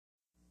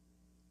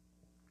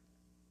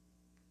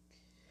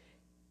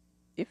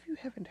If you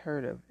haven't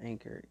heard of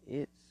Anchor,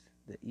 it's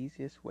the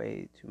easiest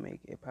way to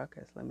make a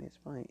podcast. Let me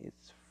explain.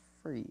 It's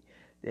free.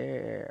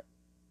 There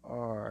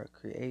are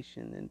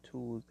creation and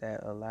tools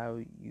that allow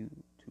you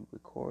to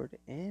record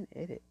and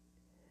edit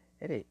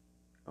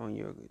on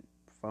your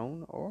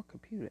phone or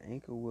computer.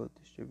 Anchor will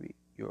distribute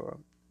your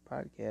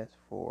podcast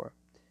for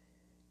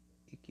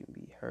it can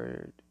be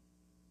heard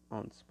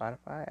on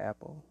Spotify,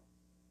 Apple,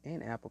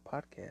 and Apple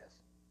Podcasts.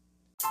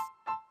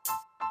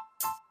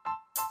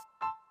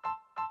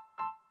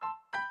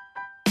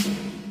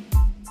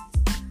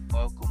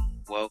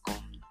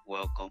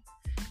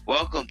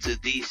 Welcome to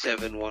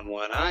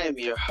D711. I am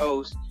your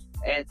host,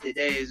 and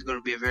today is going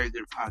to be a very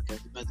good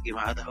podcast. I'm about to get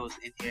my other host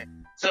in here,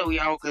 so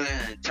y'all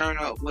can turn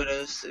up with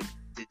us.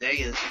 Today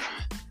is,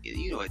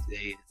 you know what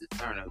today is, the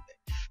turn up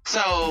day.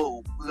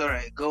 So we're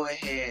going to go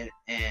ahead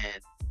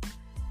and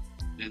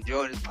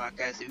enjoy this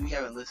podcast. If you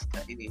haven't listened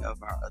to any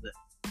of our other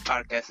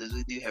podcasts,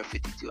 we do have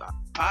 52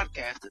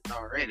 podcasts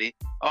already.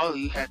 All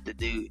you have to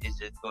do is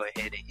just go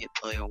ahead and hit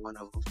play on one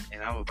of them,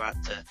 and I'm about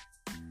to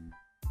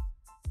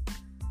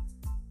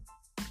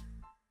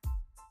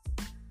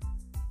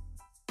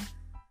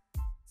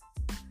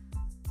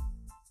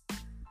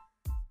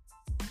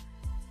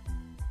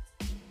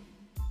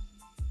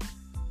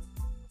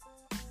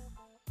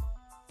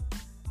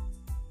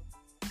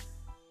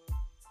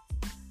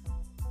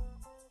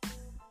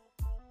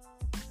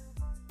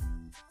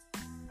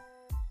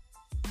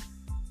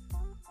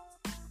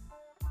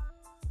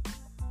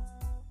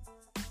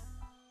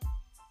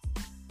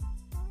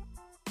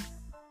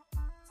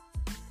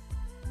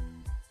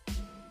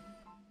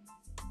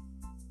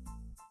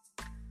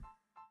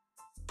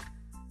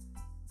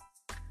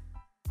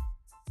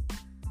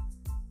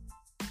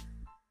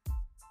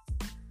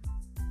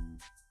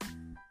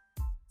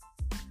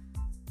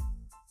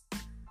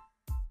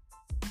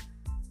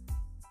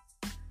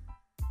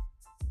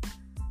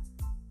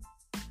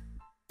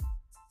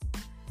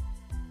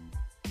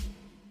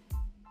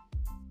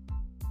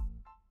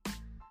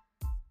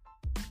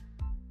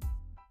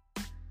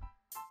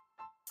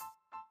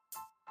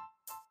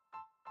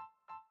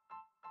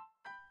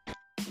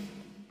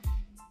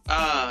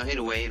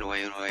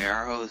Anyway,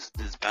 our host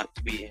is about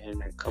to be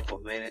in a couple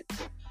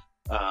minutes.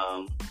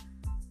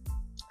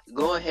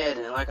 Go ahead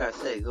and, like I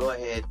said, go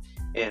ahead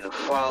and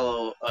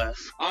follow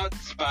us on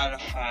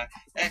Spotify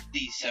at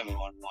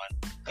D711,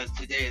 because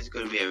today is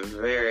going to be a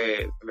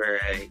very,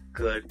 very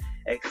good,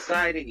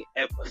 exciting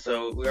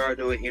episode. We are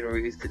doing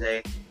interviews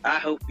today. I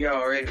hope y'all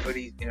are ready for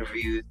these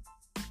interviews,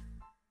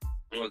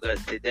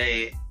 because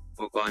today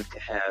we're going to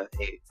have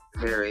a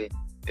very,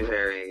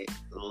 very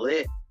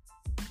lit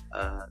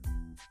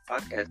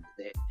podcast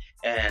today.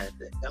 And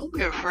don't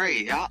be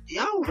afraid,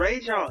 y'all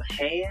raise your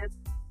hand.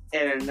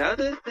 And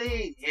another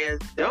thing is,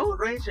 don't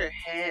raise your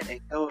hand and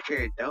come up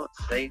here and don't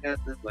say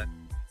nothing, but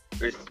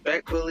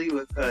respectfully,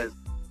 because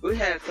we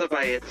had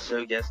somebody at the show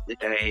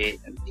yesterday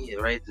and he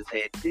raised his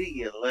hand to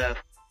your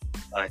left,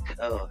 like,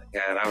 oh my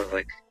god, I was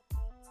like,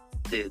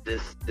 dude,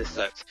 this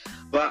sucks.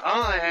 But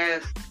all I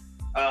ask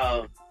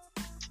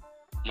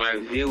my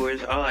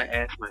viewers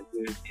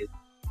is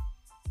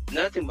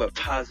nothing but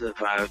positive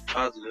vibes,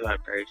 positive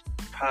vibration,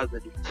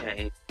 positive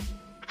change.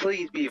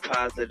 Please be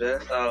positive.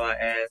 That's all I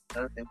ask.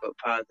 Nothing but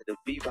positive.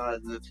 Be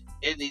positive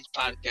in these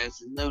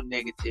podcasts. No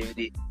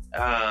negativity.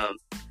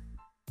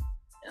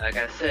 Like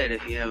I said,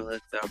 if you haven't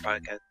listened to our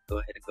podcast, go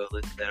ahead and go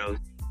listen to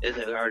those.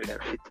 We already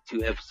got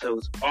 52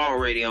 episodes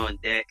already on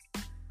deck.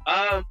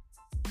 I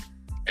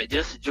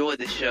just enjoyed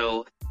the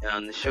show.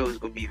 The show is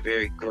going to be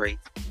very great.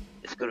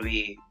 It's going to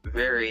be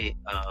very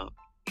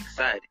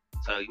exciting.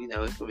 So, it's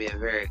going to be a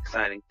very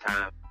exciting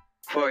time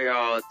for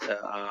y'all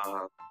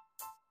to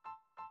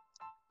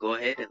go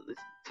ahead and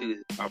listen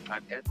to our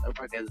podcast. Our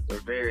podcasts are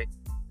very,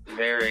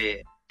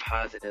 very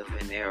positive,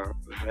 and they are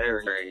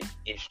very, very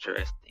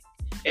interesting.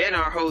 And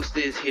our host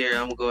is here.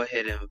 I'm going to go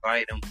ahead and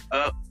invite him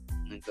up.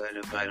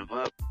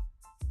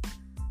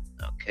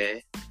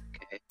 Okay.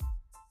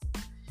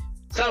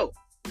 So,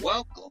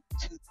 welcome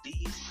to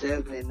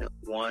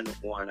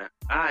D711.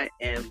 I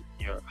am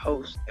your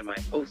host, and my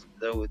host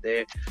is over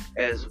there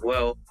as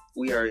well.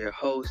 We are your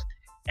hosts,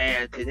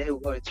 and today we're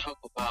going to talk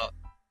about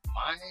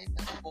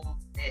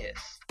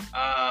mindfulness.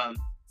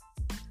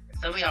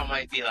 Some of y'all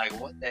might be like,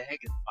 what the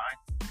heck is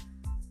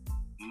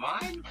mindfulness?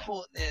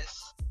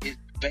 Mindfulness is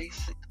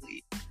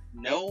basically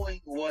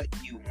knowing what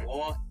you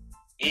want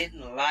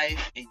in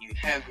life, and you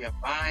have your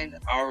mind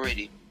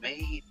already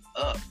made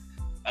up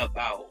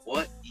about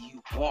what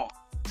you want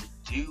to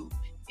do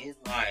in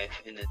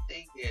life. And the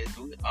thing is,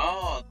 we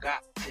all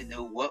got to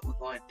know what we're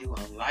going to do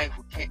in life.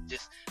 We can't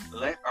just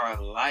let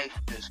our life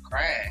just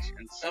crash.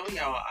 And some of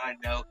y'all, I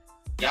know,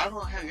 y'all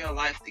don't have your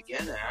life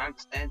together. I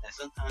understand that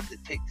sometimes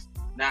it takes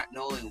not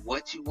knowing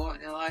what you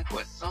want in life,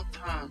 but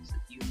sometimes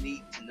you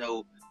need to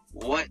know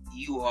what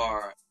you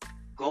are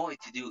going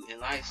to do in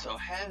life. So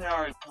have it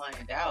already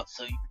planned out,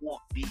 so you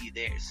won't be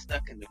there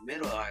stuck in the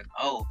middle like,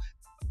 oh,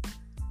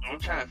 I'm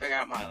trying to figure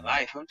out my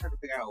life. I'm trying to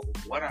figure out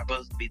what I'm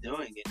supposed to be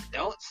doing. And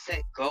don't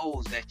set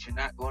goals that you're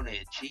not going to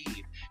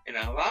achieve. And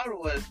a lot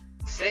of us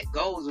set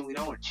goals and we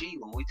don't achieve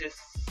them. We just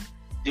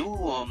do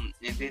them,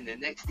 and then the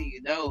next thing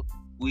you know,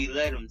 we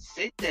let them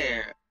sit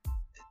there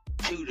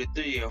 2 to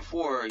 3 or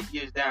 4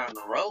 years down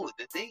the road.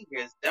 The thing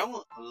is,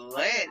 don't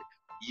let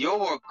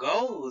your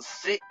goals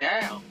sit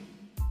down.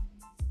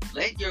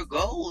 Let your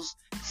goals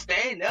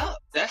stand up.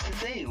 That's the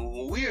thing.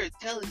 When we're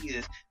telling you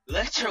this,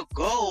 let your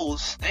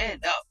goals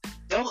stand up.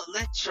 Don't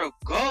let your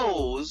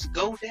goals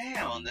go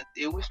down.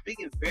 We're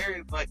speaking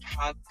very much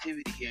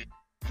positivity here.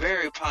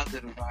 Very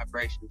positive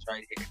vibrations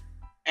right here.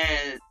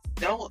 And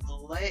don't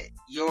let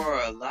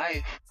your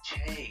life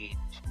change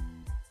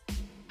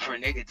for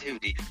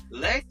negativity.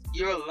 Let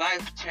your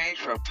life change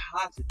for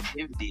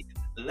positivity.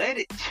 Let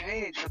it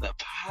change for the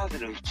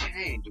positive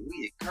change.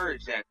 We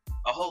encourage that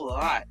a whole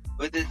lot.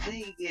 But the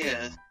thing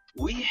is,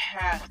 we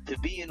have to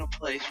be in a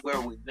place where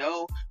we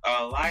know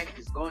our life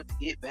is going to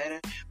get better,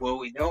 where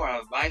we know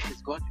our life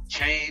is going to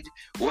change,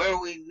 where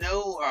we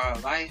know our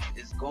life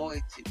is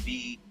going to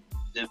be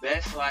the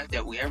best life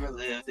that we ever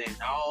lived, and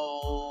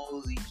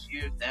all these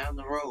years down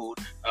the road,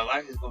 our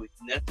life is going to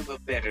be nothing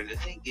but better. The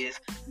thing is,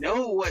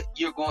 know what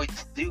you're going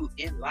to do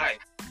in life.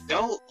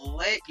 Don't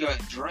let your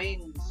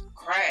dreams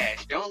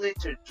crash. Don't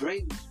let your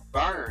dreams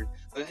burn.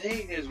 The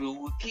thing is, we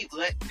keep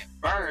letting it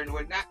burn.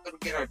 We're not going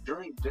to get our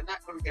dreams. We're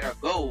not going to get our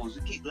goals.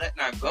 We keep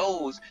letting our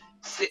goals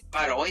sit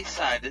by the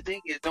wayside. The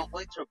thing is, don't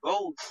let your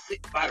goals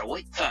sit by the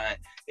wayside.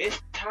 It's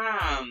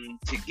time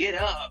to get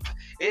up.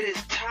 It is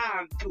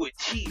time to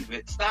achieve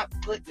it. Stop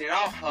putting it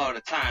off all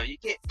the time. You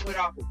can't put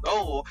off a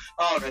goal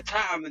all the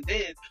time, and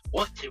then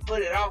once you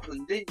put it off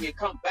and then you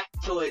come back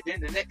to it, then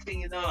the next thing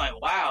you know, like,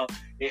 wow,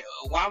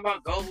 why my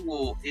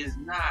goal is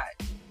not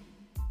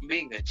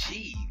being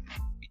achieved.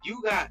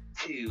 You got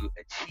to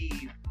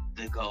achieve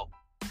the goal.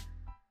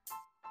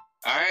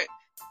 Alright?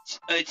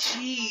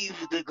 Achieve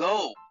the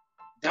goal.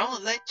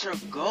 Don't let your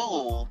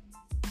goal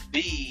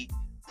be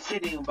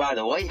sitting by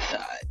the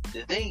wayside.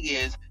 The thing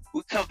is,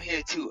 we come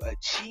here to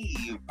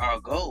achieve our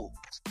goals.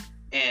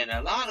 And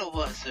a lot of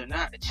us are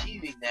not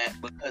achieving that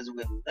because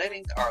we're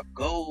letting our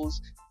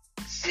goals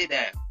sit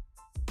down.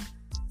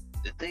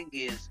 The thing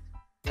is,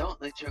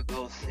 don't let your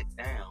goals sit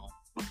down,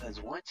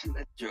 because once you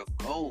let your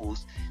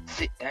goals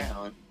sit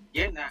down,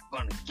 you're not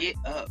going to get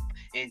up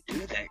and do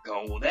that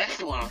goal.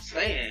 That's what I'm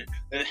saying.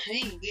 The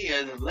thing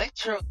is,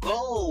 let your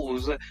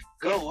goals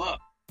go up.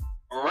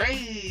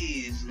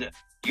 Raise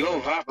your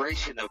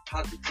vibration of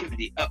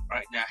positivity up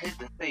right now. Here's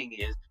the thing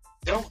is,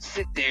 don't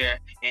sit there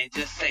and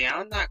just say,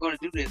 I'm not going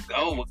to do this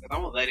goal because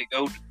I'm going to let it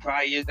go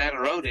 5 years down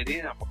the road and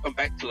then I'm going to come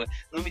back to it.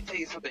 Let me tell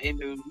you something, it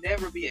will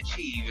never be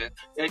achieved.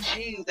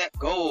 Achieve that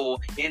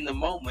goal in the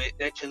moment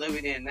that you're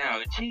living in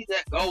now. Achieve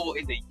that goal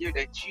in the year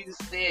that you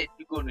said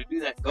you're going to do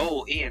that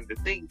goal in. The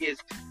thing is,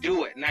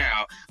 do it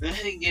now. The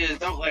thing is,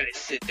 don't let it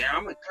sit there.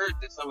 I'm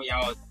encouraging some of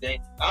y'all today.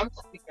 I'm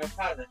speaking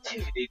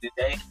positivity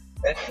today.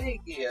 The thing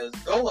is,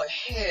 go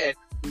ahead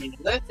and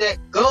let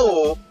that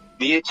goal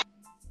be achieved.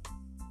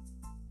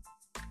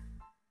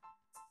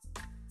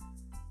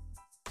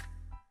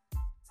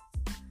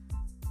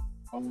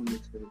 I want to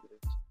say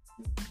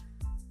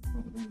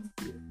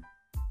this.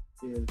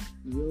 If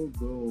your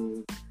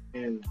goal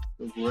is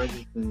the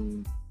greatest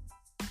thing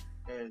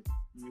that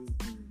you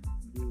can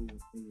do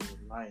in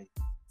your life,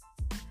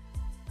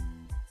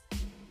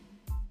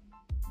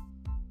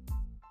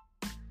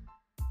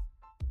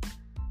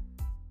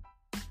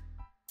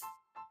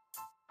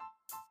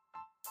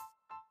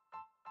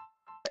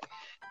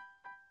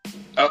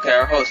 Okay,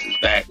 our host is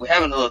back. We're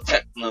having a little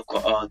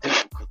technical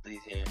difficulties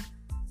here.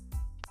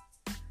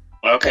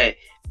 Okay,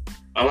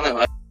 I'm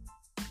gonna.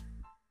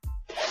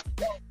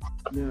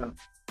 now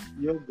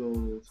your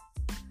goals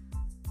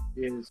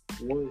is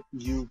what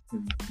you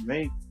can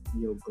make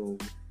your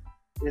goals.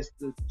 It's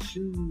to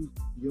choose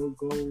your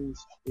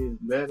goals is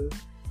better.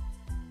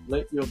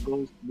 Let your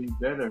goals be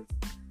better,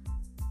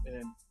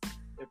 and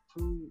it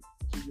prove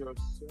to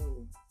yourself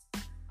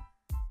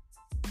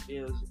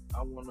is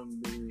I want to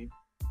be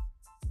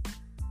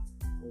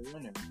a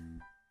winner.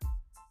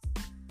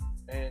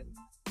 And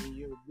when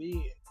you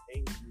be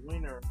a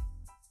winner,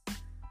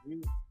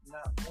 you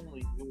not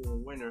only you a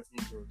winner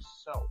in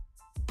yourself,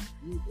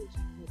 you is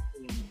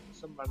helping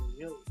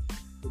somebody else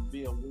to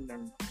be a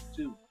winner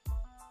too.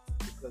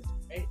 Because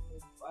ain't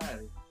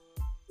nobody,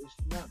 it's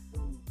not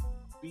going to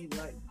be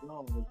like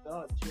God. If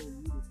God tell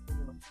you to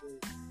come up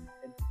there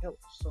and help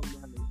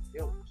somebody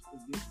else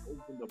to get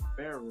over the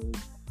barrel,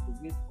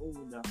 to get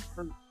over the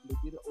hurt, to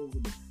get over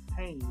the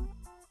pain,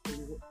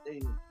 and what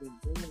they've been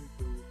going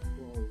through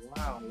for a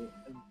while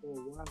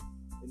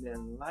in their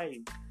life.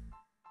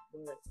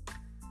 But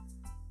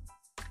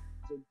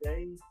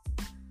today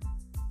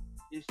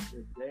is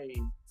the day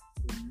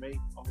to make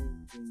all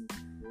things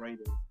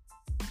greater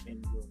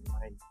in your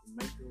life, to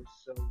make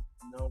yourself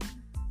know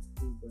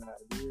who God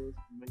is, to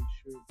make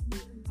sure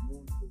your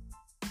anointing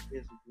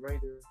is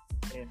greater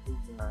and who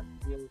God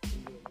is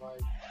in your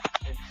life.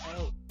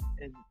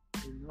 And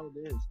know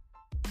this,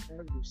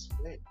 have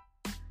respect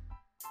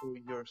for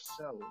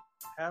yourself,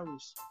 have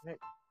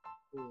respect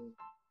for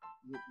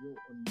your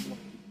anointing,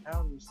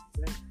 have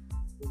respect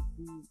for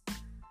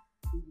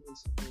who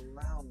is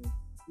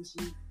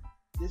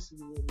this is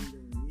what we're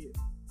gonna get.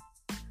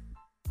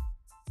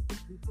 The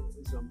people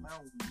is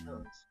around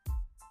us.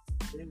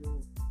 They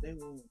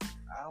want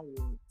our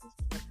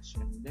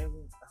reflection. They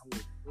want our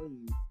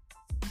praise,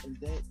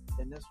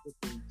 and that's what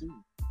they do.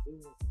 They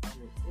want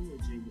our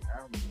energy,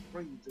 our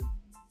praise.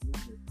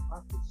 The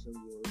prophets of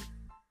word.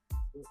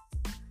 But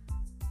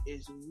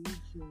as we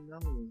can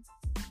know,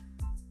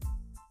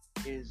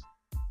 is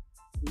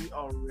we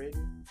are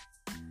ready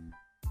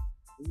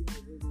to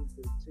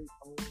take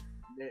on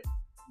that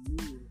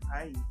new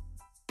height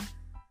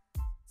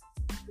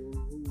for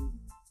who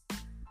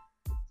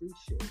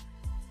appreciate.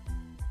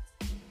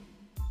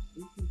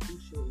 We can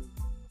appreciate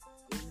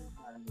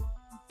anybody,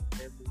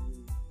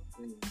 everything.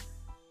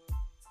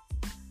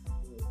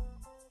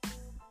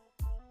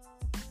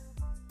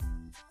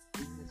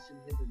 We can sit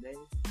here today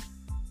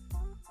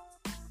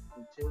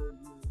and tell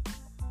you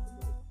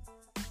about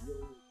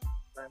your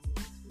family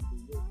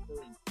and your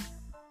friends.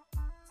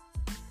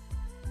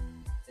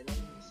 And I'm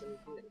gonna say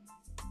this.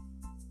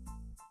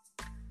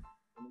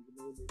 And I'm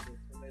gonna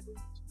come at it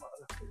to my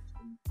other folks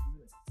in a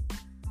minute.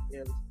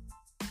 Is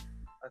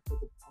I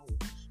took a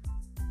pause.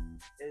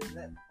 And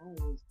that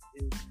pause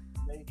is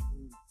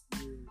making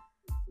you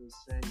to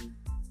say,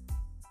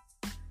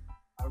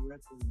 I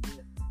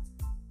represent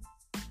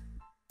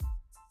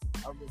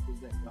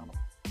God.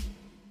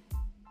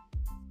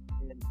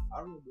 And I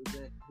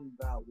represent who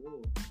God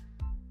was.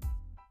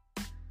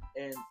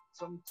 And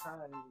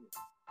sometimes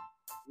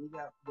we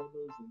got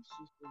brothers and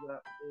sisters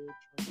out there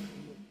trying to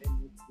come up in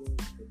this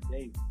world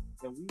today.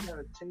 And we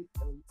gotta tell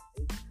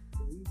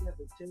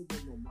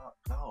them about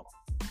God.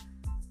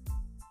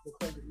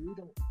 Because if we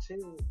don't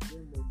tell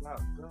them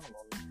about God,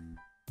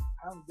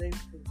 how are they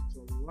supposed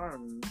to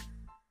learn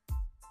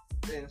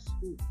in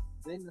school?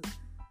 They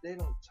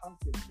don't talk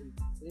to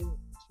people. They don't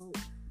talk.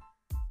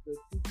 The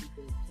people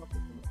don't talk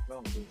about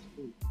God in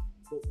school.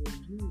 But when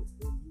you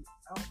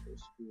out of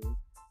school,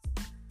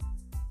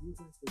 you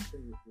have to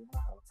say,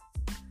 wow,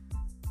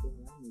 I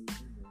need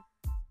God.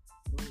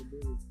 My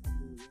ability to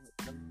do what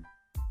God.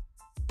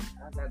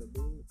 I gotta be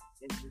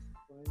in this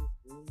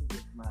room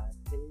with my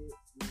head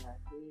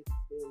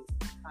held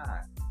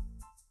high.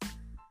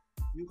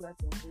 You got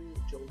to hold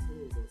your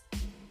head up.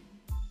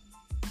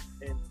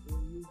 And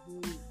when you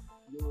hold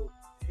your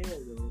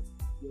head up,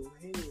 your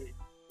head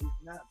is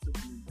not to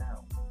be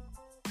down.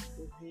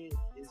 Your head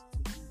is to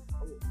be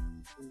up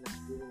in this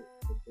world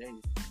today.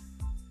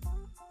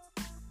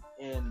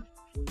 And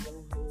when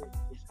your head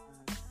is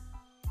high,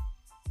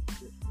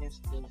 the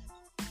instant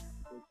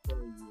will tell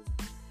you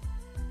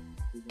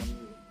you're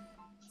gonna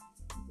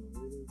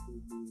really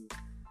be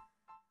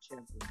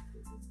champion.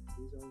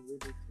 You're gonna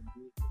really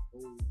be a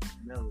gold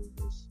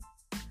medalist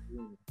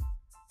winner.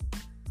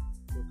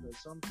 Because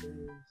some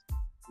things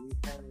we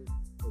have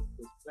a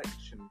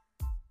perfection.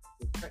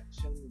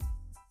 Perfection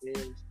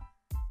is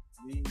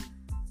be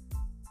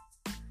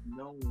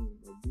known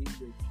or be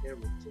the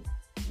character.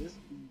 Just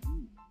be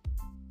you.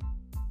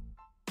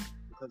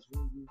 Because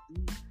when you be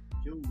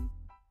you,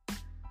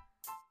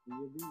 when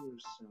you be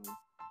yourself,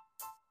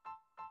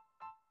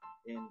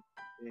 and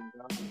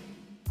God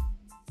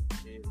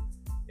is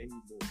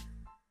able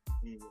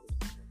in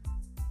yourself.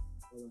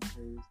 For the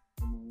host,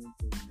 come on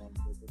to the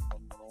number,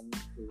 come on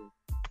to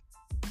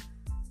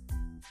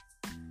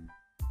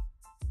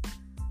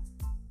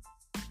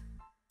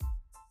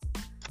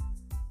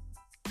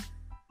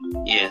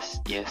Yes.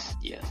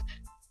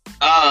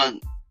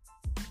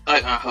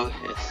 Like our host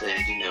has said,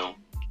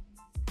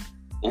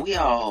 we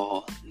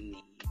all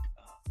need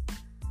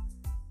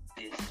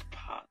this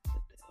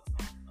positive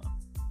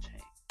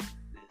change,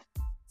 this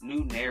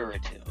new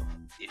narrative,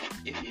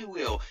 if you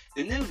will.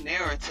 The new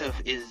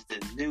narrative is the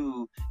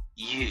new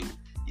you.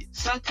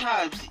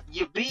 Sometimes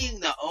you're being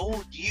the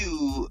old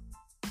you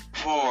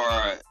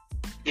for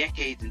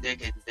decades and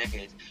decades and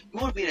decades. You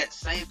want to be that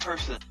same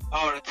person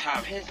all the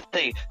time. Here's the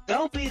thing.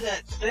 Don't be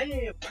that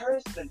same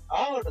person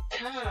all the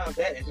time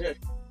that is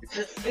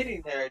just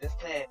sitting there just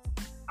saying,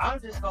 I'm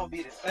just going to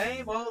be the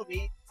same old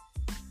me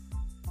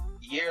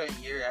year and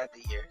year after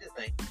year. Just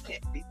think, you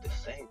can't be the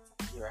same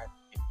year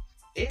after year.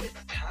 It is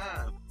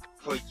time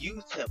for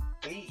you to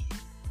be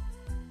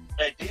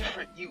a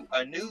different you,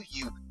 a new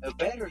you, a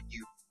better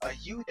you, a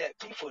you that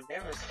people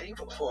never seen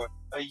before,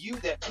 a you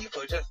that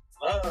people just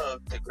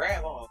love to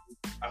grab on,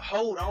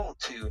 hold on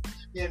to,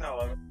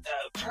 a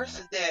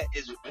person that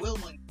is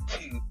willing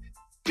to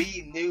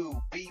be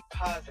new, be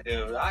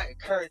positive. I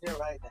encourage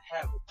everybody to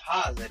have a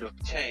positive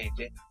change.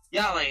 And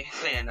y'all ain't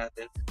saying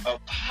nothing. A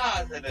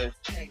positive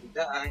change.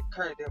 I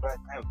encourage everybody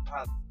to have a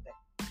positive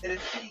change. And the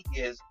thing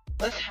is,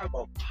 let's have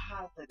a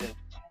positive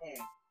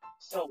change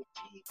so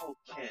people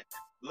can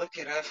look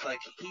at us like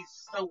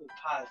he's so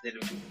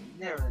positive. He's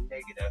never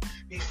negative.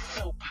 He's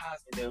so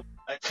positive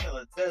until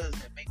it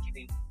doesn't make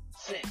any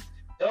sense.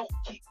 Don't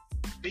keep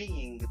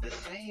being the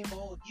same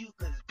old you,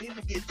 because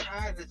people get tired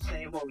tired of the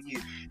same old you.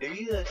 If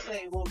you're the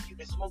same old you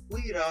that smoke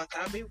weed all the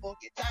time, people gonna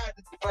get tired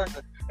of the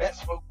person that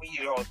smoke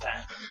weed all the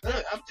time.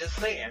 Look, I'm just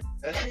saying,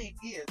 the thing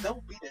is,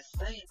 don't be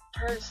the same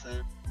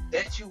person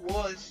that you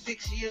was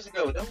 6 years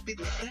ago. Don't be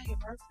the same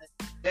person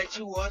that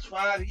you was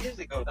 5 years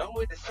ago. Don't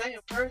be the same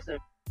person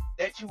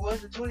that you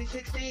was in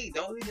 2016.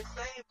 Don't be the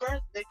same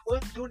person that you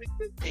was in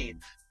 2015.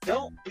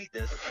 Don't be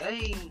the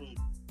same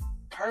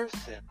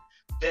person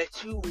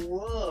that you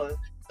was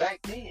back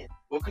then.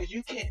 Because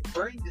you can't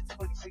bring the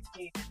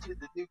 2016 into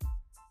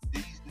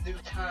these new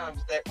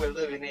times that we're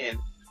living in.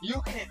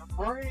 You can't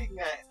bring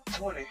that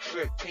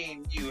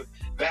 2015 you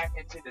back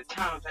into the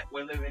times that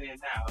we're living in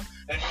now.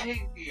 The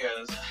thing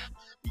is,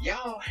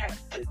 y'all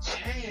have to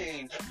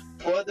change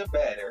for the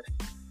better.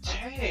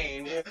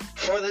 Change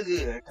for the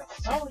good.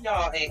 Cause some of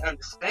y'all ain't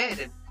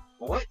understanding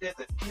what does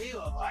it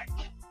feel like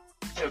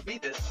to be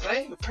the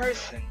same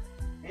person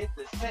in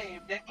the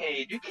same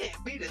decade. You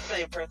can't be the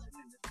same person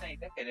in the same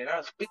decade. And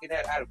I'm speaking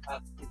that out of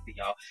positivity,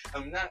 y'all.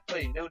 I'm not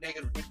putting no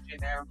negative energy in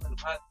there. I'm putting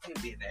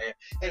positivity in there.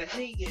 And the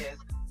thing is,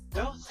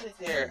 don't sit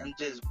there and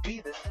just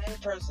be the same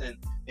person.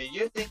 And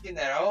you're thinking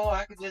that, oh,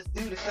 I can just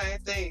do the same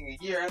thing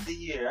year after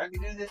year. I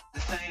can do this the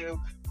same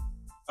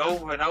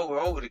over and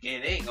over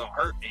again. It ain't gonna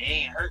hurt me. It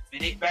ain't hurt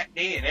me back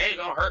then. It ain't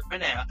gonna hurt me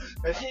now.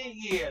 The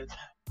thing is,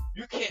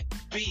 you can't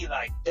be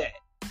like that.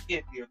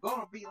 If you're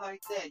gonna be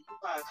like that, you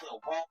might as well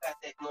walk out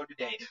that door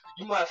today.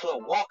 You might as well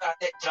walk out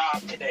that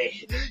job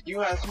today. You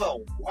might as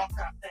well walk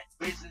out that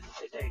business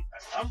today.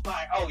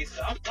 Somebody,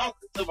 I'm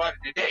talking to somebody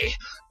today.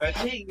 The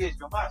thing is,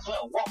 you might as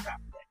well walk out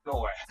that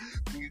door.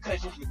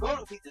 Because if you're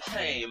gonna be the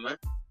same,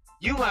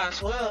 you might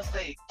as well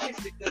say,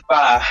 kiss it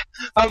goodbye.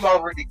 I'm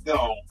already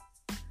gone.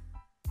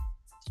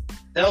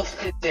 Don't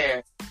sit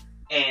there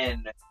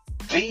and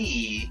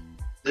be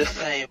the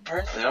same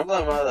person. I'm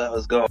letting my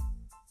others go.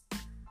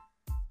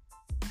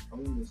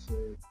 I'm gonna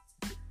say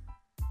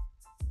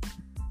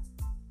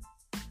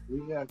we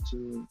got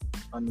to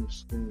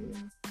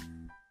understand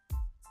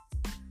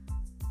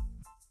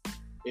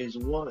is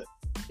what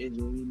is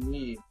we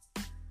need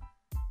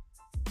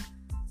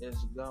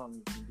is God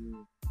can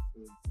do.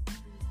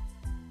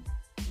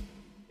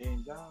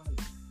 And God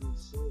can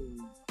save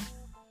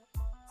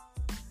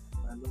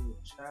my little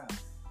child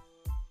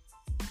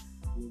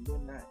who's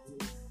been out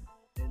here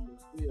in the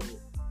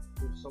field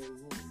for so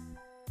long.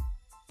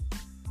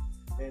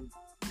 And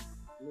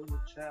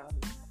little child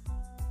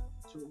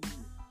to me,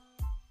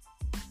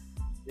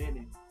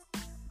 Denny,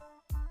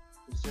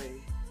 to say,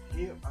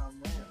 here I am,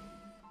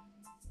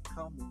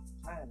 come and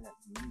find me,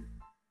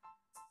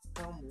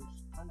 come and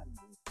find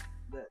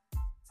me,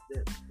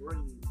 that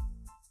breeze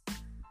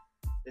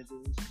is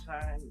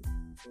inside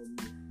of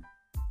me.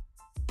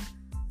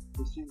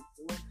 You see,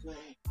 one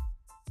thing,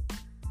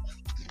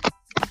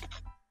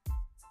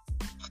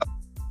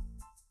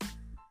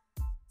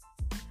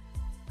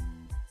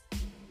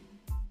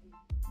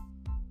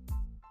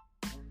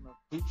 I'm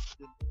a piece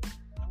of the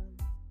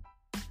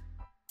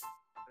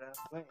but I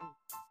think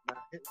my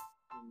head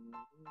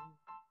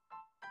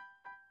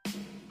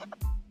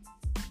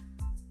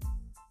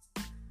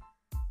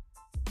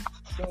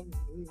some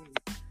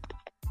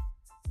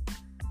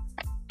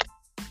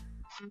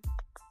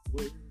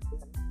way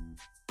down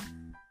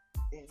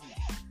in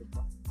the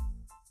bottom,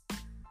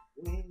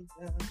 way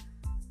down,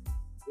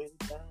 way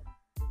down.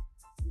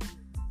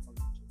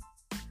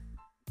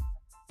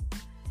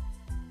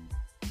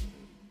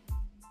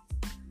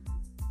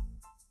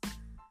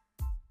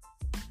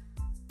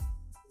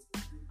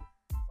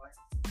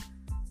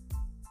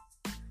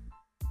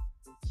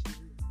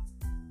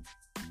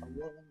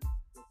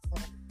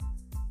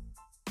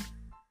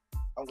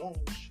 I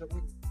want to show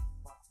you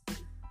my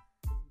faith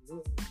in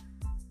love.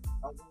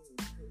 I want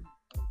to show you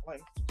my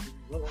life to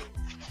love.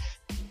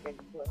 And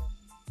I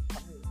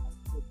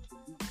want to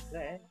be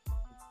glad.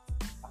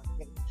 I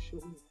can show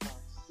you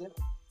myself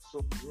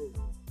some love.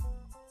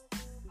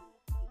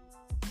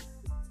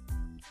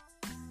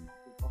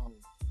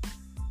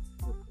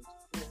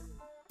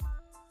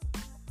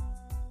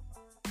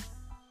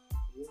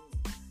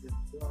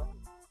 God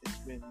has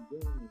been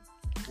doing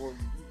for you.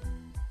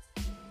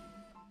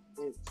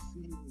 It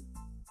sees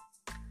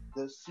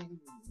the seed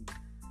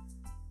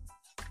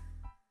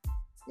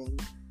in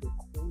the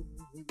corn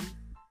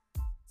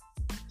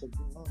to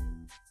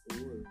God's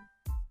word.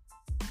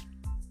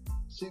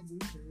 See, we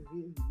can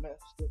really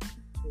messed up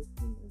and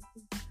taken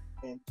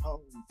and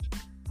tongue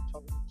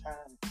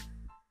tied,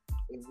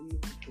 and we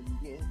can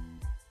get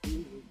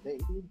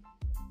irritated.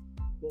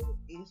 But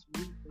it's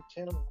we can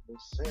tell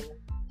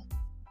ourselves,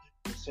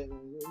 the same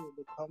ready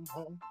to come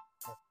home.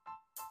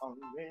 I'm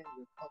ready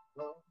to come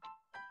home.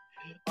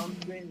 I'm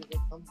ready to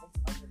come home.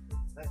 I'm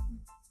ready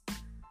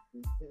to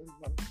tell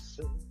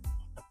myself,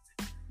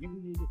 you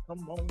need to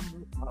come on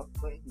with my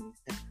friend.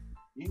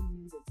 You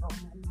need to come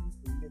on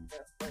and get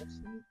that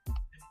blessing.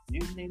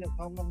 You need to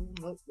come on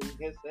up and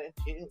get that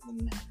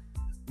healing.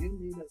 You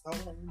need to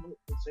come on up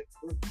and say,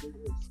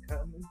 breakthrough is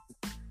coming.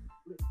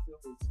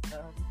 Breakthrough is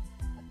coming.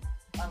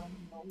 I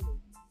know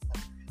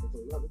there's a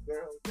little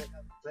girl that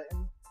I'm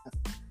saying.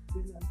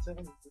 been outside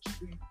the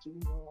street too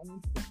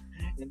long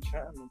and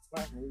trying to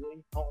find a way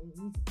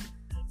home.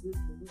 This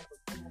is what the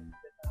phone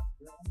that I've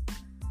done.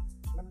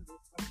 Trying to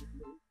find a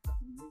way to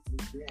make me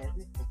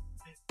daddy.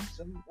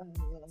 Somebody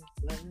else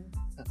playing.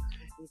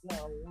 You got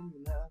a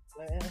woman out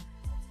there.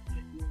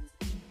 You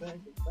back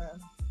and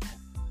find.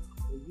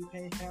 You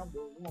can't have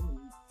the woman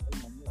in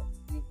the milk.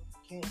 You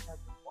can't have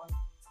the wife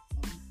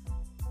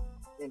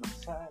in a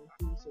side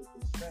piece of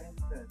the same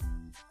thing.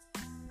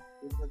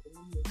 Because the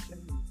woman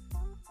change.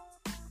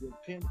 Your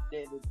pimp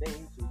daddy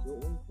days is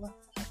over.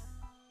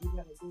 You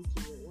gotta go to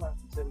your wife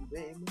and say,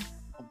 baby,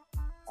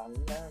 I love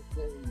that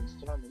and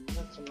started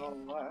messing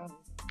around.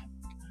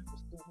 I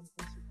started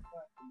messing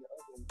around in the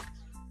other ones.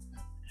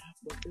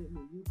 But baby,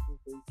 you can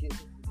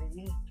forgive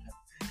me.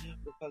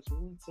 Because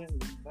once in a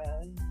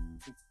while,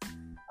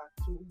 I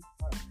told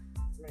my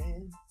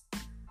friend,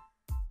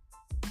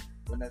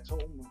 when I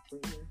told my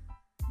friend,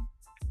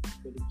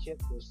 but he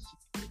kept a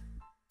secret.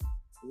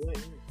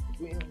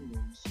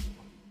 Williams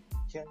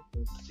kept a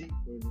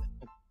secret.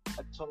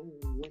 I told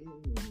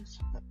Williams,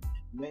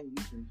 man,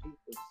 you can keep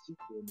a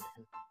secret.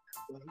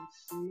 But he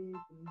said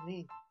to me,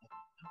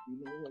 you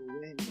know what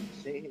Williams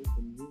said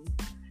to me?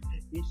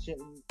 He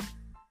said,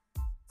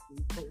 he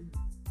told me,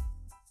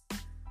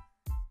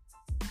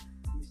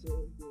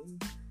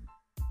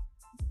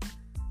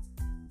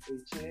 he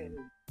said,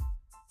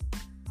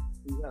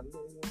 you got no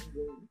one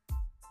way.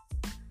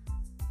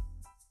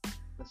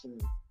 I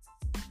said,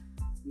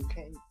 you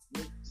can't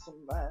make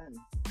somebody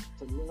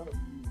to love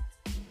you,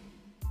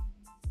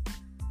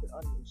 to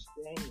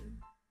understand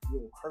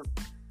your hurt,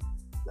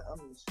 to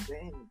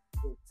understand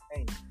your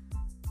pain.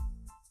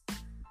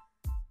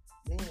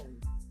 Then,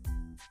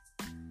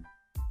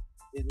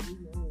 if you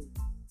know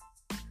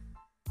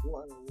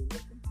what we're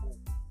looking for,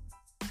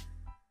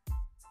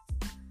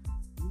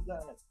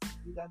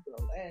 you got to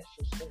ask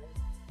yourself,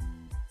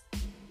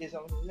 is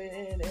I'm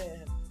ready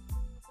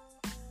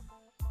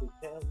to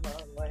tell my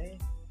way?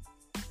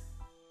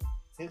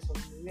 Is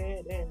I'm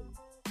ready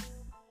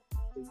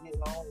to get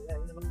all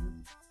that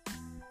loose?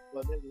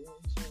 But it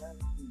looks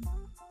like you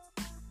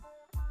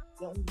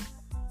don't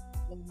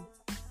do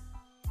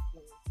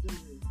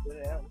it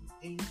without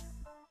me.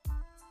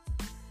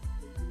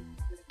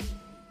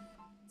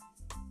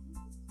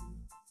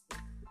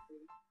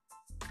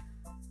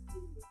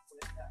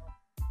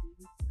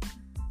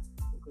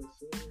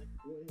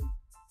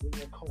 When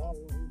you call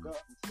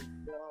God and say,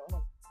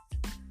 God,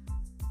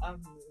 I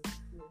miss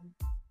you.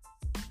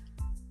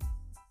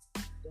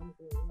 Don't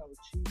go around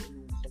cheating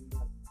on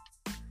somebody.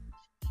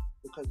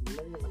 Because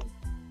love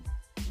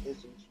is a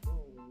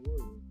strong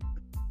word.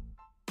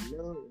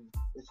 Love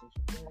is a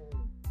strong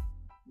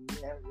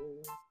marrow.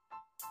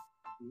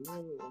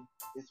 Love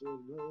is what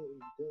love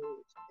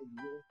does in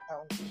your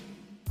house.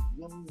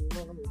 Your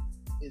love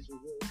is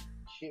what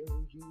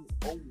carry you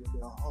over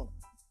the hump.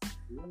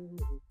 Love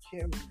will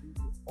carry you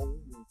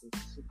over the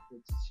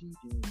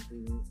succeeding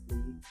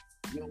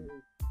your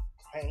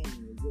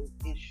pain, your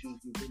issues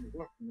you've been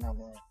working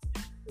on.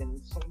 And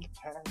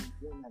sometimes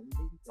when I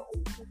need to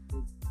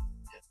overflow,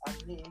 I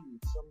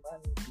need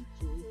somebody to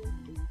feel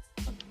me.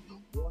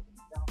 Walking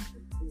down the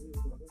field,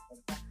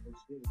 looking down the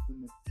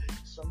stairs.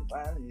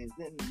 Somebody is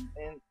in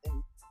and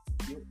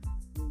you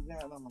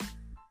got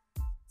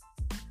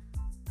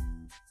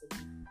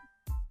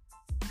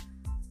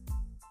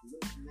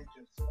looking at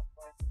yourself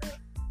like that.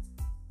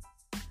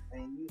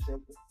 And you said,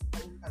 what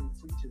kind of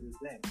preacher is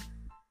that?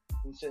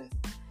 And said,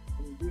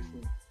 I'm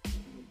different. I'm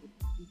a different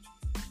preacher.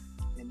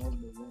 And then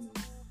the women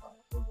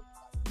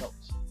everybody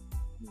else.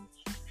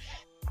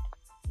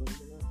 But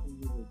when I come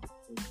here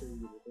and tell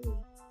you today,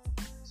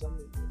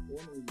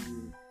 one of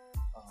you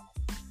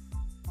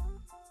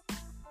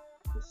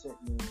the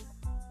segment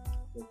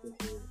that they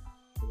had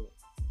for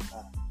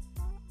that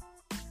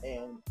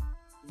and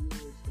you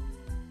was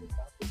saying the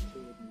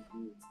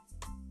opportunity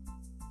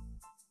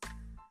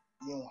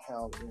you don't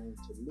have room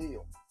to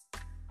live.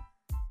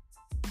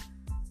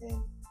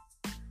 And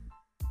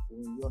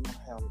when you don't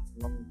have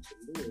room to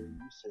live,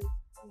 you say,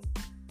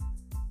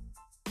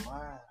 why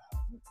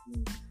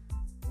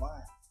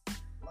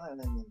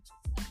let me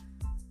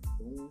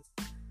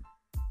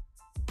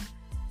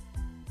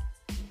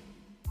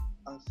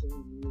I'm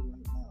saying you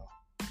right now,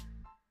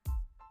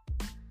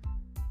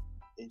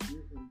 if you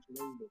can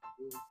play the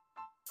field,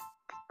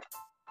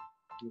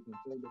 you can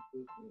play the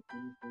field in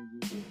anything you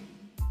do.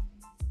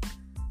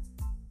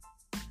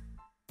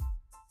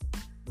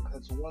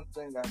 Because one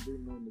thing I do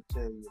need to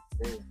tell you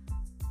today,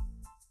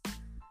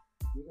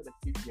 you gotta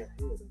keep your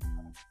head up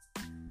high.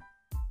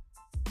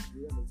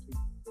 You gotta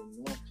keep the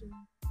anointing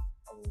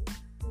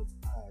up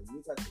high. You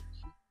gotta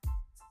keep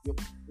your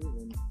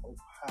feeling up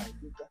high.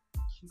 You gotta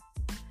keep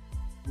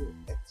your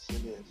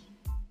exodus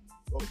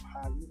up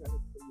high. You gotta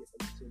tell your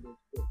exodus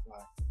up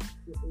high.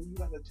 You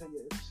gotta tell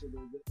your exodus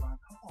up high.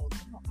 Come on,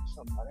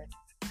 somebody.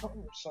 Come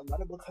on,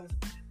 somebody, because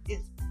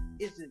is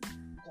it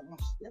I'm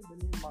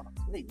stepping in my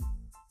place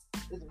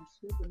As I'm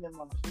stepping in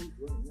my faith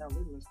right now,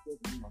 let me step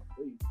in my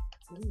faith.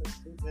 Let me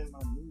step in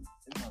my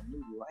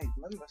new life.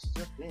 Let me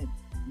step in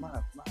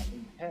my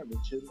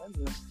inheritance. Let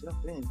me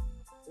step in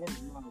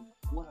my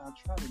what I'm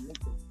trying to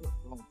make a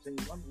football team.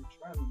 I'm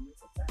trying to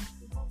make a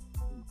basketball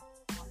team.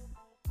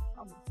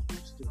 I'm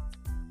supposed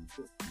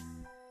to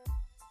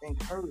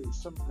encourage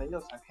somebody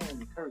else. I can't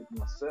encourage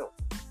myself.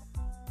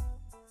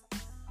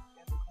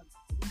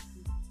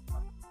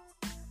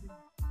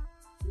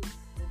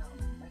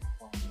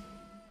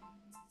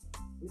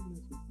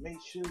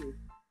 Make sure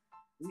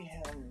we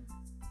have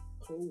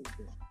clothes,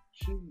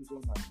 shoes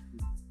on our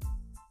feet.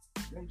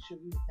 Make sure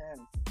we have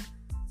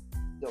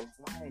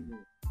divine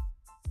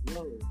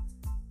love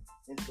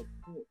and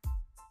support.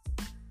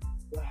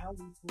 But how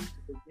we supposed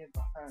to get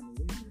behind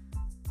the women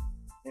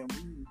and we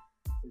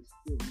is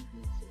still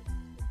making ourselves.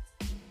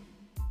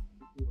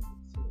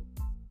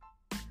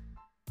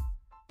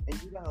 And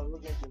you gotta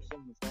look at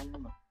yourself and say,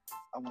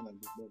 I wanna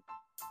do better.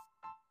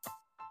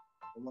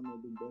 I wanna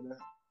do better.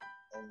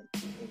 And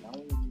I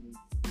want you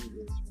to do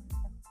this right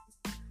now.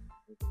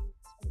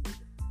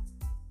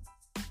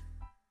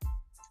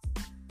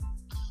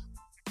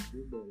 Do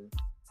better.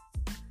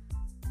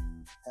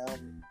 Have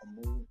a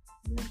more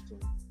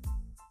mental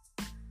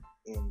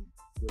in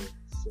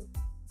yourself.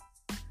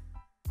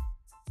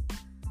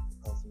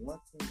 Because one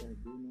thing I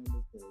do know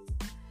today,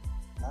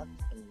 not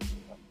only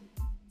about me,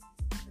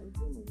 I'm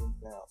going to work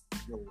out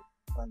your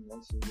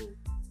financial,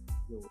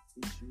 your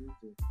issues.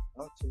 And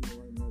I'll tell you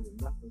right now that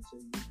nothing say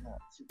you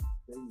got 6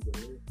 days to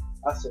live.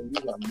 I say you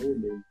got more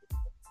days to live.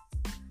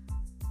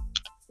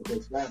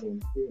 Because God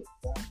didn't feel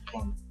that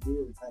from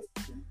feel that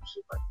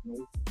shit like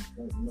no,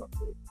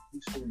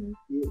 he's going to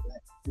feel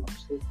that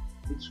shit.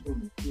 He's going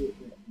to feel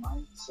that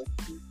mindset.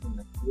 He's going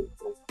to feel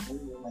those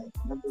only like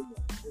number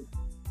one thing.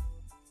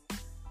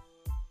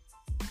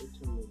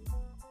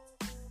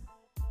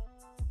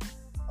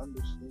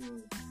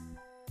 Understand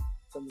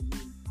some of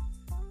you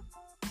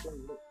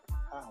don't look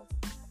how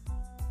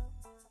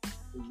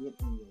to get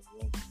in your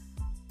way.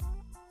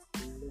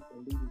 Don't let the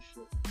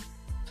leadership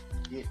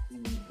get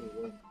in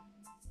your way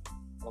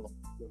of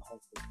your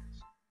husband.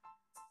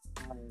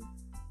 Find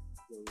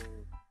your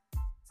love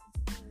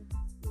and find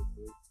your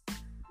grace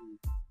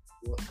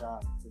to what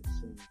God is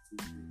saying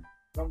to you.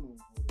 Come on,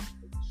 please.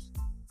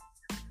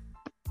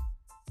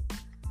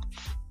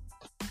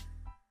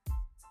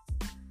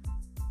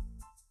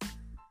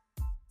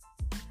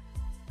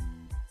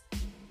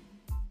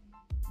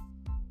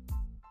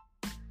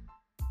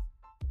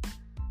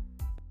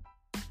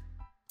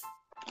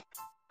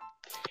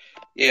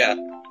 Yeah.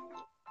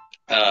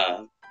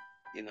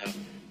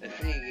 The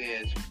thing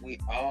is, we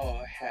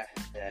all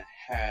have to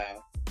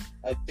have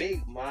a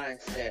big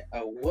mindset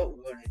of what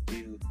we're going to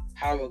do,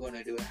 how we're going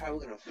to do it, how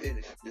we're going to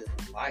finish this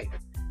life.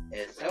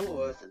 And some of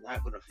us are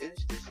not going to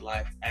finish this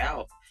life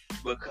out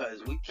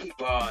because we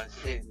keep on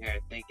sitting there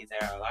thinking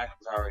that our life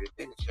is already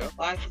finished. Your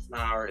life is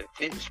not already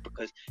finished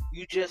because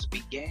you just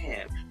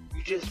began.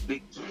 You're just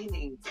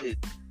beginning to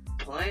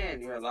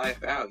plan your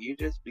life out. You're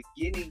just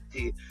beginning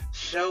to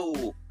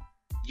show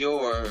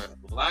your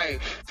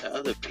life to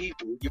other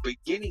people. You're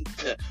beginning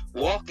to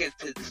walk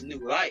into this new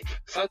life.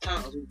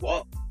 Sometimes we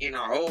walk in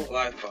our old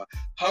life a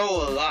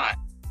whole lot,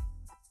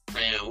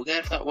 and we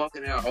gotta start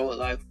walking in our old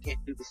life. We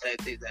can't do the same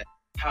things that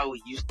how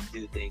we used to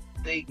do things.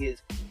 The thing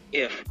is,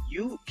 if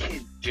you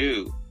can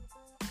do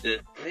the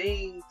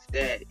things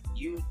that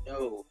you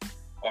know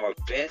are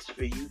best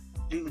for you,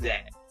 do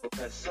that.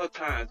 Because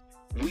sometimes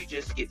we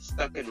just get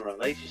stuck in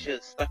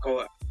relationships,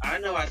 I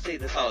know I say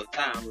this all the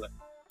time,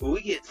 but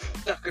we get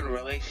stuck in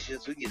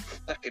relationships, we get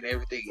stuck in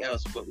everything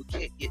else, but we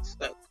can't get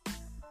stuck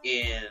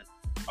in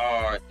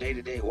our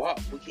day-to-day walk.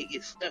 We can't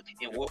get stuck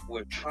in what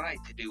we're trying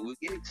to do. We're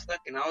getting stuck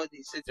in all of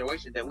these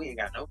situations that we ain't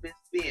got no business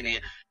being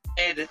in.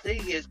 And the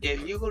thing is,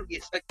 if you're going to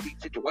get stuck in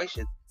these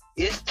situations,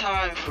 it's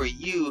time for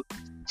you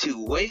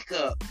to wake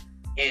up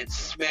and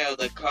smell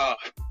the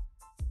coffee.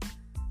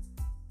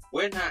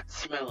 We're not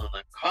smelling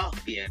the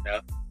coffee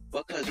enough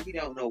because we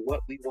don't know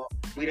what we want.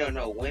 We don't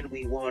know when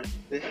we want it.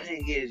 The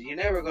thing is, you're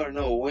never going to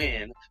know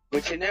when,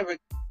 but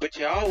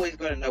you're always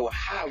going to know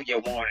how you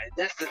want it.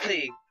 That's the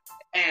thing.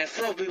 And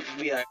some people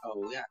be like,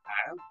 oh, yeah,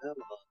 I don't know.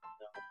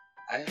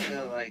 I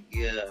feel like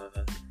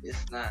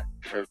it's not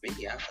for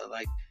me. I feel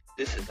like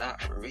this is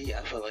not for me.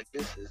 I feel like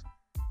this is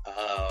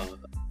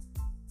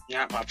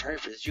not my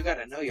purpose. You got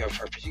to know your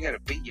purpose. You got to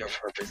be your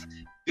purpose.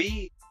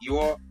 Be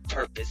your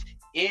purpose.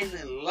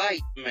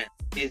 Enlightenment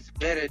is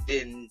better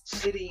than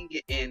sitting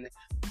in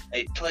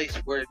a place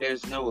where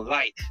there's no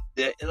light.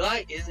 The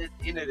light isn't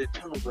in the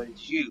tunnel, but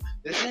it's you.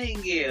 The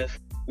thing is,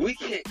 we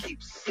can't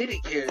keep sitting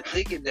here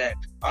thinking that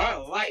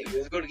our life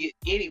is going to get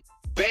any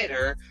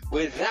better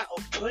without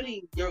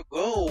putting your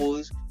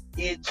goals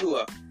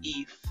into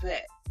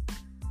effect.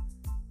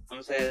 I'm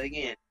going to say it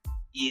again.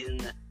 In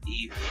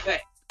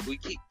effect. We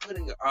keep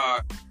putting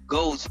our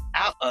goals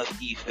out of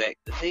effect.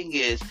 The thing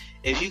is,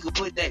 if you could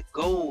put that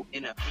goal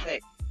in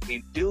effect,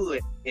 and do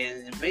it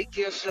and make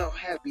yourself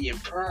happy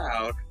and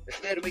proud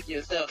instead of making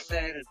yourself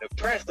sad and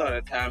depressed all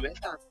the time. It's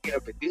time to get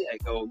up and do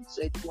that goal. You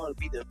said you want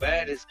to be the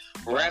baddest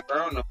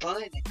rapper on the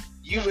planet.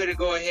 You better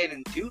go ahead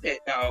and do that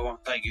doggone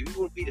thing. If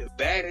you want to be the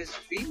baddest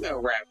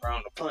female rapper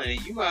on the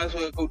planet, you might as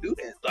well go do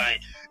that thing.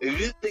 If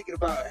you're thinking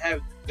about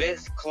having the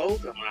best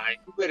clothing line,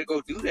 you better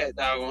go do that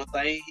doggone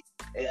thing.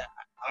 Yeah,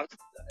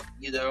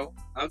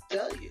 I'm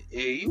telling you,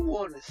 if you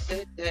want to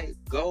set that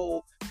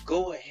goal,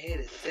 go ahead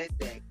and set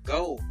that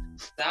goal.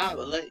 Stop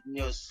letting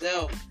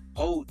yourself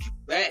hold you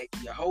back.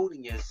 You're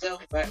holding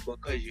yourself back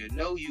because you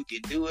know you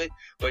can do it,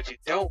 but you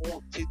don't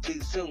want to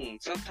too soon.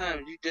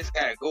 Sometimes you just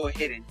gotta go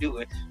ahead and do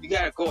it. You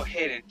gotta go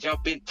ahead and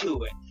jump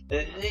into it.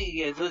 The thing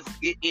is, let's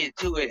get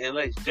into it and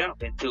let's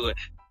jump into it.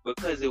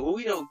 Because if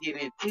we don't get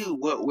into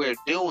what we're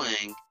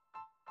doing,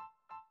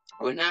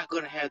 we're not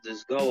gonna have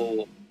this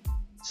goal.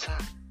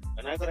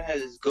 We're not gonna have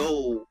this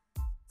goal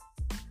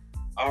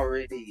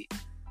already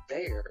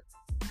there.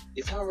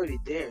 It's already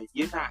there.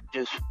 You're not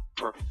just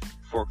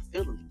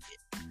fulfilling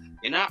it.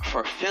 You're not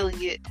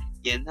fulfilling it.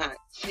 You're not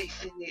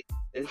chasing it.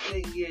 The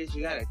thing is,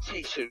 you gotta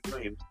chase your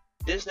dreams.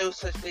 There's no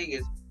such thing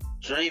as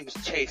dreams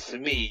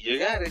chasing me. You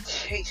gotta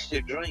chase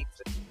your dreams.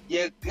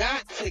 You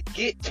got to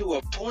get to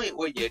a point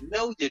where you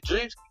know your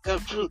dreams can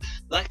come true.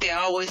 Like they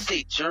always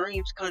say,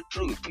 dreams come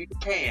true. Peter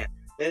Pan.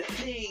 The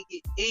thing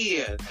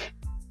is,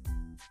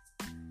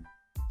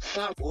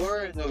 stop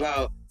worrying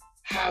about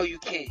how you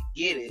can't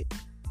get it.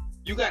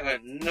 You gotta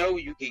know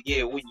you can get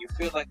it when you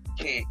feel like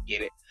you can't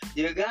get it.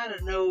 You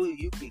gotta know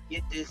you can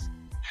get this.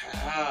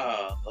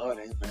 Oh, Lord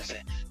have mercy.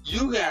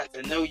 You got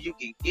to know you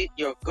can get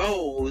your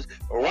goals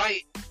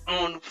right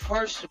on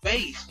first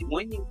base.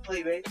 When you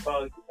play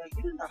baseball,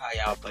 you know how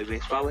y'all play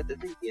baseball. What the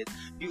thing is,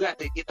 you got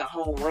to get the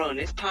home run.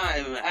 It's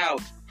time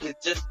out to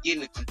just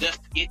get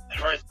the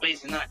first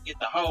base and not get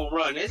the home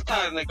run. It's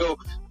time to go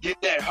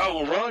get that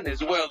home run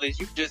as well as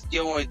you just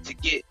going to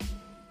get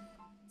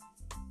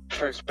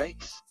first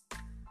base.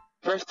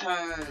 First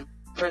time,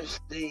 first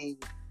thing,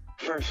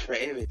 first for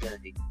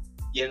everything.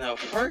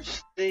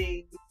 First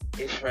thing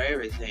is for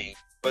everything.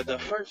 But the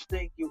first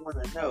thing you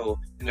want to know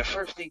and the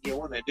first thing you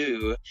want to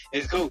do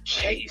is go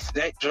chase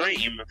that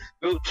dream.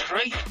 Go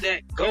chase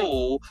that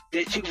goal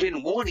that you've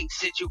been wanting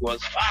since you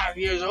was 5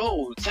 years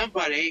old.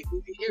 Somebody ain't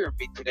even hearing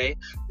me today.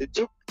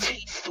 Don't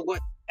chase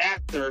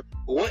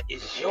what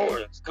is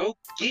yours. Go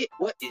get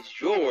what is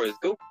yours.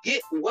 Go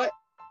get what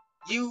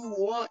you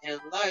want in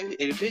life.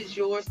 And if it's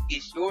yours,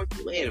 it's yours.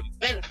 Go ahead and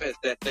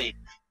manifest that thing.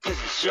 Because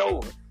it's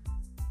yours.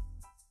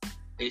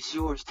 It's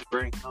yours to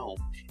bring home.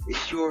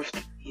 It's yours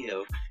to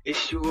give.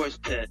 It's yours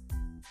to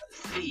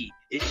see.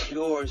 It's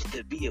yours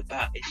to be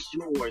about. It's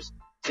yours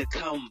to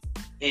come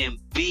and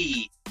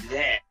be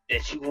that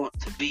you want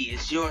to be.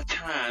 It's your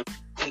time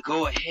to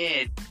go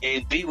ahead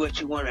and be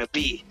what you want to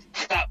be.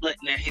 Stop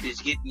letting that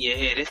hitters get in your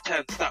head. It's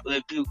time to stop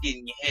letting people get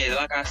in your head.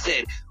 Like I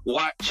said,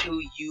 watch who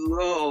you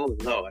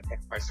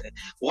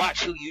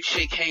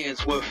shake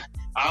hands with.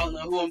 I don't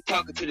know who I'm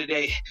talking to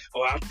today,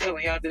 or I'm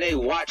telling y'all today,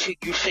 watch who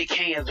you shake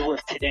hands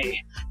with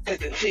today. Because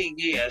the thing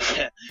is,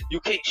 you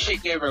can't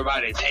shake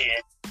everybody's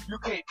hand. You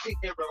can't take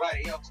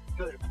everybody else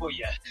good for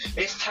you.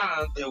 It's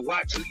time to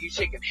watch who you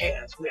shaking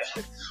hands with,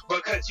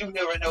 because you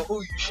never know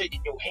who you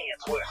shaking your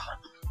hands with.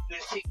 The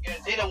thing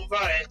is, it don't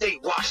matter if they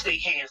wash their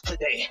hands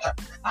today.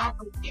 I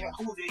don't care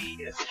who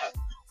they is.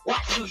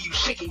 Watch who you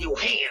shaking your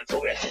hands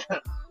with.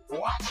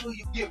 Watch who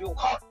you give your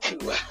heart to.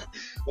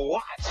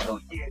 Watch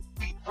who you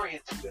be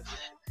friends with.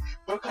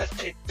 Because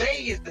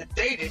today is the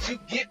day that you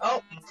get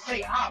up and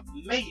say, I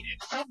made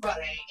it.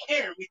 Somebody ain't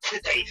hearing me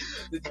today.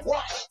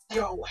 Wash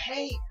your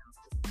hands.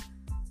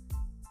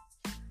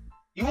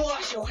 You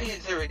wash your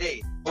hands every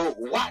day, but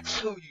watch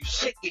who you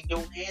shaking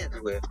your hands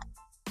with.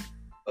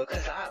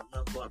 Because I don't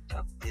know who I'm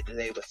talking to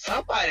today, but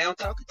somebody I'm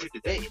talking to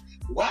today,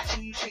 watch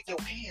who you shake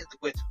your hands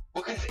with.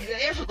 Because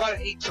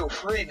everybody ain't your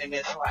friend in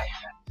this life.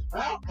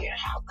 I don't care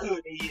how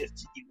good he is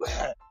to you.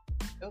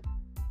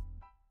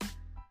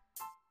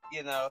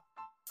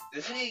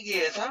 The thing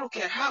is, I don't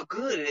care how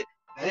good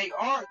they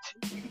are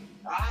to you.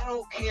 I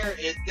don't care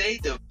if they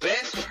the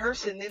best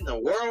person in the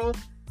world.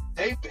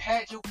 They've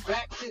had you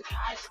back since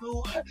high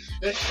school.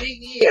 The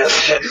thing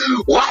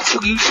is, watch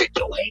who you shake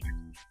your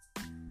hands.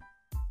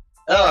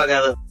 Oh, I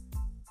got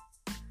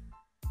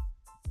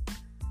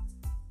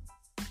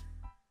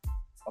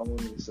I want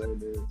to say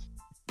this.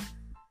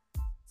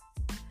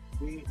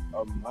 Be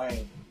a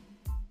man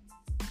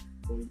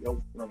for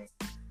your friend.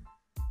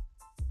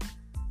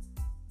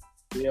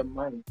 Be a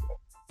man.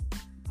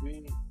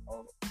 Be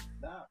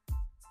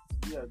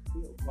a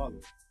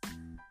follow.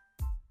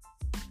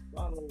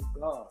 Follow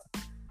God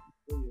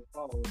before you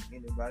follow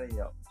anybody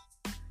else.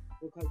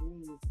 Because when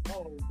you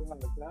follow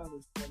God, God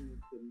is going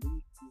to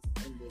lead you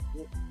in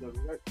the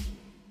direction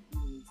you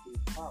need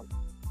to follow.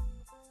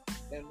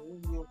 And when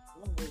you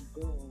follow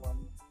God,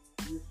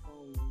 you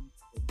follow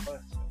the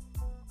blessing.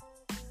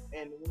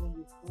 And when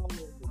you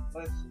follow the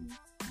blessing,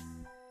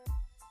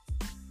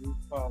 you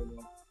follow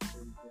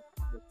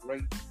the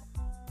greatness.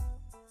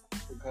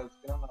 Because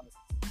God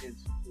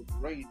is the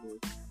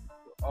greatest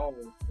to all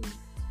things.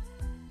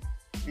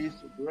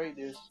 He's the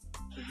greatest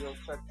to your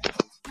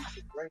sacrifice. He's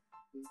the greatest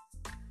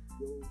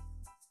to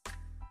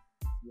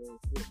your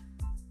gift.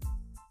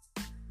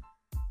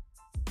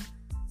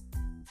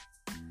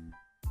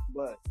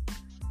 But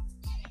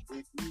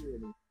if you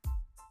ready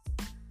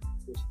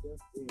to step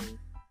in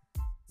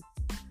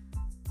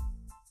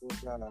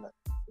with God,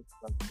 it's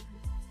like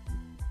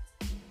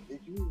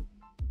if you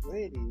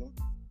ready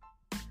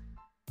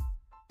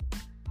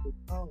to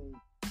come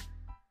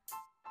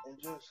and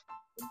just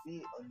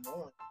be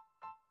anointed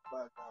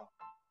by God,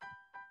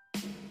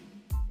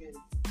 and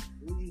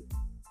we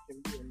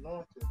can be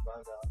anointed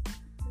by God.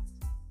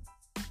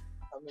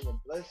 I mean, a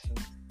blessing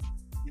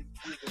He's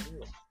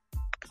given us.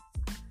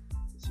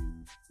 See,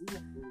 we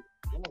have to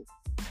walk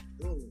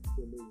in the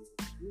deliverance.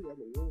 We got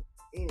to walk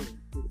into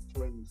the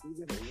praise. We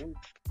got to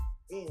walk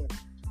in the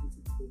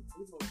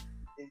deliverance.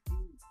 And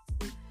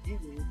He is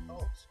giving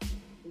us.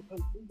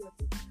 Because we got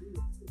to feel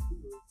the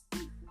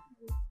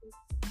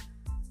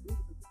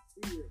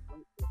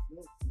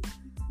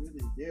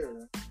really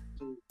there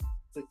to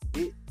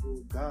get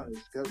what God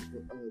has got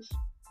for us.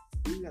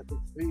 We got to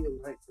feel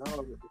like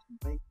God is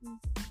making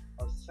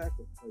a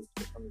sacrifice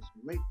for us.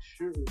 Make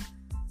sure,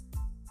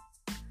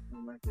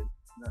 like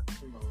it's not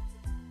too long,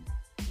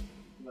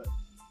 but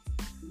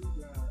we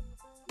got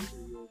to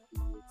really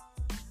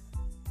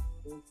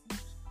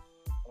focus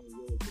on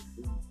where to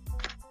be,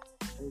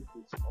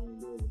 focus on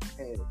where to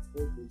head,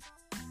 focus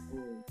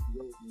on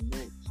your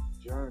next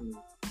journey.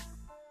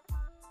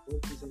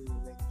 Focus on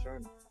your next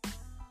journey.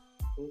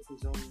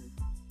 Focus on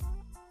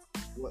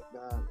what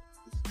God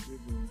is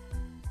giving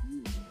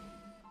you.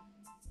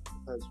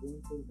 Because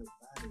one thing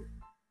about it,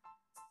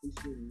 He's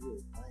giving you a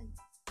mind.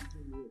 He's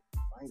giving you a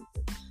mind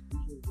that's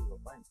He's giving you a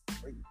mind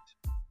great.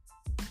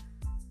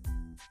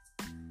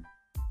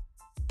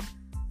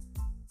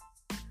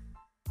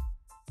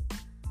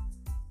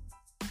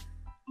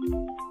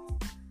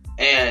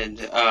 And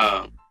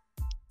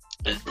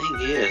the thing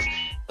is,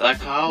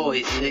 like I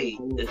always say,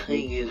 the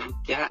thing is we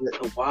got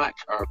to watch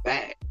our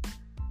back.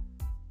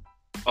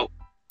 Oh,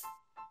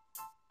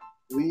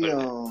 We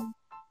the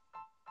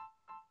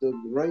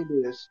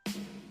greatest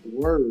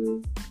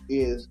word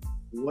is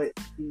what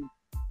He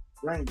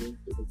brings to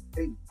the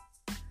table.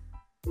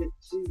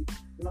 See,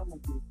 God is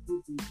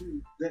giving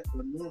you that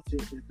anointing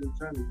that's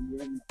inside of you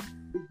right now.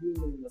 He's giving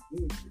you an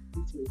anointing.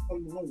 He said,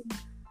 come on.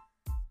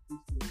 He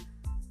said,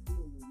 come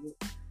on, look.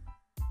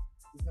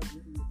 Because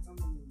when you come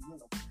on,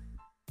 look.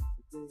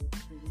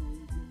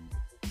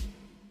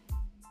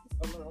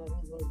 Come on,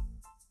 look.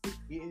 It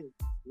is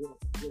what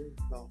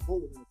the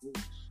Holy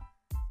Ghost.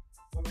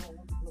 Come on,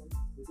 look.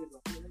 It is the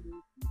Holy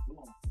Ghost. Come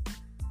on,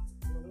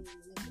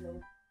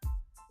 look.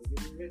 We're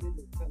getting ready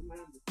to come out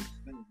of this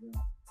thing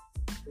now.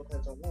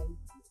 Because I want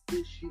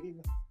this year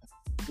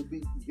to be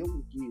your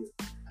year,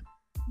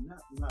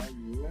 not my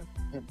year,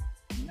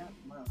 not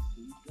my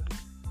season.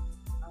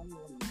 I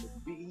want it to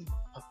be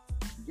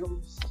your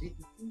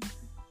season.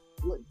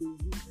 What do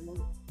you want?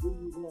 What do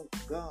you want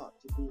God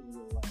to do in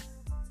your life?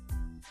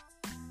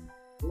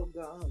 What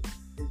God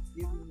is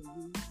giving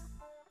you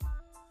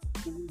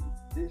through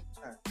this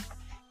time?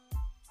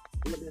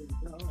 What is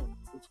done?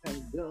 It's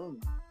been done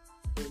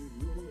in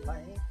your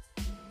life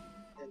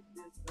at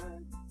this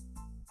time.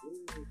 What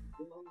is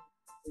done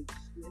is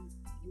sent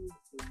you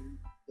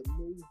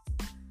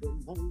the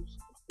most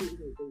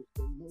Holy Ghost,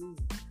 the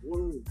most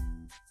word,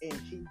 and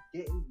He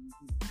gave you.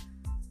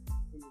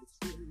 And you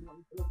see my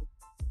brother,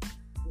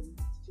 when you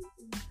see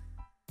Him,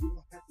 you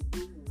don't have to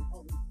do it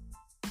alone.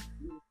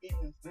 You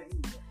can't say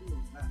anybody.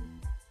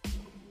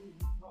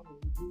 Come on,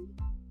 you.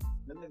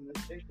 Let me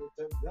take you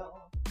to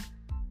God.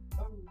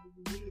 Come on,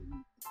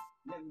 you.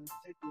 Let me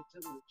take you to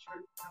the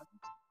church house.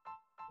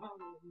 Come on,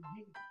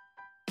 you.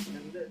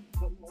 And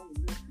come on,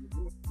 let the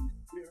Lord be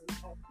Spirit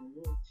of the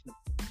Lord.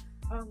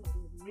 Come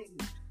on, me.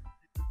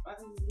 I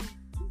need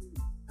you.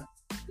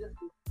 Just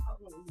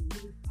follow me.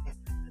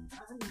 I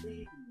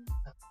need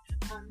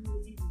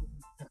you.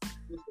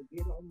 Just to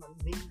get on my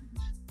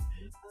knees.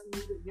 I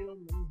need to get on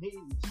my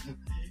knees.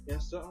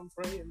 And so I'm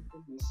praying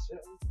for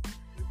myself.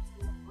 I'm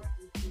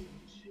praying for the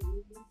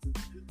children.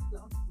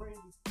 I'm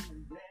praying for my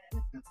dad.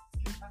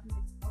 I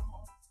need come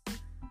on.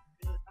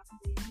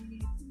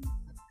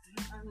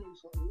 I need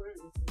some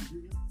words from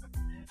you. I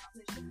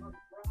need some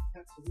other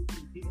broadcasts from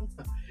you.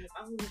 I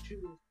want you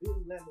to feel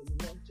that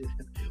anointed.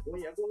 When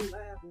you go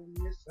live on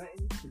this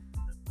thing,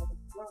 on the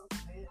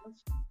broadcast, I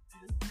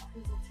want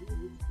you to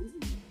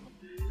feel.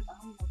 I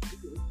want you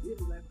to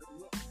feel that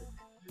anointed.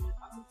 I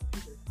want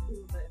you to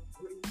feel that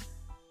praise.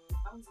 I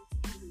want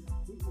you to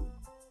feel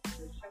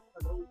the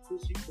shepherd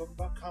pussy from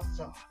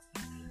Bakasa. I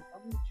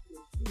want you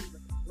to feel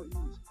that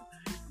praise.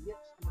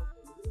 Yes,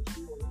 Lord, yes,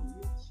 Lord,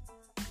 yes.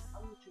 I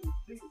want you to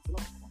feel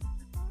God.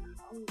 I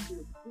want you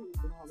to feel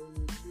God in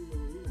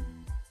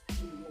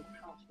your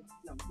house.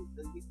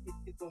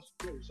 Get those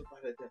spirits up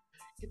out of there.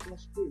 Get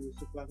those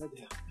spirits up out of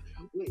there.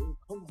 Wait,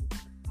 come on.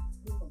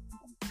 Come on.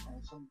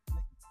 Something.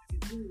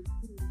 You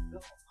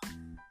God.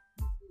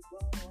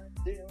 God right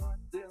there.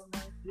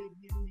 You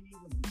need him.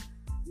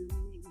 You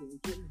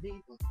need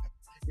him.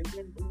 You've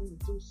been going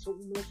through so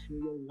much in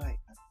your life,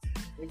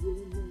 and you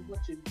don't know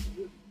what you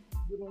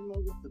don't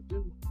know what to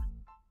do.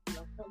 And I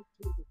come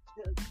to the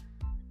tell you,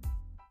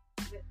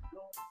 let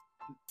go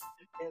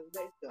and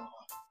let go.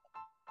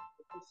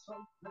 Because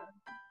sometimes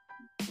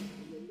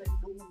you let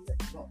go and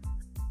let go.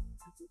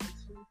 Because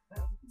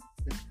sometimes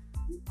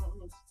you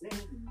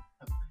understand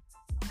our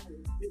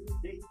been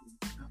dating,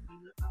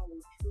 our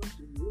trust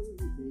and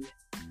worthy.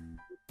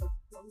 Because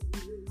some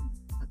way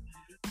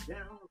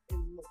down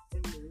in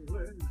the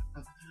world,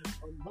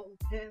 among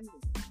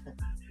families,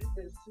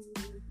 there's a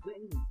new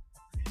thing.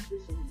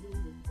 It's a new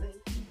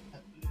thing.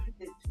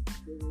 It's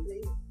too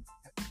late.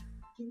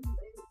 He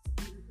made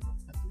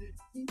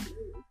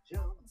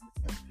John.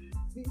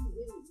 He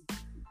made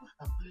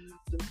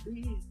to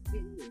be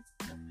here,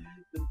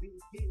 to be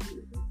here.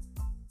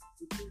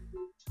 To be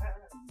new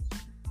times,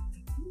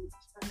 new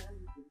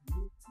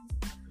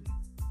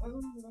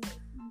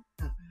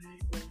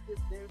and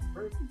get there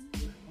first.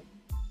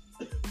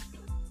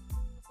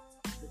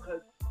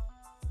 Because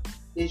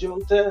it's your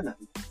time.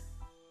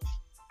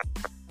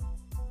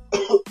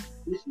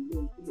 This is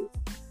your year.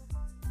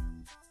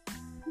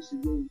 This is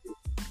your year.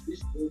 This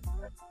is your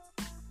time.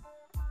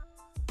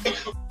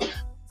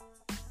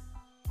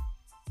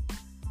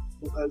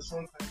 Because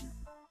sometimes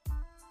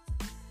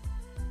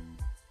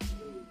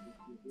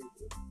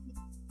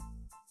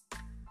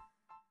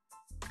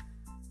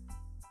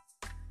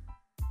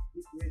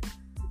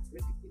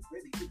get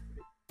ready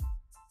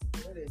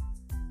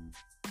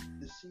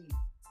to see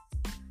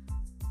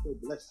your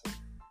blessing.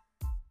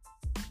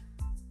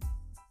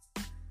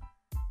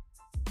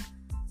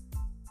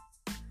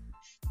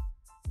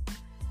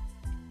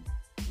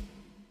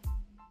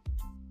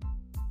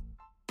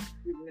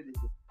 Get ready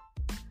to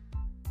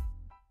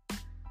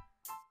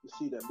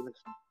see that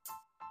blessing.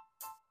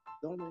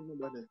 Don't let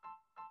nobody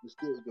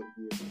disturb your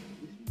year. This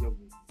is your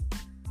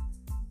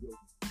year.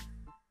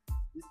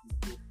 This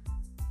is your.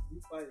 You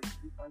fight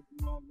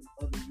all the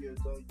other years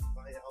though. You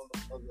fight all the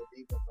other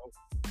days though.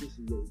 This is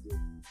your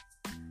year.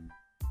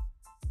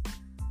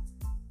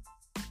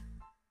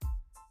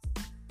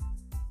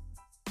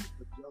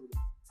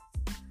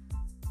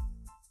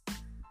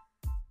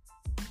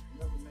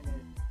 Another man,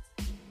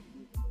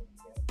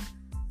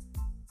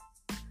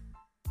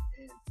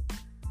 and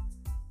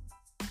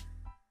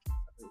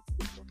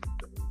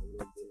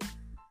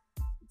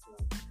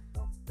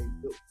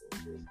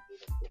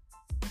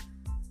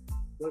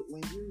but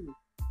when you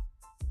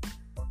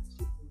are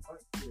sitting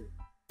right here,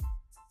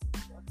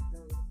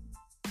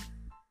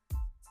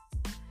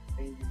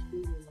 and you're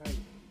feeling like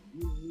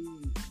you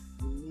need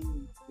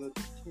your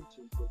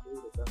attention to go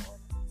to God.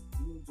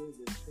 You need your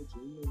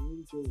attention. You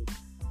need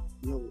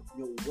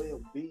your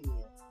well-being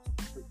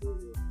to go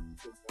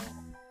to God.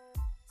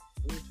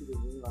 I want you to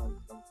realize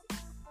something.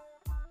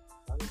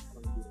 I just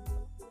want to get it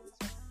right there.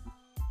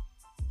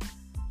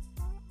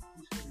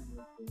 He's saying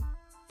one thing.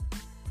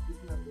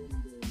 He's not going to go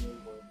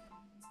nowhere.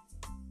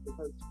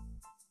 Because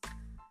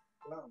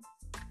God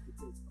is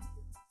your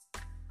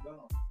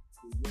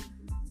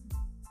baby.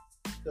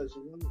 Because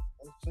when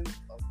I'm saying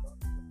about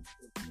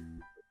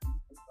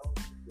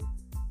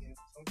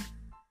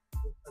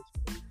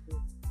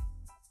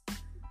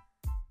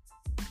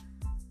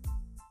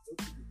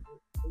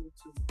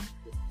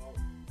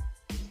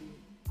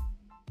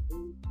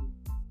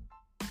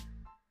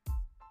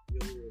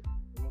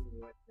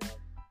right now,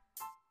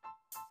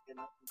 and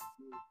I can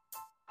see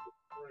the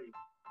pray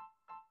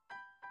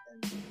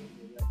and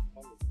let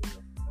all of your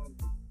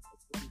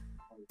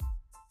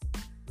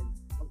and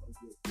some of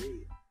your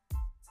dead.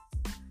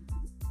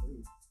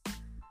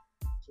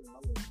 So I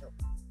will help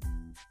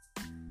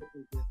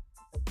me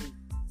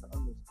to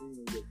understand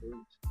your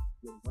grace,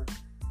 your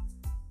mercy.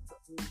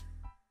 Help me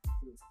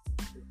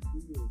to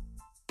feel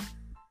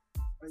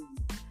how you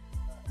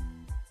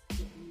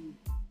help me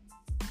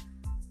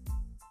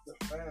to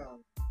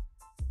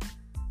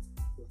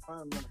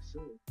find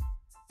myself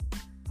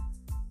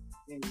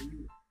in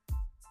you.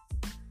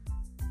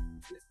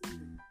 Let me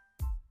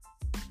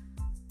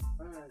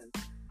find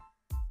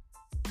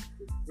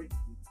the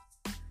greatness.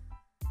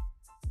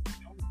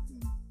 Talking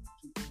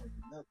to one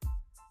another.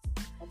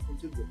 Talking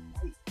to the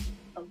light.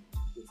 Talking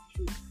to the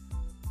truth.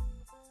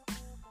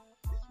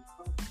 It's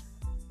about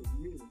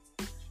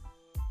communication.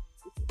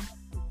 It's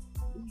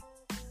about me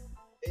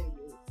and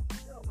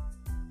yourself.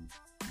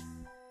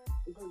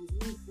 Because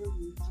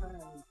every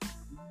time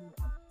you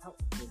help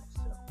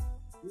yourself,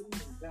 you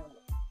doubt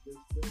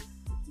there's things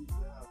that you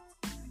have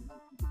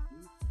to do.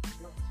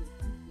 Not so you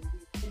can be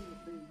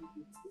anything, you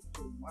can put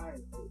your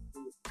mind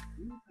over it.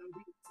 You can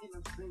be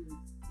innocent,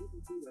 you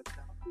can be a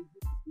doctor, you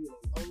can be a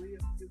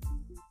lawyer, you can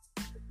be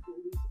a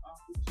police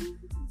officer,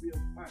 you can be a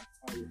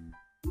firefighter.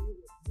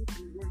 You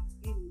can work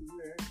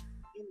anywhere,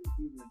 any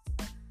given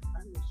time. I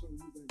know some of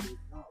you going to get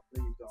job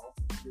laid off,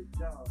 your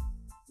job,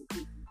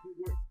 because you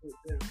worked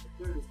there for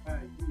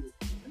 35 years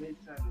and they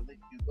try to let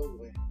you go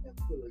and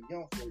put a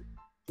young folk,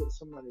 put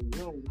somebody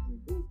young in the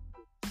booth.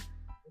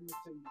 Let me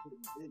tell you what it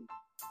is.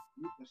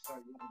 You can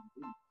start your own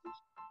business.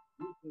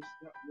 You can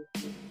start your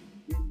own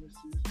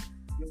businesses,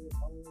 your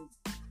own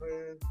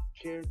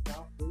care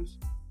doctors.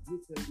 You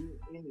can do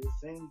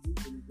anything you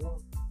can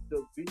want to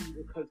be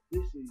because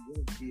this is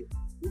your gift.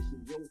 This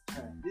is your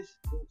time. This is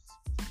your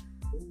season.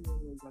 Don't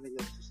want nobody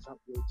else to stop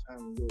your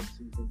time and your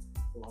season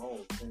for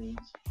all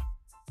things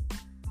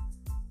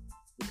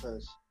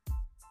because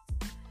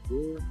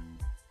your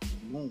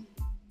moment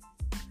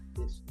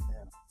is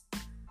now.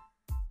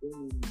 Your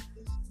moment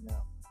is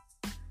now.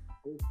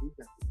 Oh, we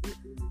got to get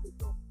ready to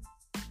go.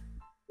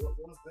 But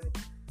one thing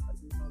I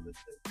do know to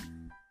say,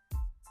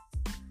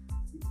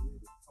 get ready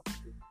to talk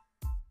to.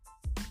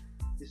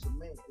 It's a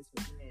man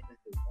and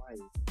his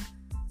wife.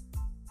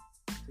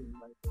 Seems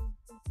like they're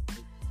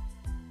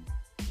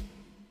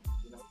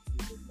you know,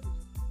 he's a man.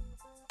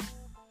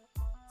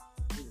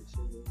 He's a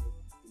serial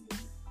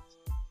man.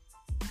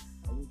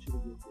 I want you to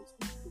get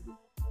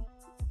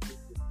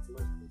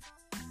this.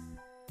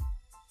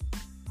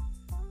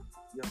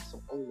 Y'all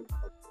some older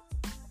couple.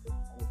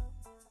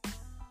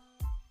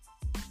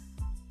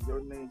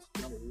 Your name's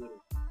Young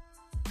Little.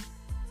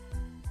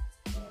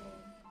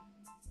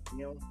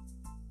 Young.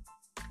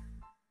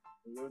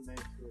 And your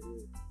name's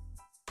Little.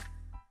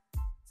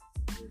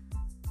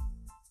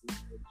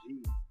 It's a G.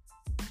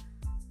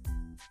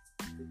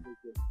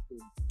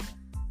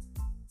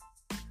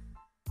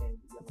 And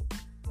y'all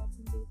like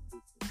little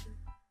frequency.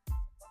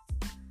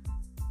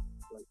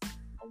 Like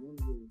I want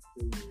you to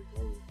say your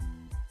name.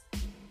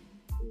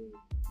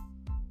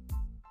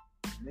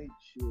 Make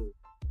sure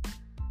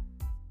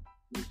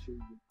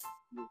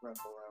you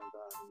wrap around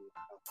God in your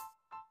house.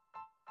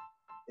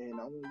 And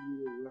I want you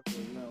to wrap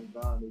around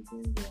God in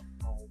your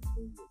home,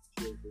 in your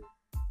children.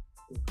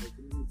 Because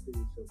you need to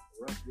yourself,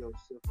 wrap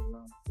yourself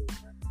around your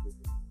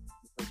children.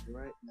 Because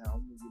right now,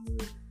 I'm going to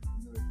get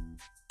ready.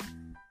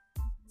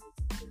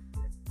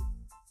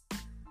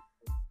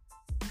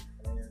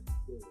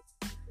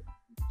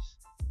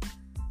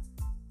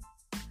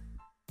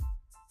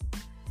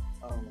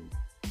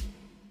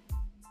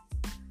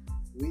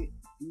 And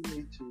you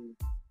need to,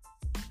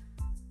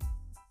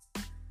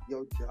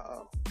 your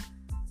job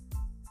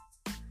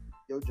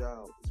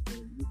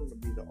is you're going to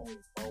be the only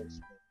boss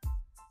man.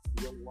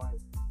 Your wife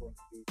is going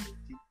to be the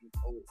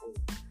CEO.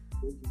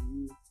 Those of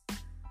you,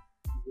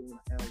 you're going to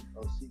have a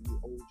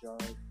CEO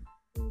job.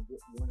 And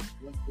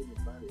one thing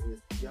about it is,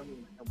 y'all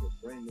going to have a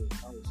brand new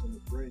house and a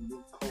brand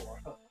new car.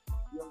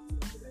 Y'all going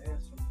to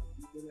ask somebody.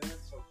 You're going to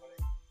ask somebody.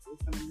 What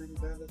kind of $1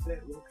 is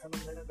that? What kind of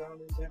 $1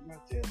 is that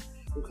right there?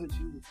 Because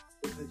you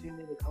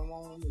need to come on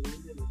and you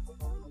need to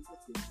come on and get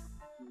it.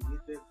 You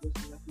get that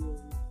pussy up here.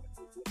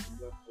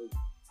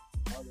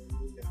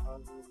 Hallelujah,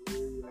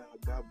 hallelujah.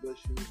 God bless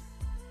you.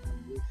 God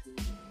bless you.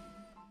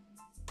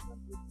 God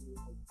bless you.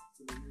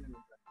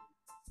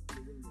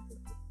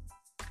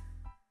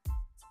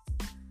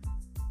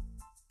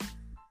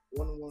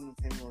 One woman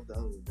came on the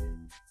other day,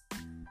 and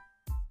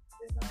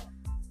I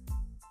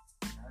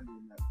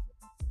did not.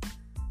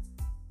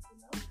 And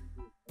I was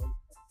just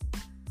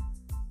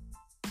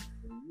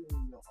when you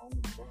in your own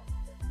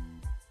broadcast,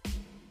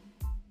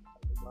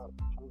 talk about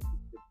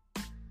positive,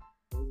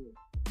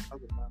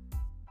 talk about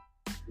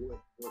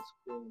what's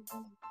going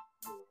on in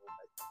your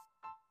life.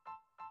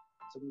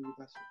 Some of you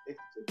got some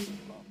extra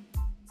about.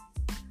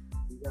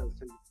 You gotta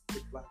say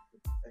goodbye to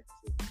the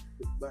exit,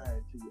 goodbye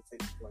to your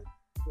ex-wife,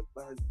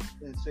 goodbye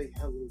and say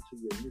hello to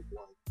your new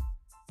wife.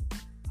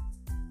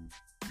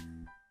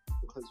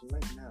 Because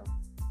right now,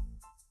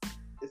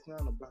 it's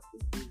not about the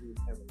dude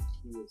having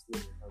kids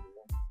with another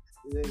woman.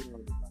 It ain't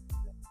really about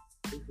that.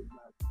 It's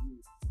about you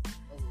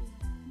knowing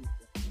you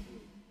got kids.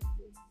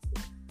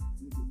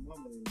 You the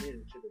mama and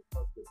daddy should have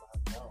talked about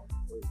y'all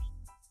first.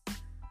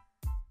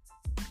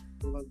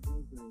 So like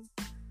one thing,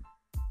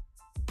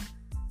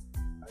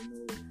 I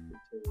know to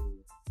tell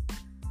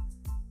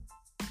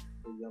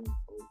the young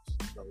folks,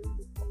 the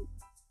older folks,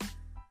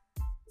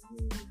 the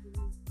men,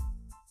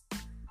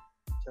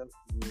 tell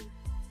you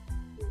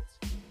this.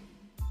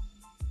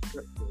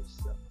 Prep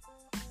yourself.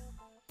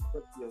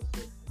 Prep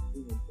yourself from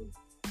anything.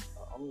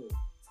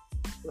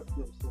 Prep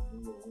yourself in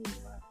your own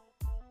life.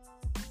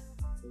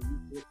 When you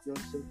prep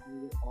yourself in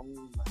your own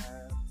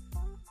life,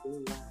 your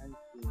life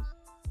is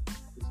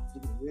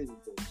getting ready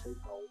to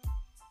take off.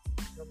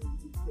 Some of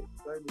you put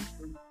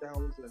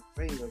 33,000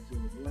 fingers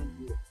in one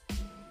year.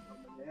 I'm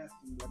going to ask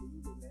somebody,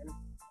 you can ask,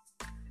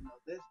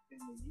 less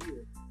than a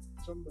year,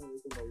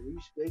 somebody's going to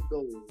reach their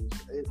goals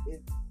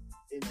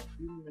in a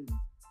few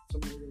minutes.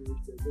 Somebody's going to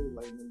reach their goal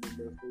like when they're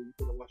there. You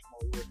could have watched my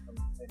words come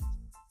next.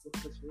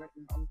 Because right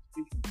now I'm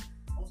speaking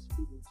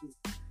to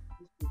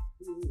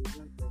who is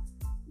like that.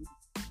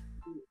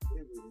 Who is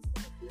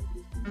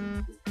everything.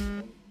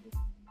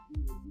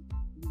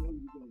 You know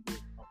you're going to get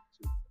a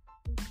competition.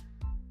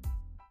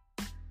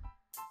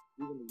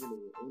 You're going to get it.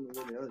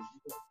 Anybody else,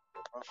 you're going to get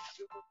a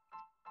competition.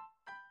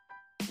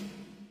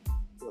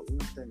 But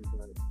one thing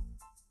about it,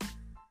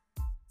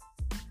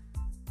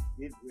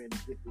 get ready.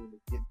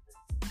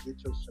 Get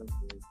yourself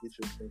ready. Get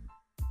yourself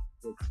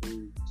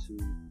prepared to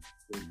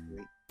go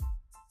great.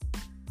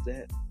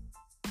 That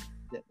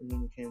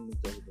woman came with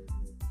the other day,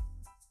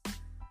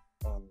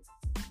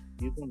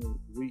 you're gonna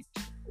reach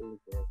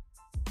over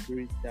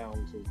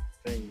 3,000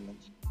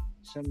 fans.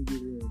 Some of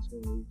you ones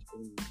gonna reach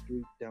over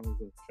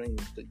 3,000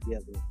 fans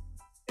together.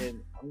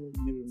 And I want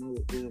you to know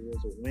it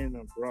was a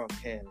winner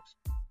broadcast.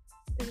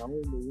 And all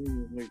the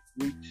women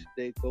reached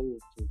their goal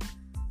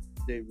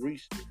they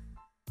reached it.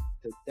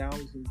 To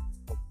thousands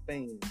of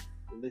fans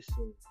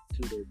listen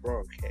to their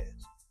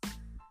broadcast.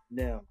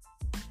 Now,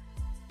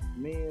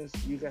 men,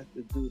 you got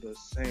to do the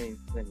same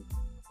thing.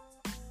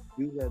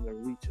 You got to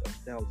reach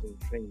 1,000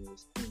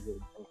 fans in your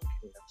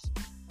broadcast.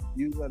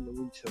 You got to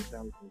reach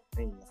 1,000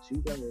 fans. You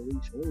got to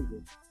reach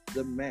over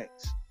the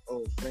max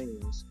of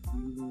fans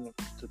you want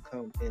to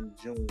come and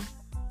join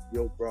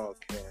your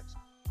broadcast.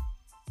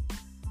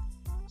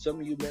 Some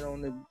of you been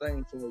on this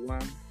thing for a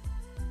while,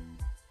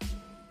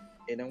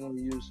 and I want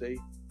you to say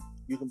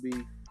you can be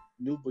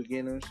new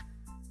beginners,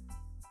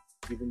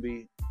 you can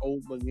be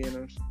old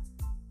beginners,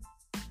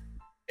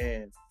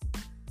 and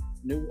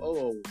new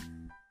old.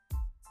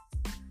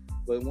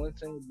 But one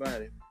thing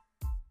about it,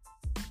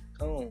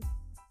 come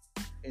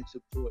and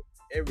support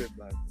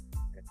everybody.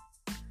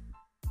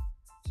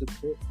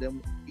 Support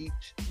them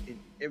each in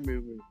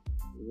every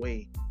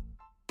way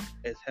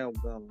as how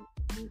God wants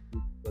you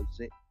to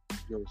present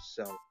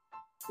yourself.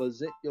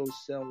 Present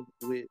yourself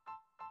with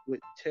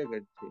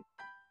integrity.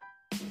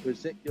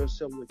 Present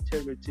yourself with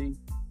integrity.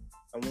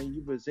 And when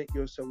you present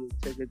yourself with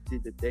integrity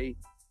today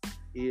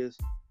is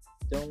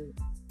don't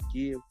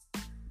give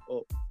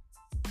up.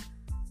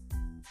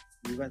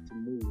 You got to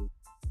move.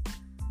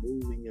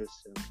 Move in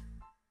yourself.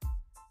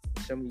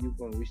 Some of you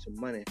gonna reach some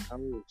money. I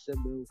will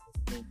accept those.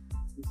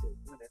 He said,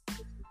 "What?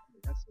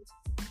 That's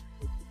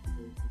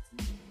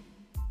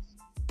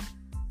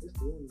it's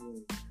the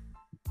one.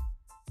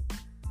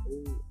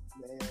 Oh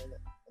man,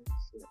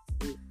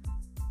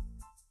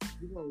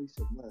 you're gonna reach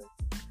some money,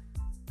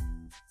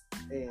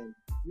 and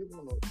you're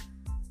gonna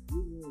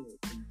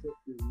put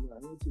this money. I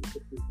want you to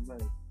put this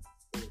money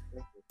in a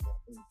bank account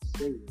and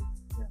save it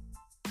now,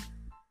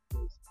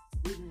 because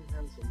you're gonna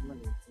have some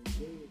money and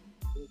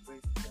your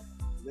bank account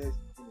less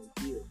than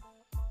a year.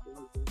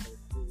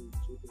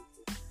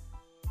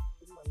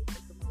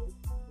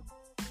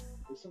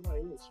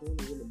 Somebody else really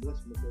want to bless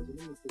me, because let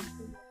me tell you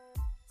something.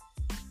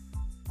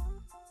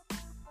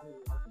 I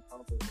can talk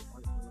about the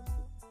white person.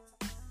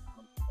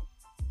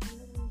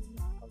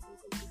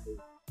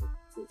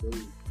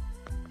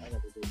 I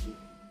got to go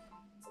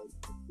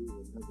do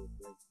another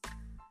thing.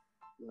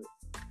 But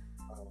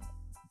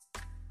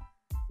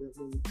that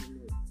when you come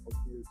up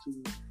here, two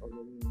of the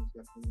women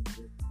got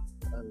into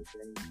the other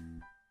day.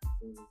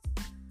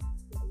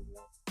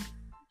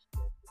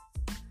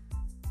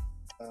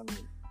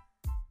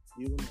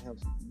 You're going to have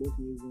both of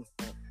you going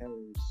to have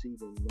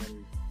receiving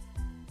money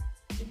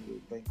in your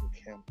bank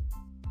account.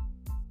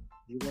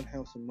 You're going to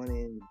have some money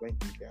in your bank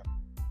account.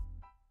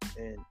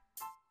 And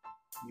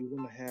you're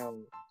going to have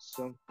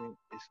something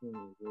that's going to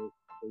work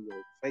for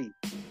your faith.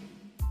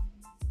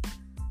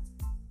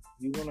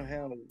 You're going to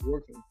have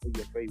working for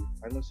your faith.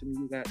 I know some of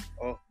you got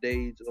off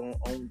days,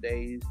 on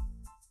days,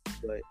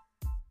 but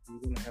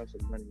you're going to have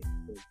some money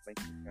in your bank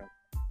account.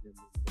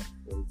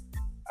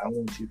 I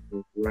want you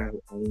to grab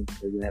on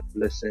for that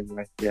blessing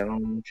right there. I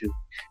don't want you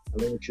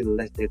to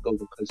let that go,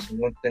 because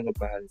one thing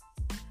about it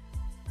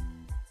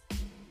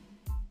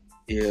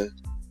is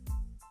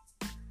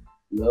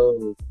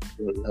love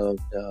what love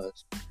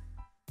does.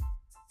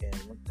 And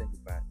one thing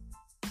about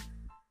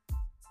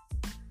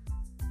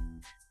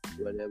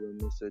it, whatever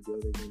Mr.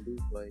 Jody can do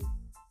for you,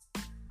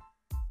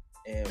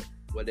 and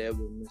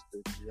whatever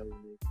Mr.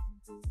 Jody can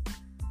do.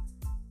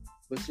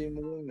 But see,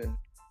 my women,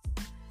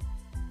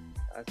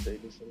 I say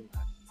this a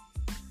lot.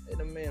 Let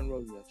a man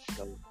rub your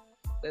shoulder.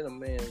 Let a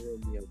man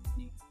rub your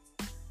feet.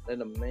 Let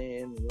a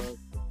man rub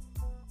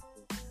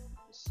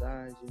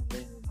beside you.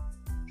 Let him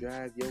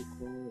drive your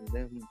car.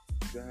 Let him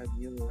drive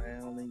you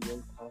around in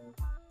your car.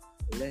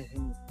 Let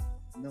him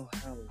know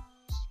how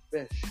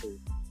special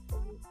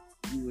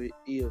you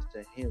is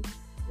to him.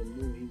 And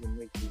know he can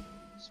make you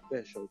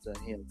special to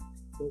him.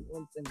 But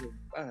one thing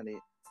about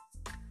it,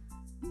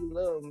 you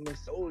love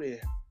Miss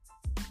Odie.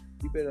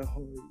 You better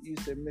hold. You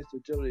said, Mr.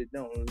 Jody,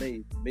 don't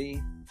leave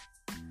me.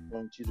 I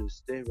want you to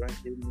stay right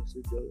here,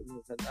 Mr. Jody,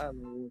 because I don't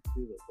want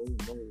you to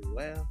go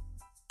nowhere.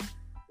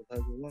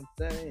 Because one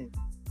thing,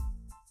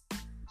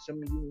 some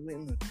of you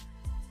women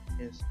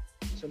and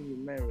some of you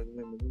married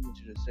women, I want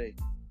you to say,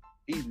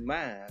 he's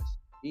mine.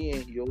 He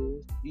ain't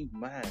yours. He's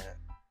mine.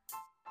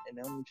 And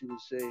I want you to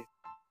say,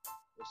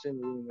 well,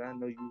 single women, I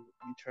know you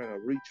trying to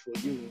reach for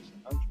yours.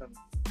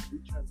 We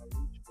trying to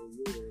reach for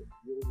your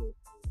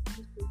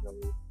Mr.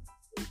 Jody.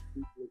 So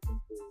keep looking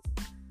for.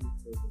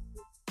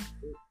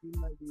 He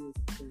might be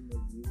a thing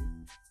of you,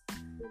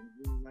 but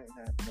you might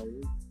not know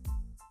it.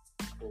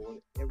 Or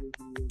whatever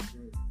he is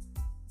doing,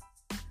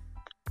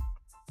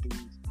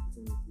 he's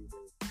going to be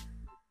there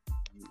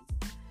for you.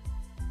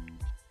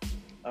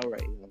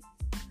 Alright,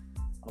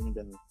 I'm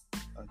done.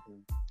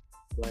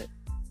 But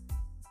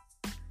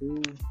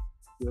prove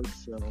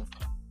yourself.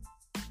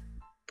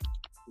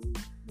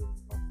 Prove your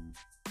life.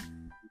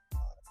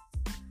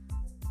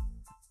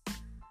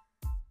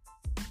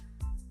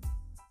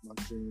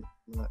 thing,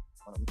 my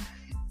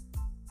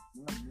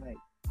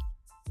night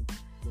is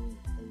doing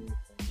everything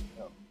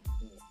else.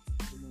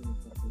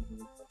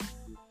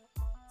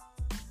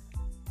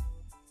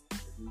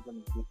 We're gonna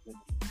get ready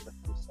to let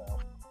this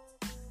out.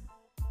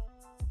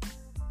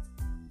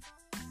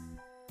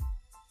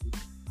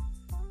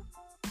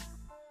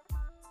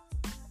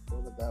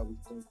 Father God, we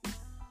thank you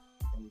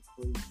and we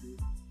praise you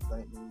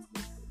right now.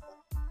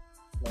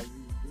 God, we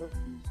bless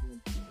these young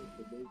people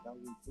today. God,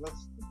 we bless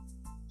them,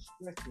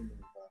 strengthen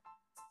them, God.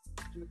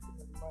 Strengthen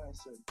their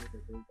mindset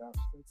today, God.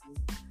 Strengthen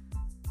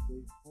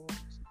their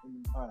hands and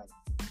mind.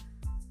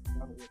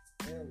 God,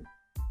 whatever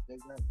they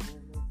got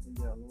going on in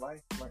their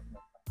life right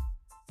now,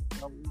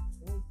 God, we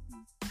thank you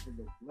for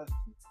the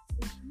blessing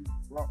that you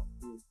brought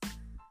here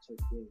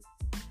today.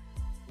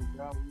 And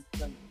God, we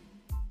thank you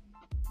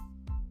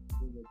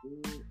for the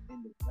good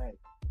and the bad.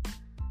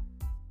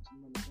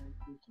 Some of the going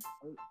through some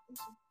hurt and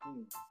some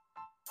pain.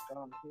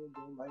 God, heal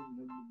them like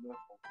never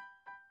before.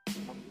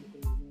 God,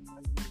 heal them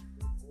like never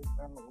before.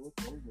 God, look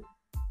over.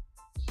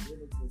 Shield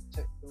and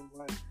protect them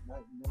like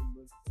never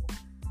before.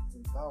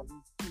 And God, we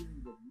give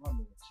you the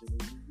money,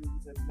 children. We give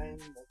you the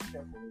name of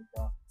Kevin,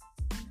 God.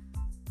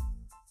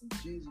 In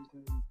Jesus'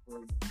 name we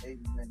pray.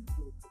 Amen.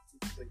 Put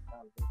a say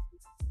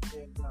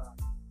hallelujah. And God,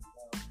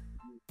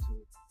 you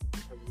too.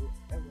 Because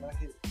whenever I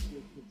hit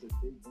children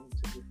today, don't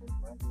take it for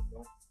granted.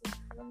 Don't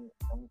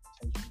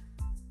take it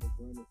for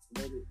granted.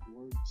 Let it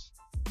work.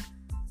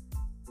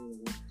 Let it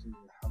work in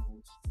your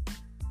house.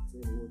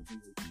 Let it work in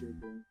your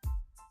children.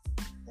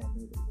 And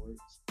let it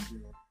work in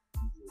you.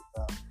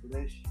 God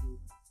bless you.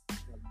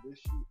 God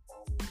bless you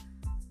always.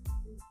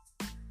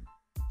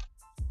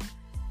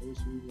 We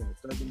got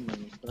 30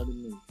 minutes.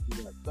 We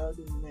got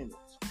 30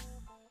 minutes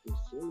to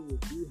say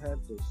what you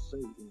have to say,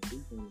 and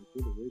we're going to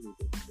get ready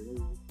to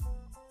close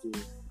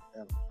this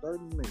out.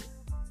 30 minutes.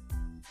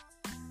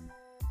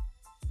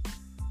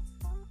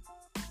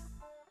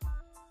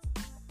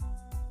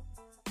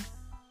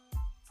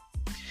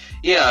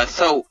 Yeah,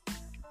 so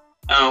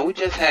we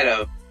just had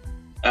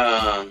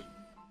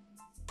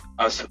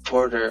a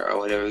supporter or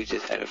whatever. We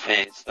just had a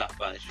fan stop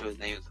by the show. His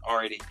name was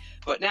Artie,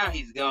 but now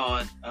he's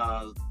gone.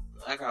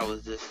 Like I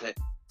was just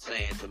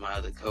saying to my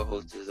other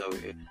co-hosts over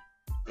here,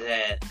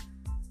 that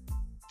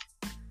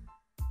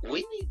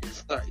we need to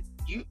start.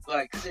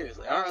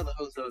 Seriously, our other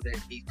hosts over there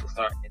need to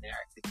start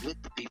interacting with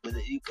the people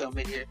that you come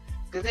in here,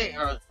 because they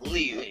are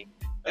leaving.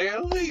 They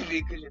are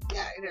leaving because you're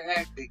not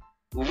interacting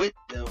with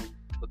them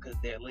because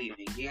they're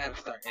leaving. You gotta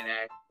start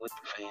interacting with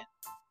the fans.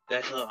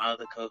 That's what our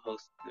other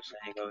co-hosts are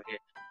saying over here.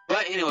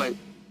 But anyway,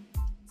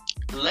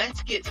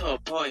 let's get to a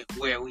point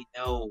where we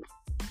know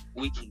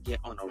we can get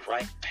on the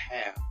right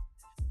path.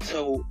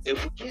 So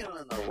if we get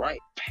on the right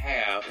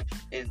path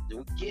and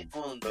we get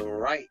on the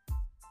right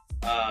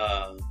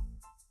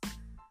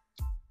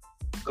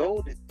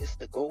it's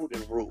the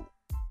golden rule.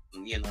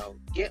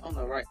 Get on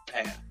the right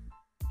path.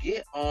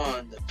 Get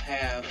on the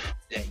path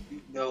that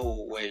you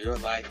know where your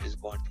life is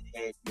going to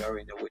head. You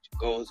already know what your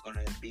goal is going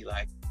to be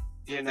like.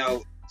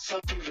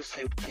 Some people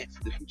say we can't see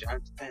the future. I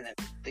understand that.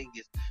 The thing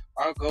is,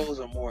 our goals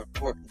are more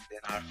important than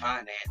our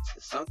finances.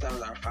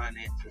 Sometimes our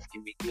finances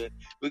can be good.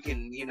 We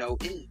can,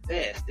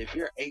 invest. If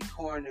you're an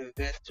Acorn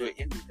investor,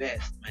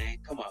 invest, man.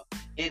 Come on.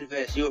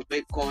 Invest. You're a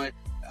Bitcoin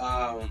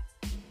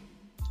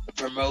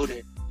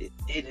promoter.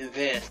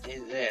 Invest.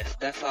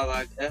 That's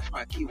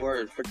my key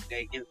word for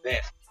today.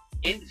 Invest.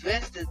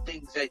 Invest in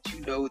things that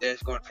you know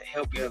that's going to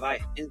help your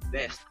life.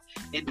 Invest.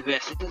 It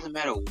doesn't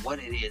matter what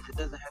it is. It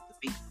doesn't have to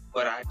be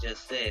what I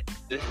just said.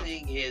 The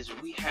thing is,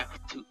 we have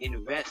to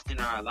invest in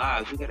our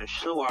lives. We got to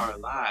show our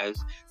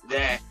lives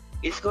that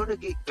it's going to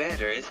get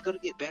better. It's going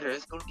to get better.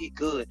 It's going to get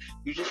good.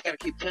 You just got to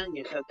keep telling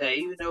yourself that,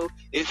 even though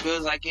it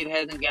feels like it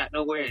hasn't got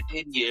nowhere in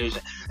 10 years.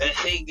 The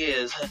thing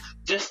is,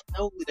 just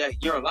know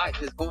that your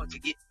life is going to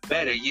get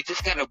better. You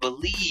just got to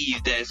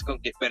believe that it's going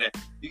to get better.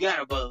 You got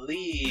to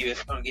believe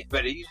it's going to get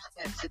better. You just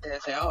can't sit there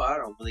and say, oh, I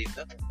don't believe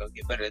nothing's going to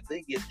get better. The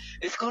thing is,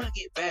 it's going to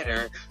get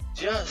better.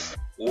 Just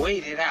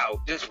wait it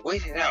out. Just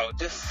wait it out.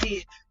 Just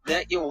see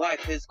that your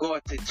life is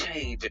going to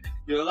change.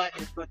 Your life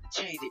is going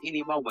to change at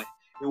any moment.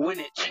 And when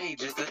it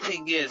changes, the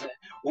thing is,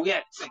 we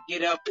got to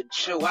get up and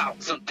show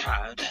out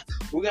sometimes.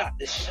 We got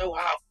to show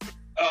out.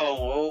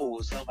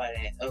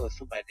 Somebody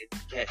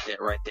didn't catch that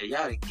right there.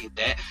 Y'all didn't get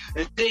that.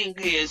 The thing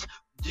is,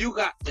 you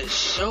got to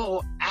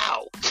show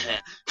out.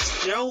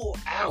 Show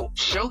out.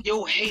 Show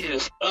your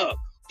haters up.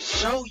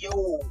 Show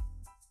your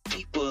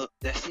people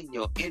that's in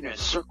your inner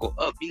circle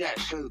up. You gotta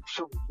show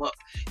them up.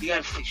 You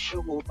gotta say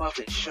show them up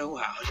and show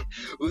out.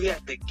 We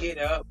have to get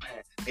up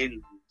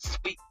and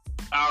speak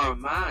our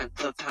mind.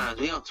 Sometimes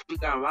we don't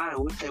speak our mind.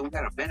 We say we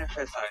gotta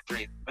manifest our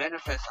dreams,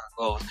 manifest our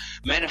goals,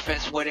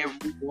 manifest whatever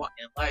we want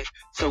in life.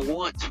 So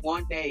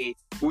one day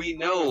we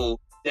know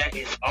that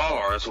it's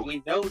ours.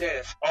 We know that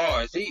it's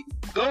ours.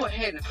 Go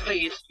ahead and say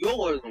it's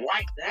yours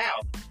right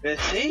now. The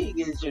thing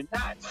is, you're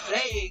not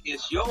saying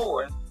it's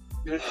yours.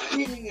 You're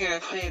sitting there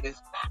saying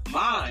it's not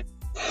mine.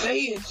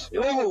 Say it's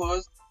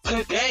yours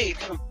today.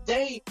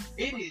 Today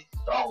it is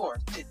yours.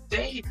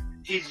 Today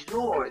is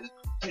yours.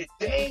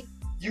 Today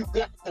You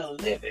got to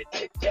live it.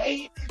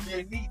 Today,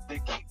 you need to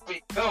keep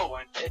it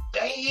going.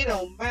 Today, it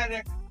don't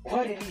matter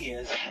what it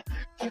is.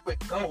 Keep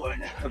it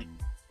going.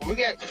 We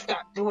got to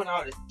stop doing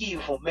all this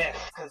evil mess,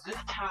 because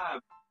it's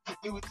time to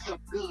do some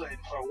good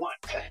for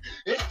once.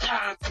 It's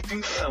time to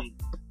do some...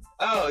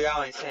 Oh,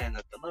 y'all ain't saying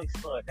nothing. Let me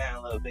slow it down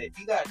a little bit.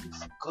 You gotta do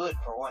some good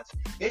for once.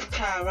 It's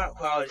time out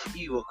for all this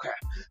evil crap.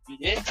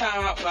 It's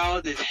time out for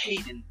all this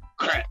hating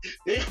crap.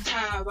 It's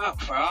time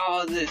out for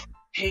all this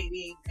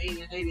hating.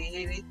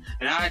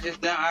 And I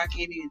can't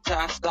even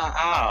stop.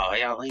 Oh,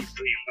 y'all ain't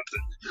saying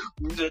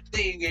nothing. The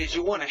thing is,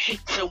 you wanna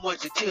hate so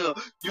much until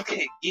you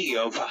can't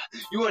give.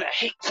 You wanna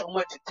hate so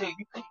much until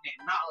you can't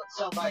acknowledge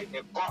somebody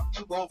that brought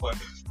you over.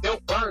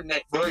 Don't burn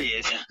that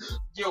bridge.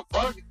 You're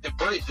burning the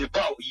bridge that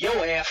brought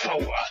your ass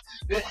over.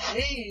 The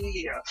thing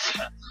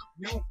is,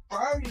 you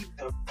burning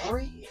the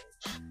bridge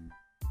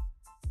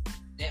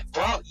that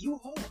brought you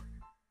over.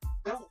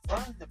 Don't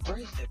burn the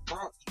bridge that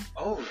brought you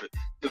over.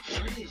 The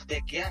bridge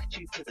that got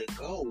you to the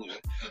goal.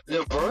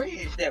 The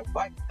bridge that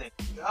wiped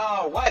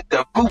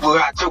the boo-boo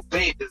out your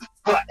baby's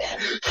butt.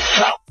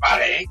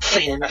 Somebody ain't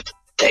saying nothing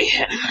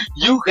today.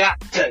 You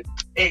got to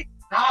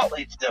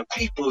acknowledge the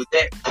people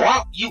that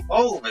brought you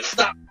over.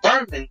 Stop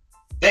burning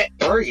that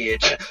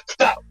bridge.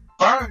 Stop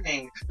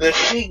burning the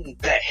things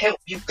that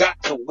helped you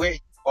got to where you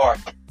are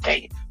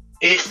today.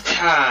 It's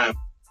time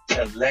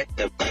to let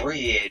the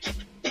bridge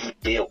be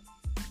built.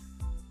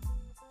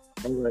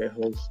 All right,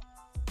 host.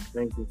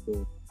 Thank you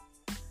for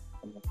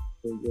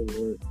your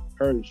word.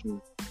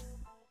 Encouragement.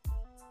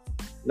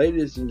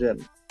 Ladies and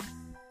gentlemen,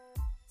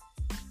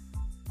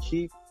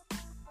 keep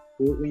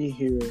what we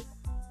hear.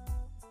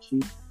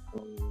 Keep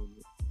on.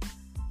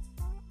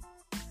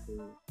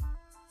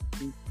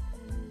 Keep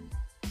on.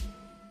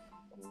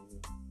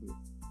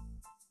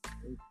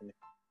 Okay.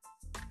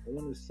 I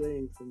want to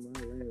say for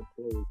my last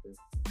closing,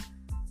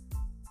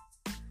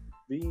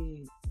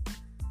 be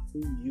who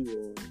you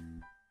are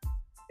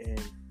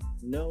and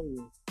know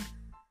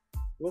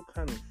what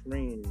kind of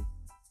friend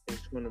is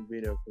going to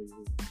be there for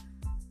you.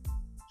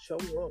 Show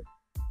up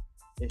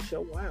and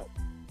show out.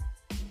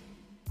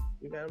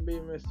 You gotta be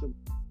Mr.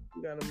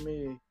 You gotta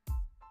be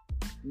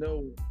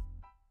know.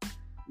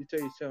 You tell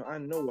yourself, I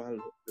know I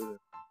look good.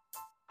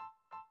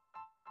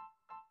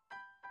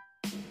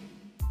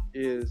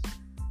 Is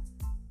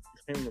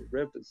you can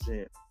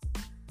represent.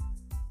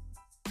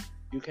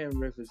 You can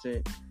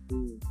represent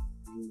who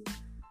you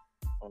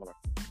are.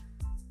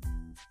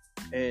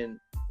 And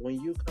when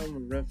you come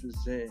and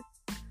represent,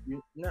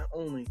 you not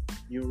only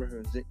you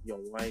represent your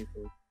wife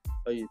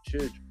or your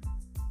children,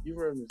 you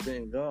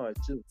represent God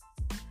too.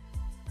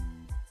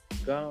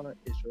 God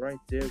is right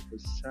there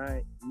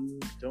beside you,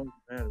 don't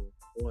matter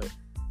what.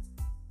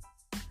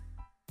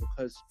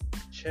 Because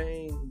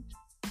change,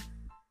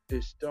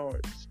 it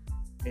starts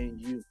in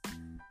you.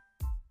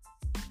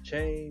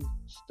 Change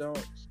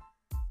starts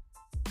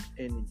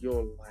in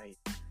your life.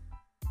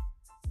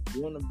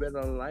 You want a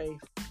better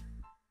life,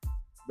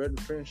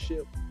 better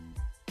friendship?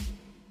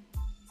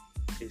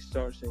 It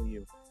starts in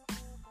you.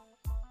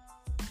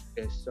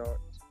 It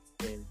starts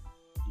in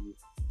you.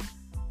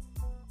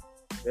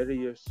 Better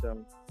yourself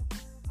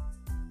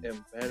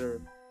and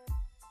better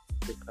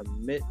the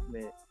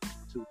commitment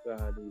to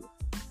God is.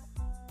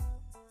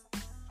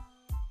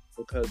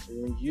 Because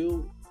when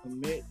you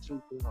commit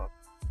to God,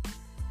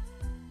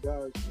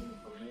 God's going to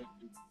commit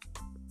to you.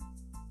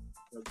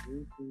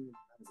 Everything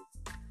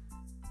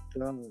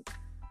about it. God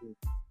is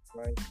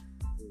right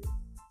there,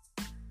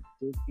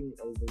 looking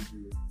over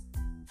you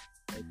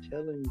and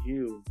telling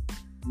you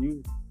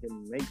you can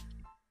make it.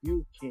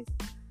 You can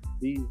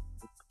be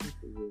the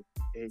comfortable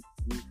as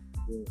you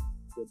want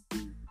to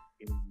be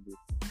in this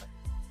life.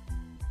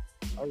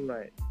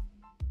 Alright.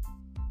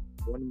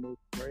 One more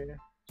prayer.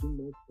 Two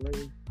more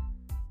prayers.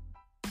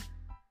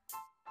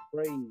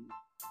 Praise.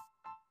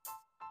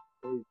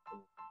 Praise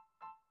God.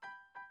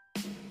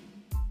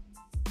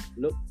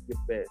 Look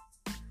your best.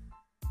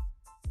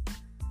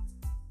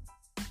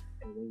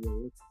 And when you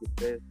look your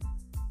best,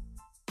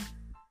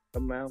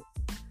 come out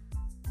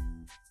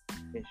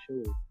and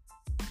show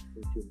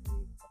what you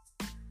mean.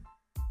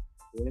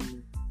 When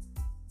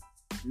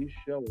you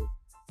show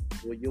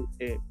what your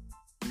ex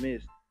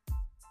missed,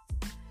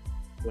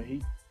 when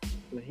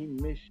he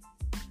missed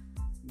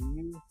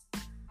you,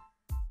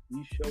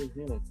 you show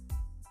him,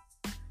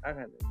 I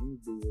got a new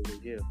boo over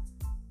here,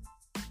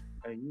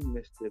 and you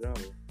messed it up.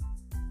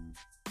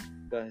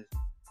 Because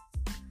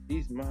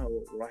he's my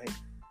right.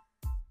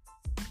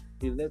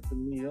 He lifted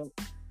me up,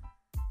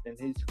 and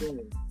he's going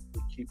to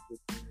keep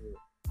lifting you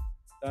up.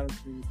 God's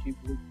going to keep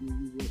lifting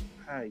you up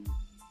higher.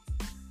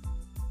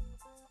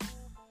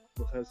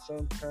 Because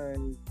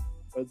sometimes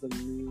other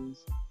means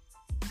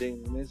they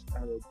miss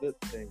out a good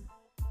thing.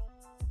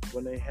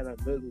 When they had a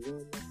good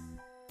woman,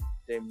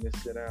 they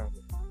missed it out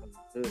on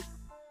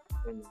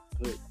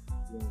a good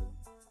woman.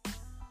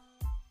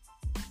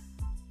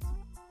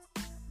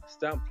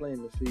 Stop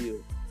playing the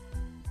field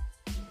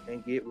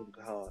and get with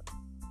God.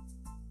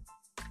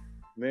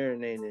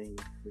 Marinate in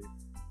your spirit.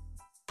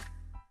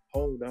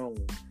 Hold on.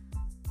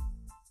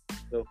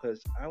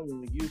 Because I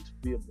want you to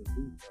be a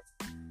believer.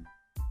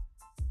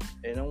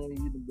 And I want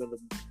you to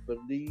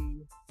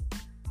believe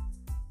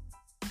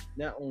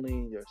not only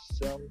in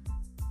yourself,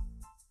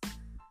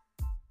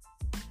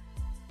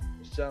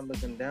 but start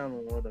looking down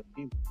on other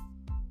people.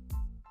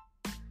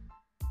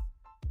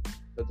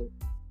 Because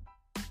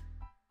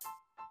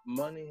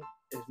money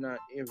is not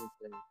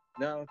everything.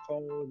 Not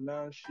clothes,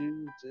 not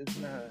shoes, it's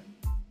not.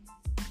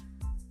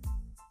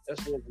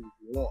 That's what we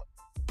want.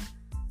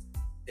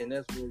 And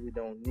that's what we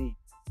don't need.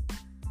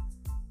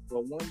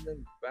 But one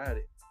thing about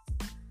it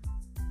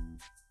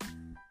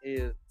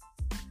is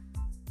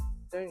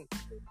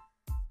thankful.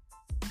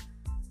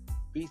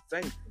 Be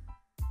thankful.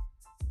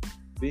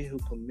 Be who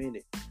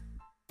committed.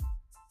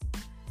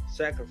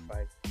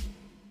 Sacrifice.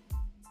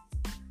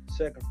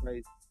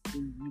 Sacrifice who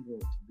you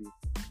want to be.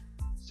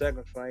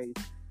 Sacrifice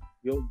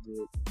your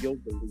good, your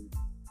belief.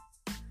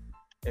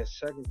 And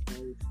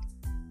sacrifice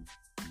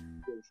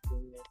your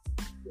friend,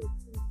 your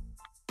friend.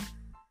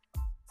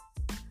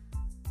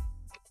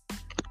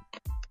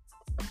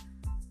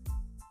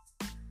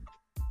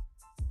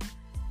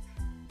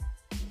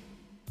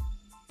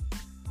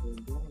 When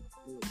God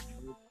said,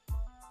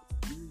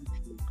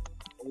 usually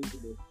over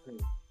the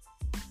pain,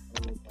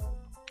 all about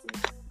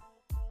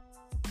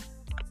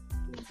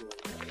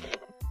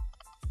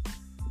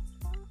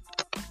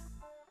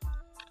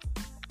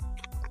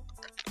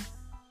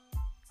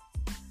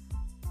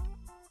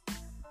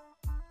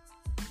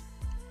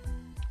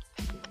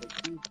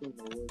He's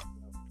gonna work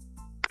out.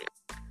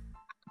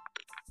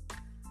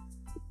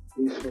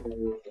 He's gonna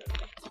work out.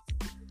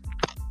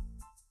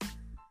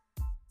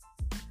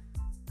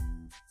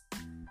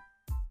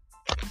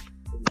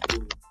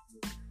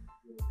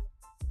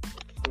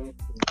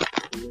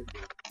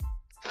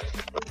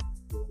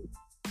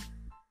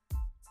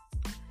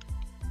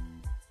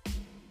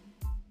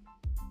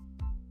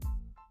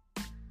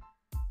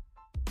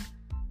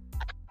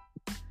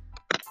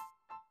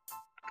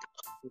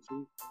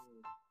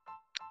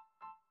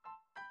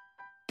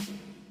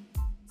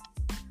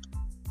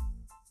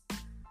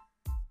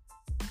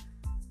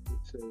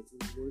 So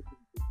we're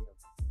working together.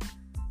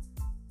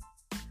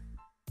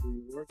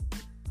 We're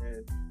working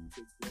as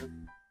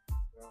together.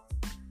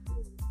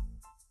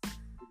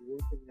 We're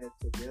working as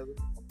together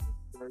on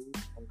the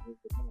praise on the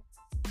month.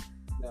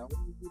 Now I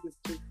want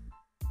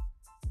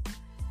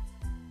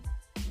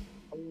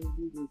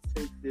you to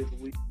take this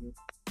with you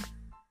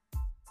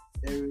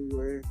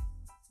everywhere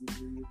you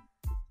need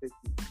to take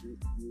it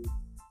with you.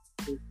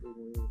 Take it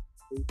away.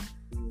 Take it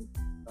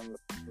on the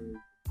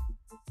praise.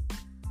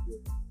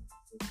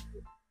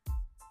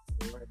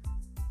 Right.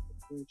 The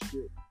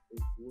friendship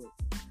is what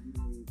you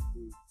need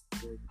to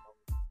work on.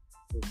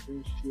 The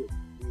friendship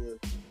is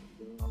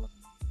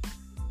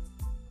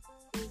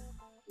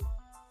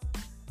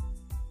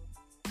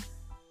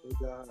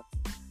God.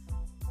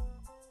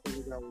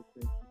 Oh God, we thank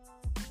you.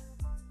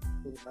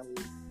 Oh God, we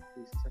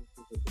thank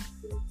you for this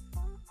day.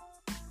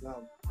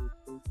 God, we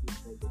thank you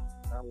for the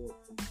power of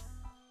God.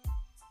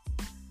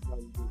 God,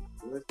 we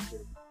bless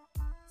you.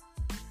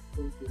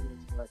 Thank you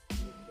like this.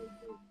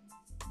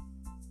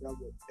 God,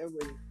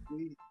 whatever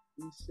we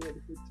said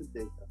here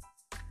today, God.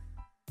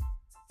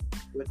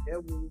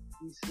 Whatever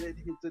we said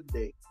here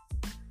today,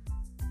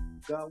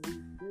 God, we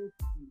thank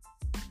you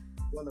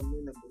for the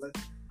many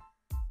blessings.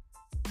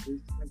 We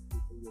thank you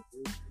for your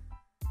grace.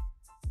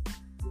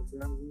 Your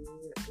God, we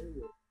are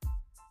able.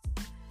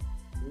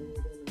 We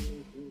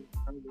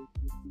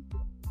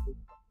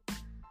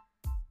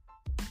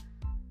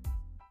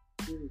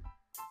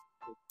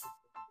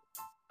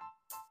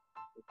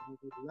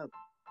love you.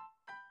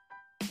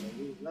 And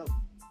we love you.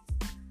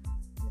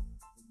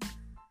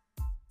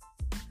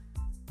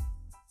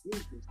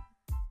 Jesus.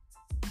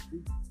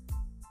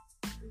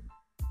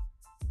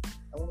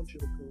 I want you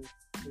to go and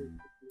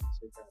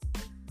say God.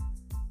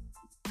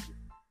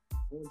 I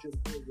want you to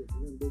hug your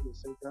grandbaby and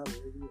say God,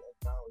 love you, and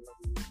God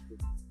love you.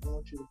 I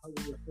want you to hug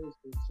your husband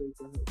and say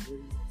God, love you,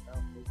 and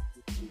God love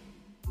you.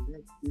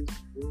 Let this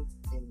work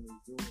in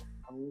your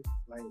house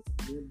like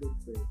never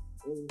before.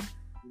 Oh,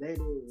 let it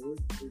work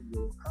in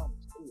your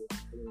house. Oh,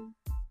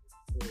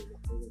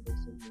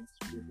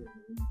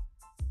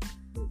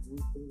 but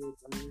one single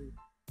time,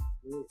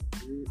 let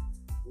it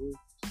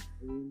work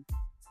in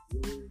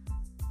your house.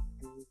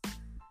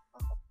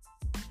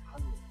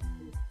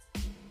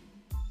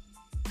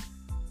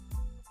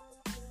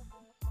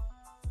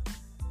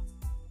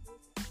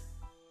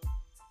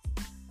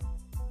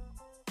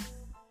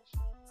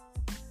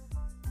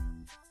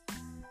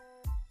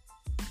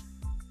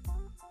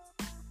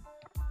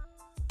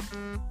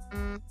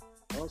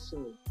 Also, I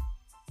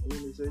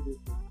want to say this.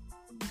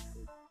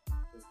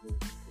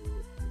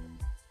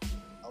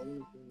 I want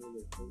to bring you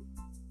the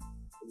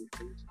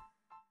face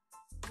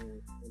and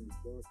the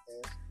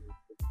broadcast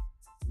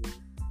you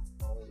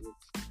all what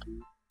you do.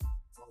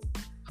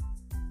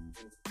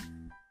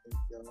 Thank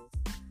y'all.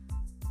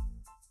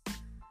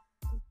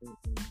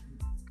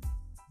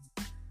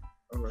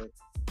 All right.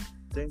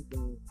 Thank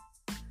you.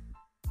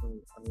 All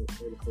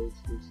the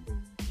hostess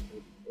and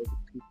other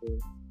people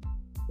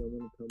that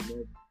want to come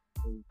up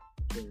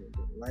and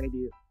light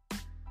it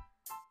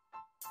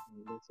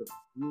That's up to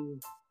you.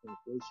 God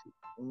bless you.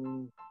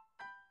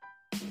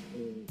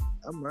 And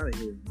I'm out of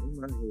here.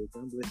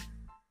 God bless you.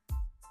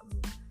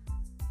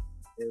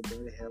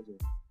 Everybody have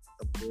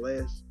a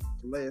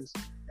blessed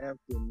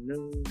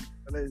afternoon.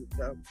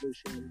 God bless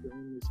you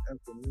on this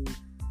afternoon.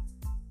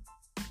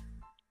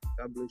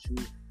 God bless you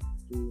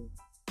through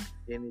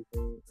anything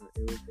or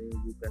everything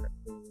you got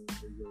going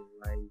in your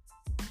life.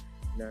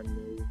 And I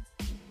know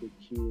your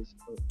kids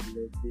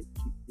uplifted.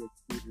 Keep your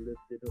kids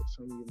lifted up.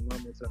 Some of your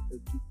mamas out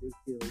there, keep your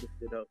kids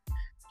lifted up.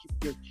 Keep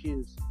your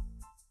kids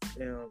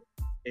down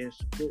in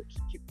sports.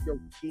 Keep your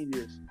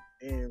kids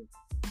and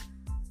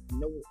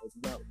know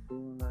about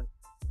God.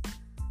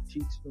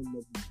 Teach them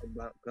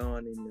about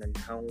God in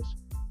their house.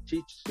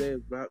 Teach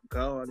them about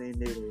God in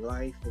their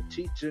life. And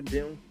teaching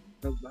them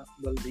about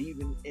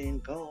believing in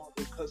God,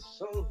 because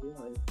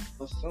someone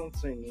or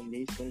something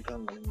needs some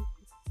God.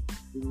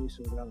 You need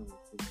some God.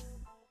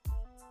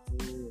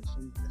 Oh,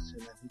 somebody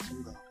said I need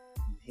some God.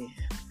 Man,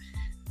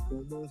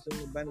 don't want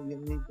somebody you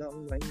need God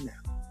right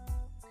now.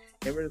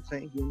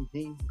 Everything you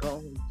need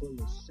God for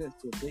the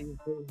sense of being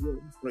for your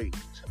praise.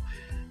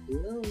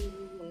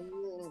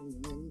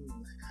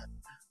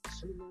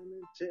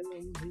 Somebody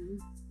telling me,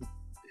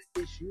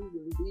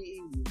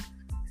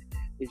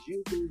 if you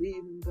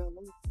believe in God,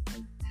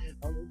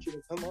 I want you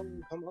to come on.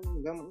 Get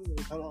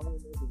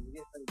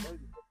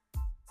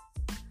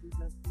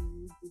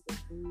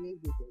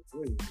that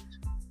praise.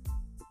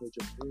 Because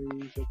your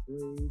praise is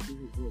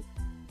working.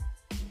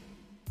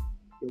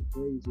 Your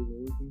praise is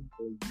working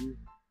for you,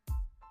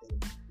 and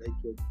make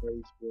your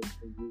praise work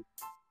for you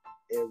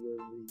every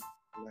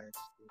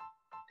lasting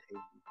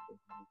day.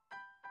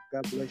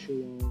 God bless you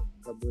all.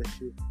 God bless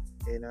you,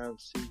 and I'll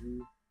see you.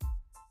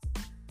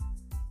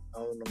 I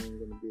don't know when I'm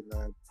gonna be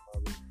live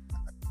tomorrow.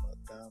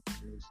 God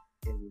bless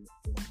everyone.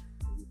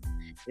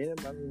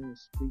 Anybody want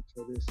to speak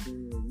for this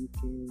thing, you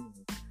can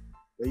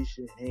raise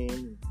your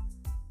hand,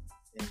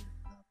 and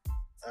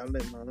I'll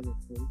let my other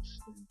folks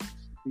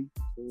speak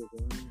for a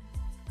while.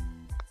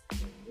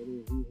 Whatever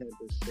he had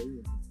to say,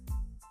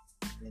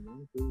 and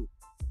I'll do it.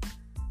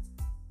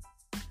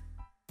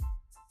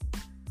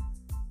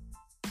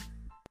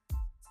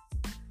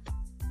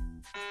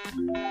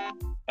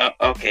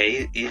 Okay,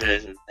 he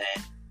doesn't that.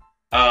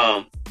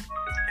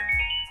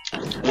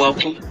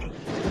 Welcome.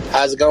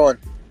 How's it going?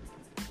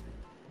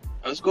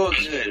 It's going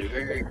good.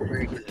 Very,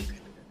 very good.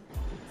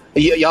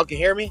 Y'all can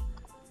hear me?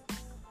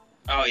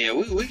 Oh yeah,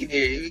 we can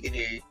hear you. We can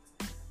hear you.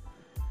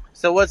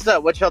 So what's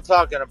up? What y'all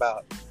talking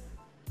about?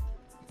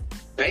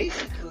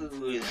 Basically,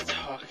 we was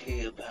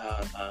talking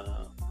about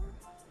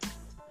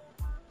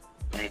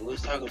we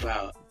was talking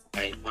about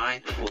a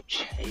mindful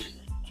change.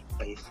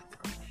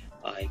 Basically,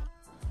 like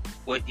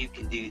what you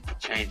can do to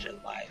change your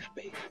life.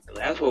 Basically,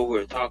 that's what we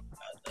were talking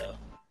about, though.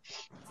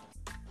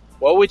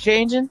 What we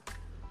changing?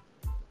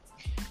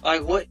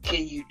 Like, what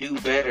can you do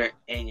better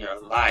in your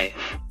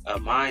life? A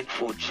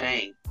mindful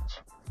change.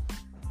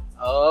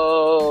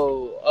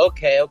 Oh,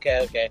 okay.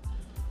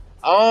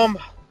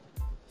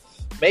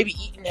 Maybe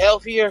eating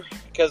healthier,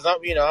 because I'm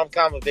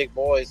kind of a big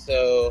boy,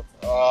 so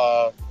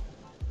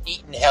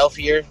eating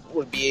healthier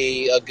would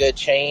be a good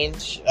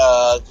change.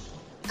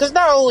 Because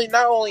not only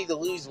to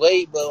lose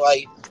weight, but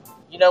like,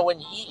 when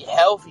you eat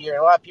healthier,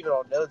 a lot of people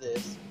don't know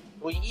this.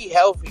 When you eat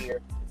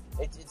healthier,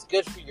 it's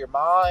good for your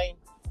mind.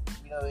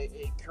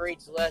 It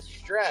creates less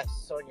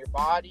stress on your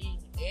body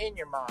and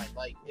your mind.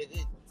 Like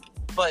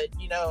but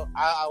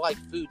I like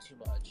food too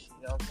much.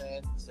 You know what I'm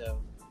saying?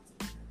 So.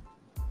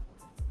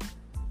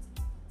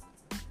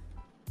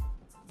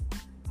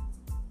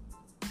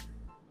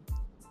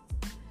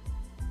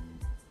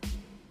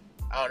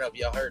 I don't know if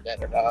y'all heard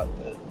that or not.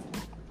 But...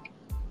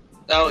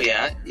 Oh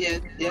yeah, we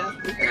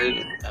heard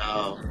it.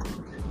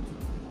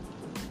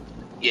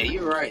 Yeah,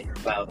 you're right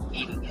about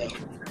eating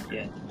healthy.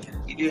 Yeah,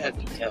 you do have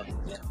to eat healthy.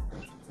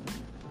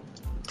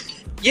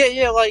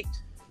 Yeah, like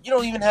you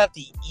don't even have to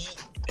eat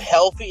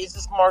healthy. It's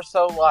just more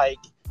so like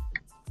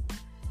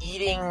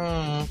eating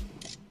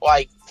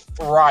like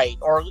right,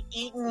 or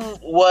eating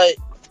what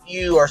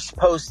you are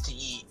supposed to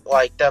eat,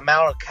 like the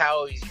amount of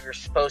calories you're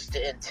supposed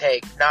to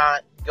intake,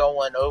 not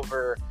going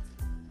over.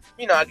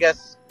 I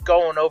guess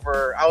going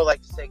over. I would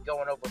like to say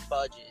going over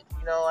budget.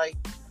 Like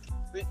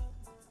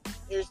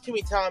there's too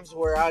many times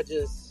where I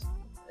just,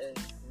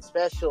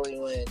 especially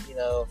when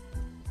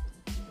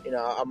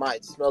I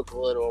might smoke a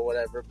little or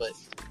whatever, but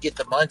get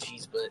the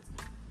munchies, but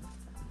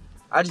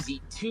I just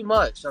eat too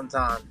much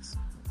sometimes.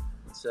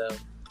 So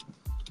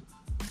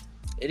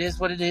it is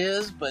what it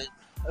is, but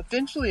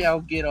eventually I'll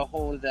get a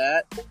hold of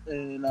that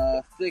and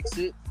fix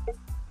it.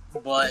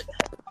 But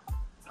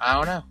I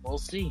don't know. We'll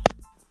see.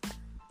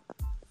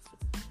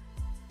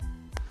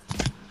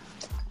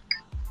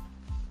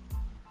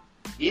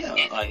 Yeah,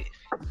 like.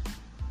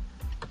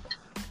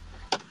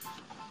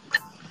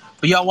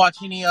 But y'all watch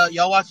any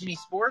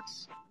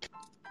sports?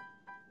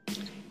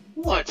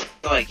 Watch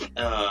like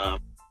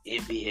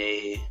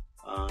NBA,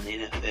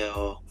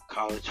 NFL,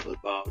 college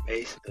football.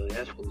 Basically,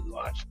 that's what we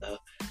watch.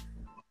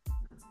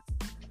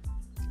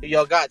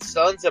 Y'all got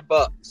Suns or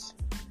Bucks?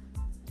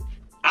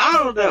 I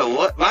don't know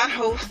what my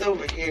host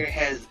over here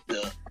has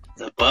the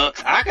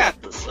Bucks. I got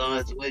the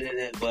Suns winning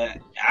it, but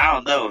I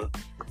don't know.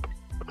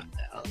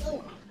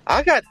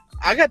 I got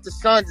the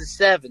Suns at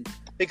 7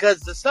 because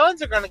the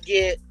Suns are going to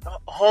get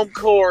home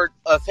court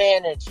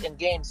advantage in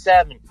Game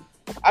 7.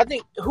 I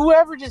think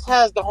whoever just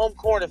has the home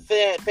court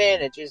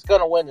advantage is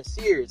going to win the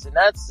series, and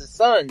that's the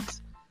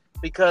Suns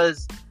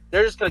because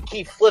they're just going to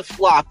keep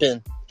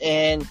flip-flopping,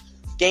 and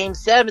Game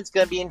 7 is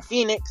going to be in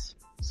Phoenix,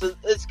 so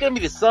it's going to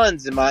be the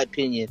Suns in my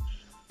opinion.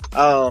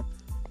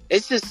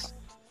 It's just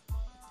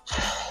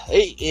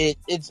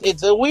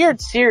it's a weird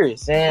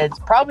series, and it's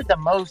probably the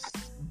most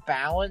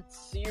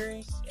balanced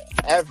series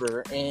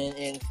ever,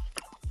 and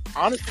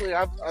honestly,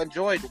 I've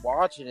enjoyed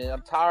watching it.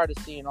 I'm tired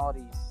of seeing all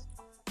these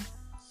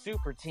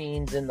super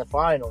teams in the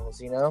finals,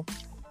 you know?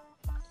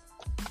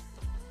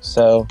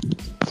 So,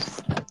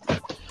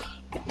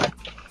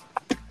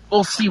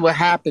 we'll see what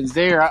happens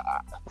there.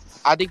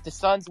 I think the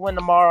Suns win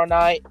tomorrow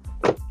night,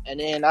 and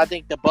then I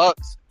think the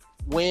Bucks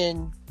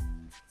win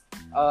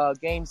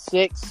Game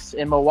 6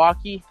 in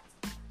Milwaukee,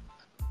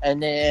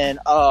 and then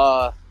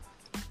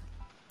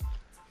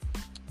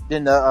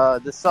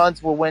the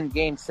Suns will win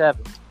Game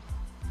 7.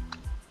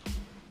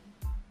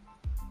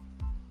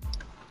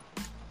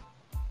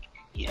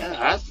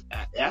 Yeah,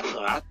 that's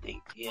what I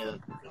think. Yeah,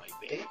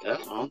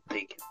 that's what I'm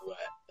thinking.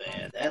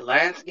 Man, that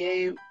last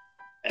game,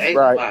 Right.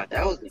 wow,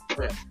 that was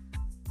impressive.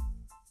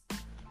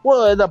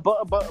 Well, the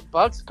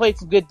Bucks played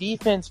some good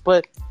defense,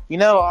 but you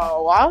know, a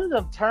lot of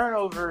them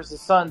turnovers the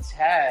Suns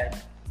had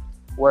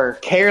were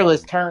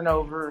careless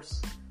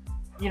turnovers.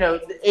 You know,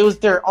 it was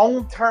their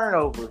own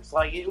turnovers.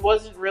 Like, it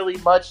wasn't really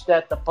much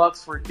that the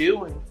Bucks were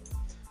doing.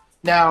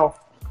 Now,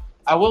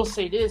 I will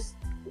say this.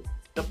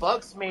 The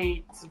Bucks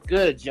made some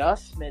good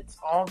adjustments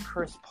on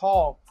Chris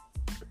Paul.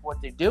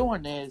 What they're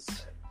doing is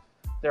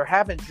they're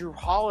having Jrue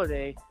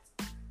Holiday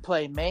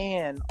play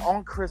man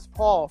on Chris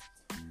Paul,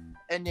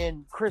 and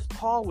then Chris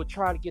Paul would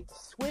try to get the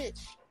switch.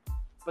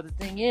 But the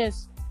thing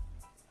is,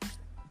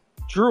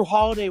 Jrue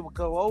Holiday would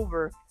go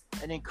over,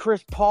 and then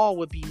Chris Paul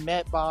would be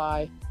met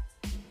by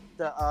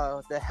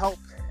the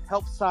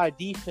help side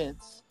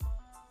defense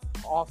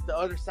off the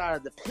other side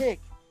of the pick.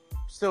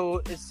 So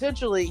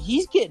essentially,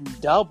 he's getting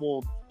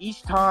doubled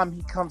each time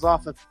he comes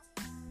off of.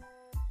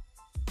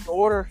 In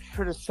order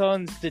for the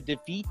Suns to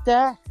defeat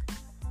that,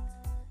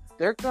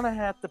 they're going to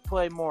have to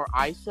play more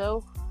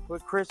ISO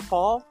with Chris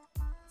Paul.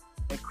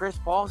 And Chris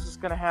Paul's just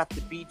going to have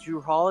to beat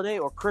Jrue Holiday,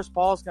 or Chris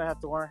Paul's going to have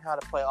to learn how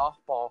to play off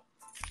ball.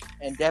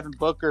 And Devin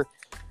Booker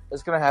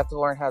is going to have to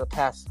learn how to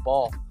pass the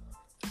ball.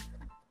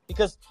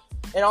 Because,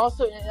 and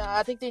also,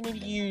 I think they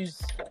need to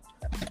use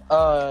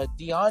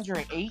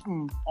DeAndre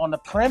Ayton on the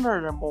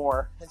perimeter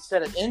more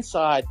instead of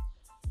inside,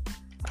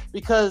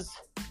 because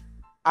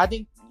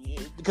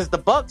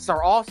the Bucks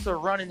are also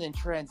running in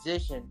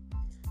transition.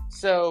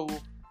 So,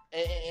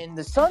 and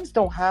the Suns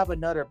don't have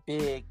another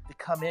big to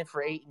come in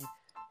for Ayton,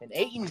 and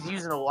Ayton's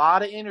using a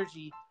lot of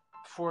energy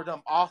for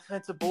them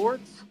offensive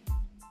boards,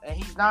 and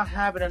he's not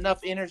having enough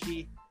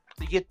energy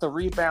to get the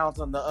rebounds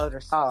on the other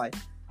side.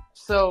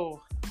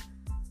 So,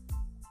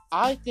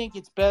 I think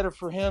it's better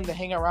for him to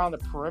hang around the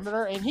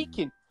perimeter, and he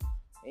can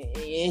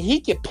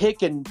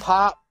pick and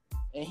pop,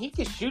 and he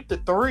can shoot the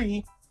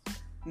three.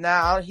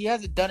 Now, he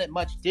hasn't done it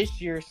much this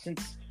year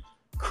since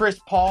Chris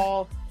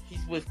Paul.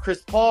 He's with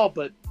Chris Paul,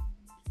 but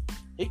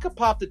he could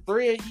pop the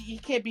three. He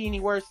can't be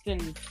any worse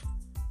than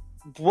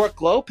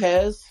Brook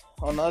Lopez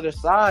on the other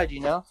side,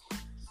 you know?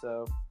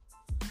 So,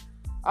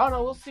 I don't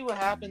know. We'll see what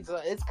happens.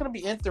 It's going to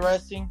be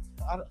interesting.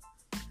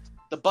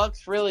 The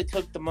Bucks really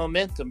took the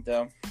momentum,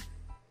 though.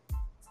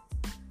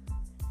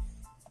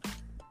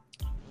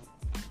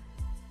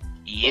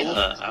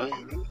 Yeah, I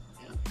mean,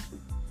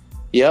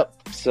 Yep.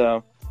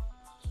 So,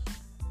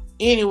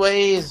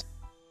 anyways,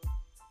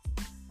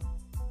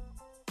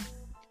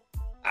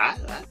 I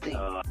think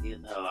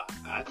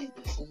I think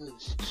the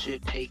Suns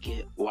should take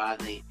it while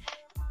they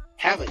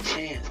have a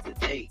chance to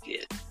take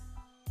it.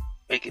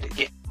 Make it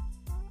again.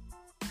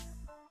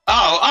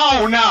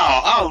 Oh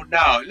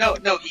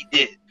no, he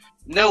did.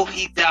 No,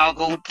 he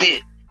doggone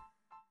did.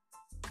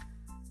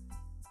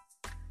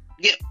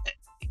 Yeah,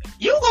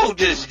 you gonna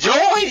just join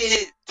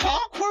it,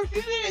 talk for a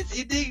few minutes,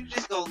 and then you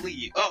just gonna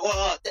leave.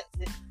 What?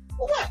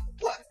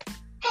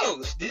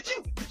 Host, did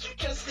you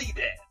just see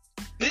that?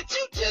 Did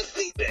you just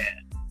see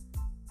that?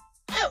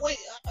 Wait,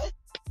 oh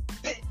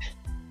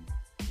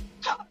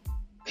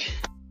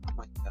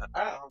my God,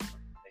 I don't know.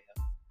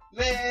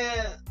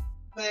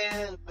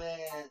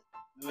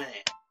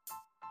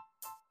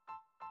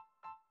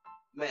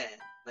 Man,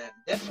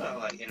 that's why I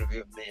like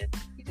interviewing, man.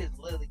 He just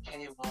literally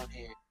came on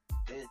here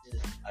and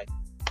just like,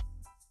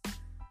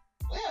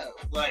 well,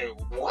 like,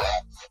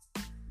 what?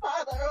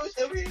 Father, I was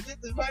over here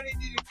just inviting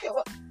you to kill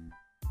up.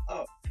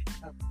 Oh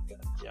my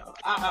God, y'all.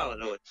 I don't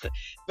know what to say.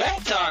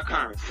 Back to our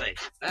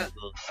conversation. That's a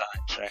little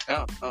sidetrack.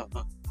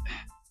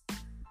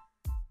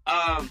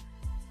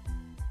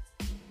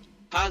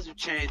 Positive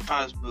change,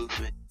 positive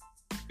movement.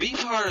 Be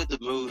part of the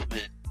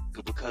movement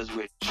because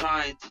we're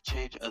trying to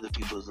change other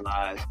people's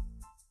lives.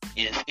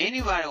 if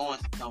anybody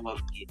wants to come up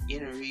and get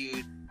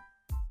interviewed,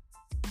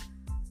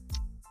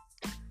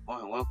 more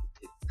than welcome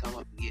to come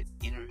up and get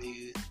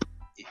interviewed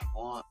if you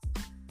want.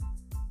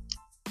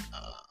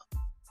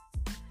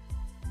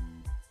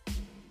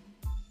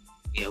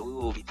 Yeah, we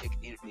will be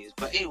taking interviews.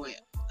 But anyway,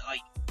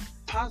 like,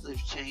 positive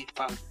change,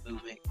 positive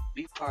movement.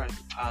 Be part of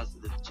the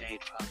positive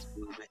change, positive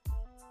movement.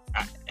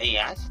 I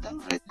just don't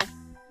really think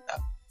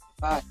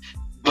about it.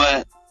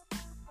 But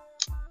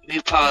be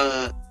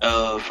part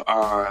of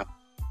our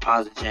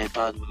positive change,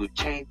 positive movement.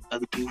 Change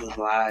other people's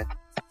lives.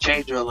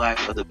 Change your life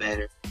for the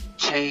better.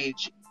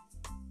 Change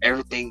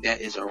everything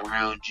that is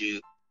around you.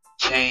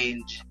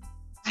 Change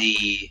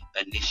the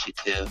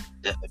initiative,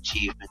 the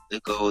achievement, the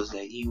goals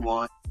that you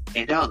want.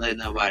 And don't let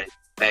nobody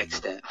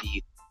backstab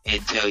you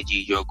and tell you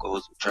your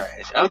goals are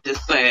trash. I'm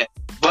just saying.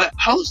 But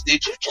host,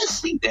 did you just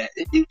see that?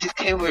 The dude just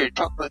came here and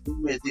talked about the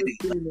I seen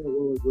that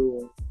while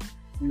ago.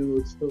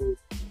 So,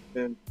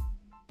 and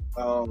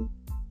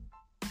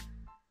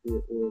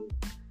it was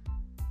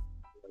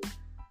like,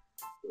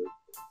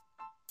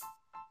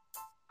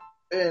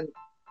 and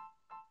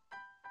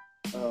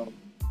I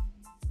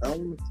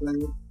want to say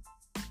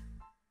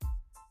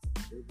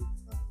every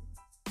time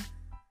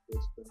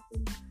there's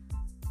something,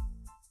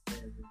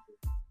 and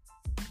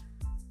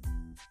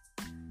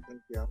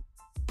thank y'all.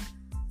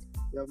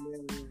 Y'all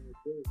man,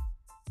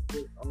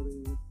 good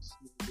audience,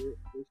 good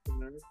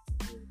listeners,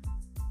 and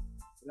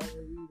I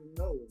want you to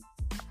know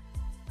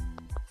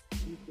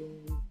people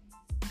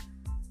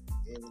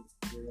in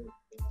your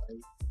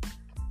life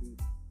keep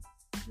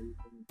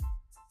moving.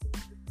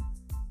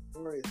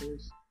 Alright,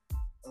 host,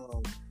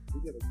 we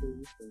gotta pull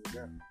this thing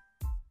down.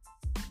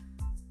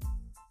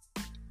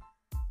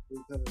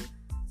 Because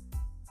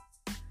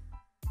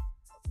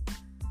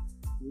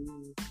you,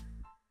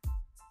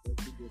 like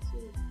you just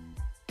said,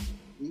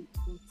 eat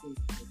something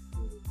that's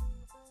good.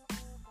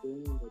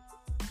 Doing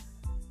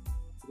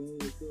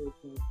the good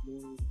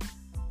morning,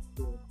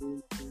 doing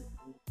food,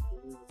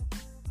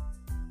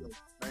 like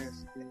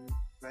fasting,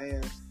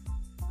 fast,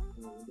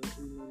 don't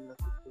eat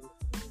nothing,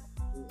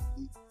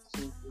 eat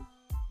something.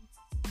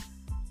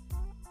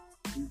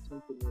 Eat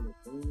something in a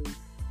morning,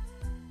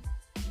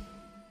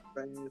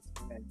 fast,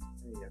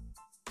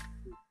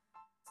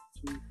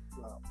 2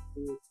 o'clock,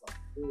 4 o'clock,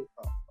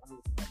 5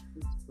 o'clock,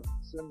 6 o'clock,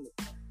 7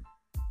 o'clock.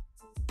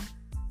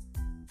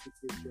 To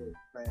get your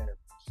fast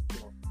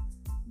strong,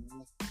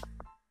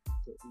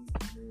 to eat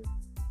more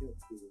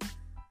healthy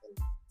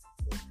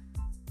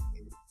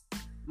and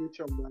get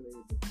your body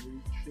the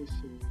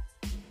nutrition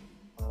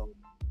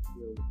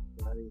your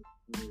body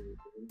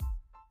needs.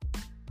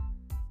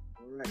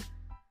 Alright.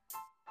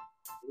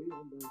 We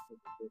are done for the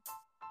day.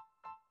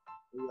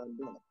 We are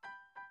done.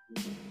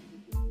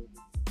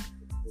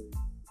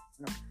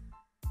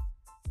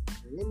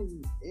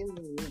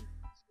 Anyone,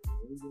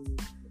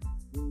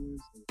 you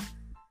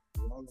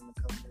all in the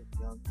comments,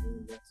 y'all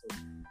doing that's up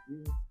to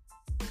you.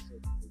 That's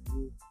up to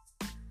you.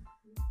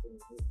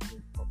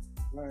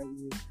 Right,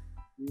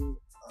 you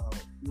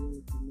want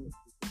to connect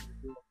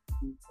with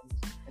you on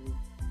the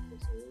page.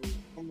 So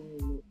come on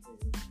up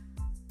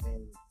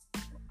and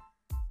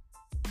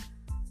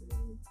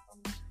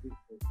speak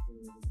for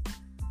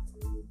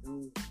you're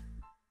doing.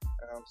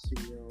 I'll see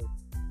y'all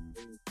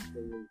in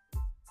the week.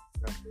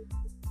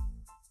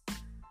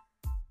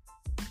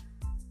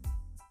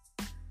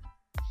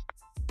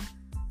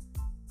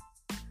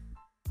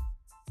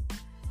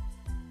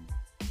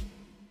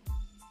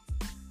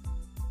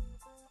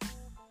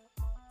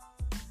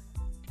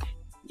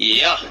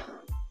 Yeah.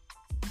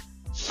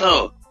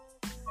 So,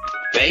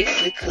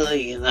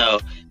 basically,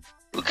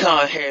 we come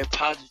out here,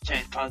 positive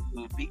change, positive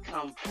move,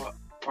 become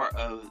part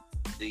of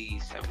the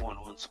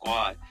 711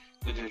 squad,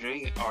 because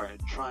they are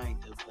trying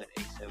to put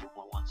a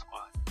 711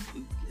 squad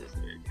together.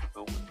 If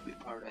you want to be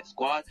part of that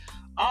squad,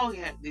 all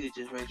you have to do is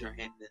just raise your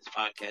hand in this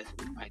podcast.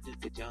 We might just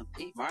put you on the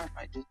team, or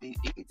it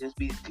could just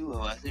be the two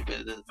of us, it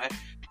really doesn't matter.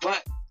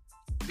 But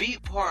be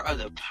part of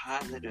the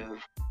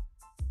positive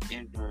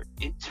interaction.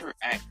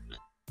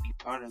 Be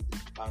part of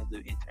this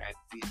positive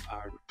interaction. Be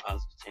part of the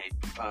positive change.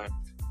 Be part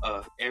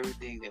of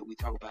everything that we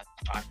talk about in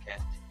this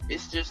podcast.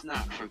 It's just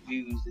not for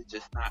views. It's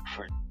just not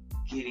for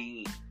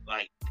getting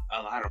like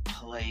a lot of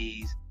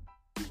plays.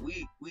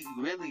 We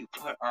really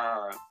put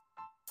our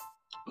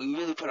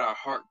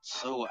heart and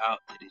soul out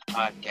to these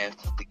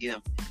podcasts to get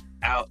them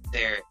out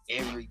there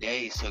every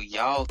day, so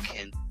y'all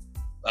can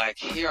like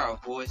hear our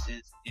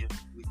voices. If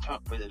we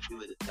talk for the people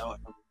that don't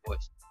have a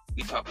voice,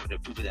 we talk for the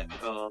people that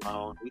feel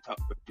alone. We talk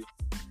for the people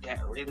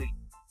that really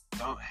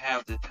don't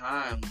have the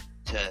time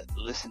to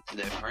listen to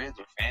their friends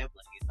or family.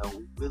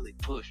 We really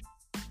push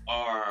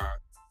our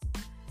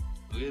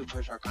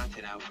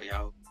content out for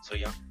y'all, so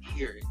y'all can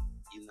hear it.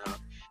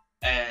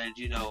 And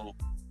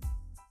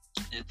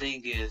the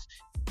thing is,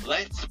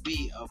 let's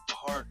be a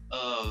part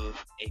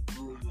of a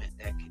movement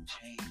that can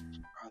change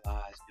our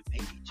lives and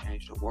maybe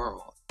change the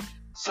world.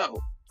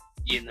 So,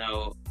 I'm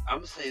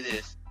gonna say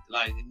this.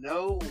 Like,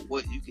 know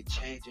what you can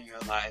change in your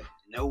life.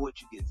 Know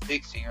what you can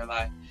fix in your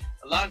life.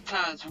 A lot of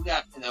times we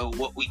got to know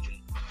what we can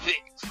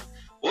fix.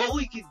 What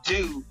we can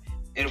do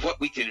and what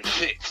we can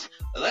fix.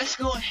 Let's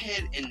go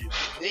ahead and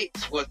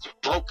fix what's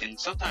broken.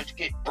 Sometimes you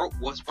can't broke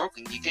what's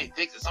broken. You can't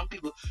fix it. Some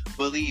people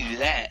believe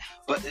that.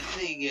 But the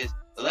thing is,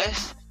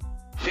 let's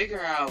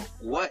figure out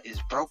what is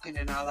broken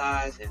in our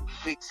lives and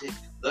fix it.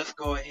 Let's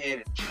go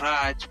ahead and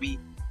try to be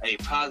a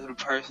positive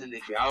person.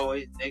 If you're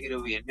always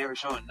negative, you're never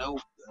showing no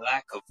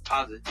lack of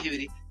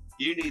positivity,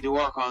 you need to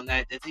work on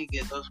that. The thing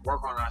is, let's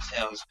work on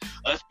ourselves.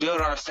 Let's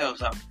build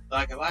ourselves up.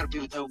 Like a lot of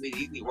people told me,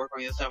 you need to work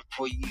on yourself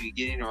before you even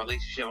get in a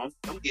relationship. I'm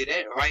gonna get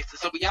that advice to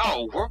some of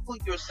y'all. Work on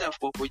yourself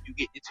before you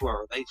get into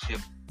a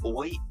relationship.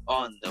 Wait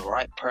on the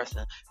right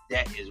person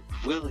that is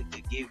willing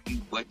to give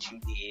you what you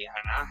need.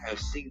 And I have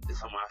seen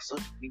this on my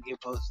social media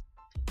posts.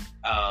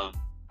 I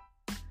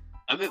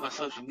made my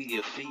social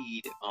media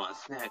feed on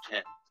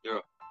Snapchat.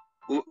 Girl,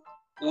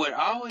 would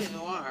always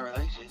want a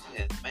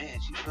relationship. Man,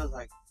 she feels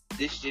like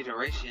this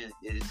generation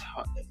is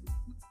hard.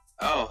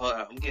 Oh, hold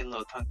on, I'm getting a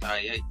little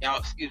tongue-tied. Y'all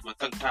excuse my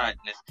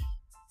tongue-tiedness.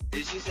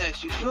 And she said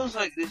she feels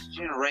like this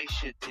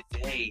generation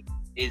today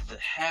is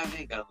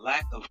having a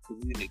lack of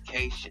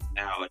communication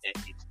nowadays.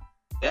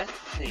 That's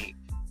the thing.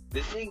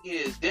 The thing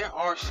is, there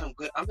are some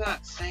good, I'm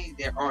not saying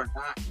there are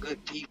not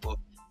good people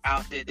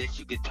out there that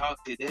you can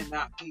talk to. They're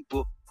not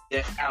people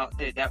that's out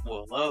there that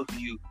will love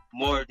you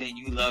more than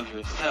you love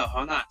yourself.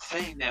 I'm not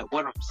saying that.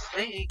 What I'm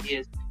saying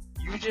is,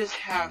 you just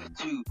have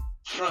to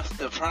trust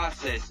the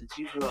process. And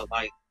she feel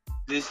like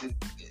this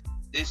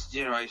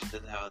generation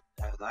doesn't have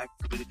lack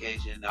of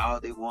communication. All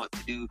they want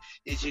to do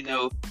is,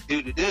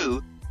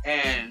 do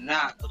and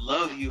not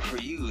love you for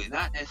you.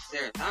 Not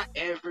necessarily. Not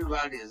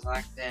everybody is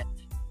like that.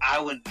 I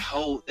wouldn't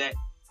hold that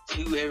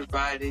to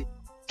everybody,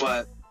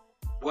 but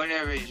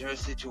whatever is your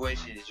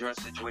situation is your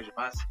situation.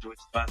 My situation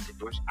is my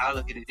situation. I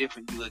look at it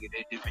different. You look at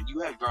it different. You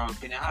have your own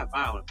opinion. I have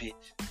my own opinion.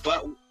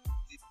 But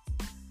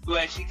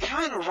she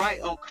kind of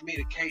right on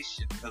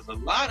communication, because a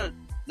lot of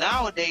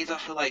nowadays I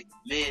feel like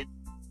men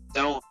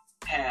don't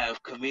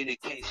have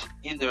communication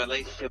in the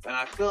relationship, and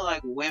I feel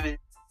like women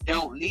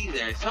don't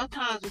either.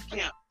 Sometimes we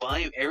can't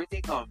blame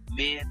everything on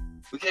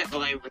men. We can't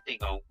blame everything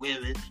on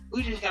women.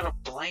 We just gotta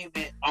blame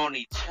it on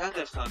each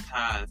other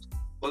sometimes,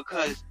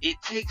 because it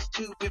takes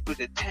two people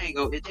to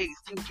tango. It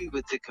takes two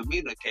people to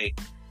communicate,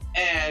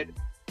 and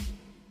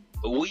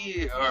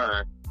we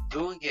are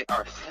doing it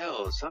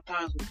ourselves.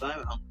 Sometimes we blame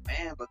it on the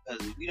man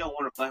because we don't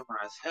want to blame it on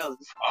ourselves.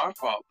 It's our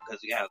fault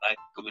because we have lack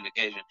of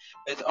communication.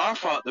 It's our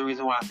fault, the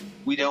reason why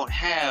we don't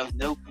have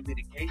no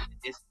communication.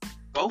 It's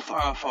both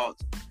our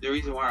faults. The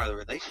reason why the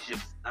relationship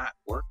is not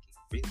working,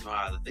 the reason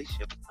why the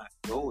relationship is not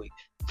going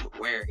to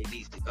where it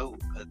needs to go,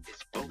 because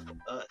it's both of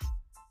us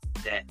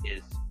that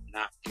is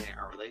not getting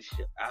our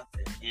relationship out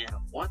there. And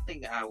one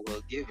thing I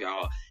will give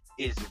y'all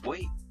is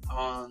wait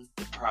on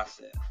the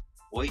process.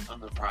 Wait on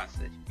the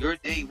process. Your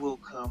day will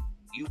come.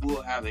 You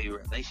will have a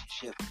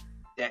relationship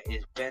that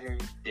is better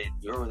than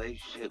your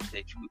relationships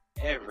that you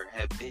ever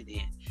have been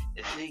in.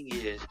 The thing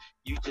is,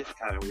 you just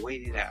gotta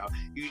wait it out.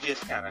 You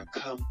just gotta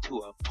come to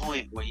a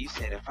point where you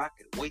said, if I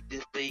can wait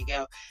this thing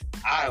out,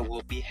 I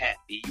will be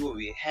happy. You will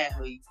be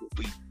happy. You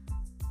will be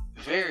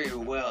very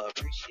well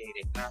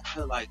appreciated. And I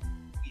feel like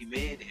we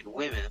men and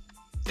women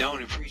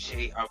don't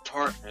appreciate our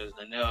partners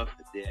enough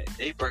that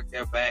they break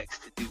their backs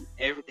to do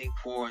everything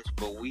for us,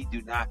 but we do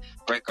not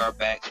break our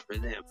backs for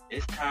them.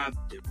 It's time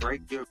to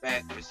break your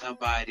back for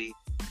somebody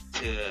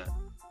to,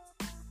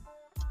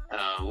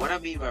 what I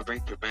mean by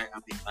break your back, I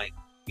mean like,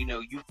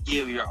 you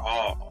give your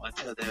all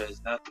until there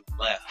is nothing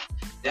left.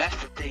 That's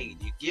the thing.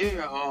 You give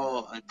your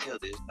all until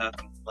there's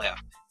nothing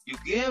left. You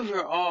give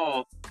your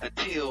all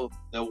until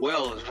the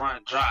well is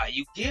run dry.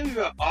 You give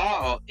your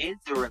all in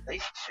the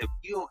relationship.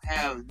 You don't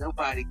have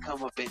nobody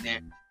come up in there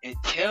and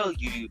tell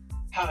you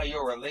how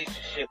your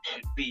relationship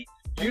should be.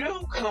 You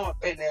don't come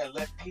up in there and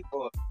let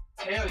people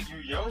tell you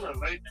your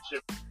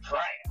relationship is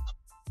trash.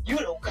 You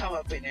don't come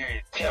up in there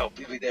and tell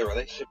people their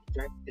relationship is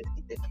trash. Just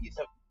keep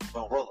yourself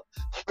on rolling.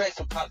 Spread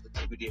some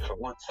positivity for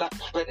one. Stop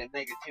spreading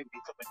negativity.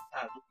 So many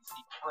times we can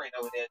see a friend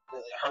over there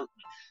hurting.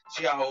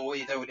 She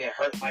always over there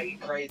hurt like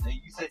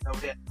crazy. You sitting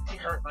over there, she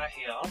hurt my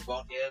heel. I'm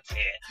going here to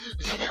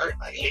she hurt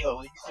my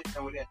heel. You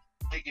sitting over there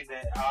thinking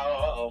that,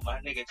 my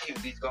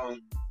negativity's going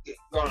to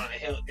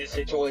help this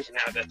situation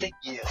out. The thing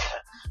is,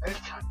 it's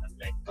time to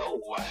let go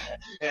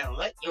and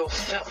let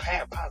yourself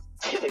have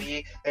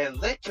positivity and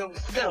let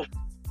yourself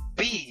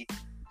be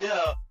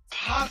the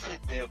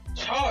positive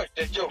charge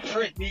that your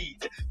friend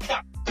needs.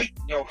 Stop beating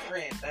your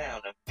friend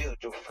down and build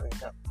your friend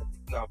up.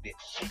 You gotta be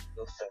ashamed of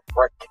yourself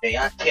right today.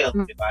 I tell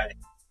everybody,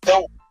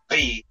 don't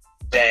be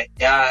that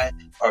guy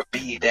or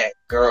be that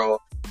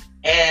girl.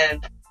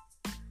 And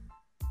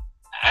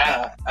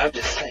I'm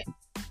just saying,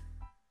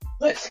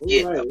 let's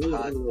get a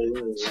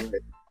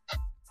positive.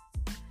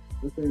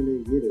 I think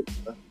they get it.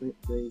 I think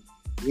they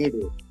get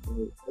it.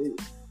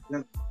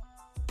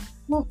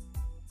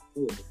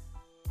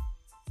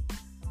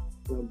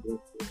 God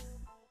bless you.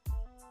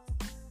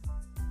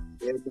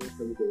 Everybody have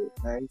a good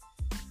night.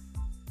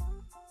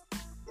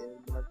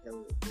 Everybody have a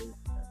good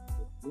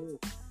afternoon.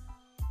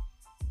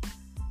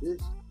 This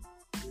is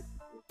the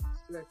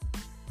second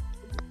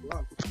of the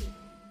block.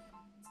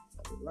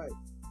 right.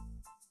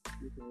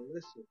 You can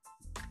listen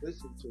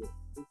to it.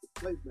 You can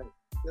play back.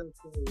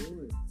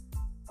 721.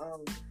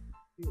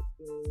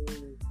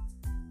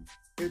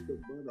 Hit the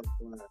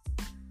butterfly.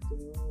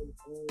 On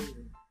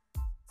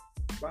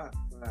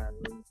Spotify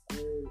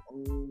and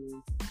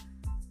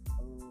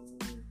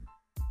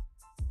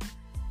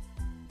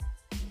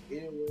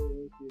anywhere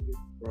else you get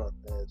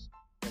broadcast.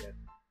 Yeah.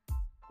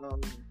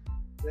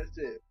 That's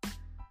it.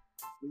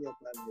 We up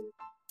out here.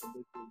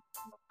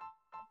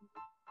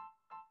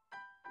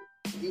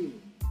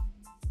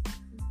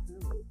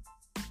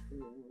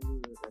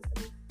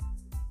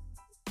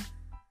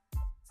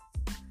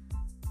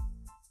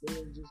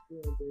 Man, just go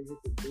out there and hit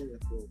the dinner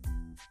floor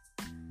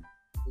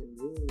and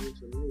roll with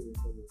your lady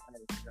for the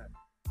last shot.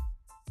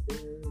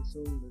 Dance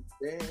on the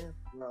dance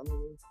floor,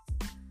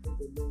 hit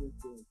the dance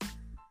floor.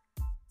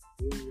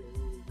 Give your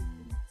lady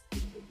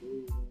hit the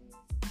groove on.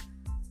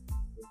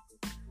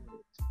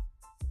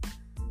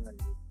 Like,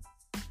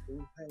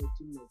 don't have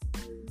too much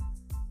fun.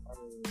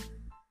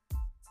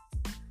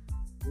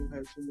 Don't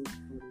have too much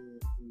fun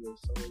in your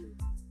soul and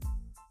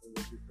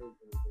what you heard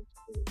on this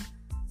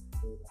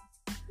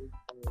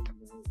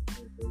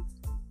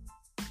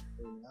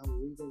and how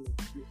we gonna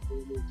get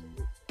ready to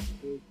make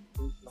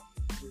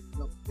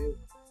some good.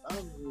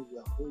 I'm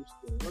your host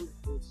and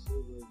wonderful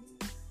silver man.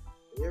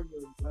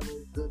 Everybody,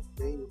 good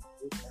day,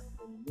 good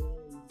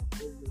afternoon,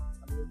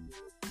 everybody,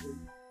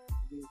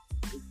 good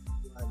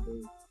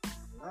Friday.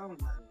 I'm not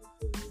gonna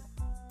do it.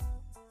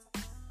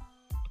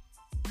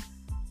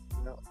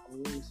 Now, I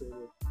want to say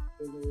that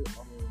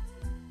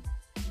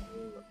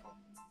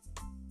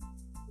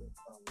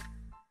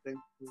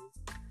thank you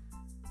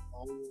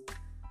all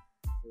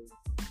the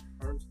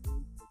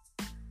person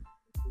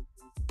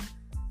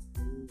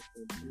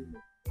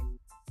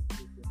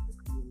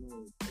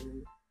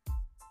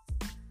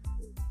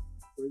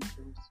great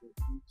things to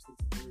each and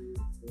every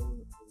one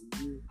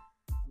of you.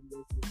 I'm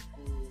making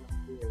all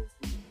out there.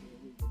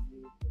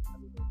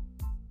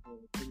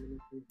 Coming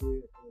up in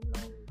here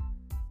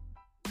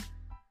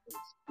and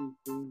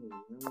speaking and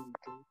learning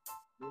things.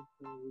 Next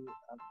time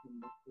I come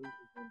up here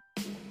again.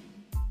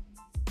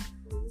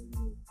 When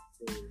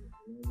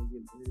we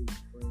get ready to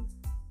bring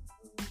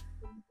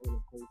some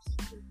other hosts,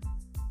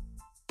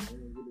 I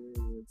want to get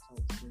ready to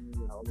talk to some of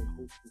the other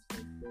hosts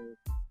and there,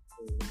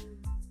 and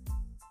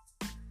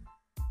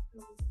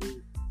we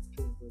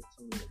translate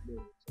some of that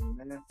there. So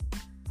man,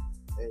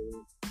 hey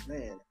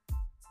man,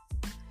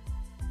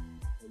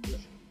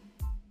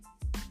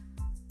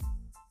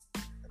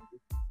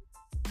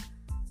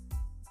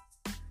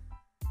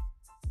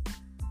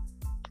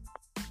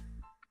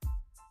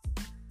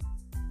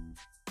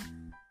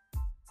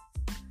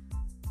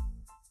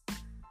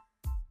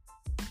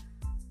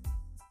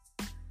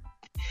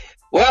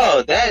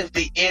 Well, that is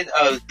the end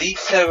of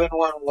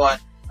D711.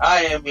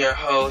 I am your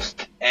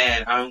host,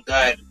 and I'm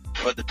glad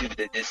for the people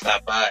that did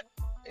stop by.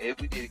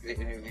 If we did a great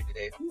interview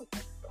today,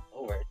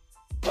 Lord.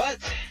 But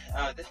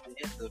this is the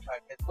end of the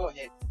podcast. Go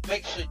ahead,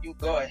 make sure you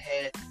go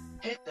ahead,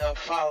 hit the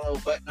follow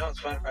button on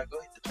Spotify. Go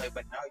hit the play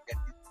button. All you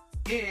got to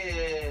do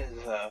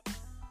is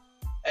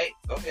hey,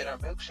 go hit our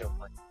milkshake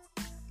link.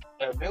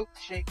 Our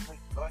milkshake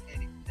link. Go ahead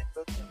and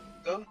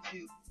go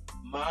to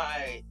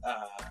my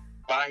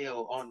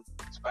bio on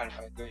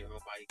Spotify. Go to my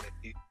bio. You got to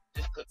do.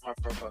 Just click my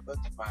profile, go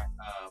to my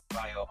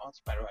bio on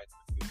Spotify.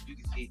 You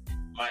can see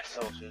my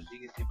socials, you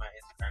can see my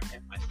Instagram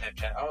and my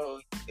Snapchat. All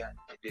you got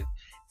to do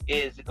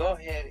is go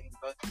ahead and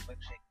go to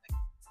Milkshake.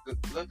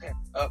 Look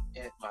up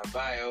at my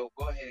bio.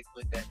 Go ahead and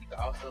click that. You can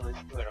also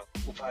listen to it on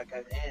Google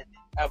Podcasts and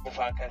Apple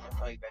Podcasts.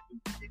 That's all you got to do.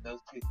 Hit those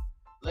two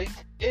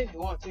links if you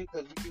want to,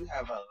 because we do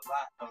have a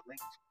lot of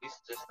links. It's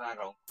just not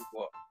on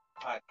Google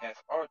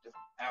Podcasts or just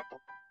Apple.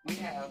 We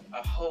have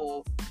a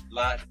whole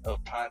lot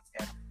of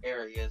podcast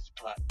areas,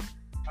 podcast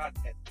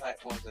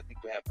platforms. I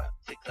think we have about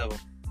 6 of them.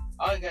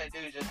 All you gotta do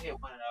is just hit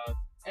one of those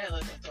and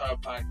listen to our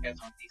podcast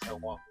on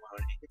D711.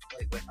 And hit the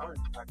play button on the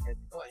podcast.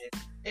 Go ahead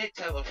and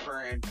tell a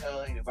friend,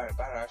 tell anybody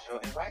about our show.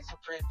 Invite some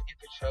friends into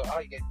the show.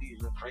 All you gotta do is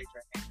just raise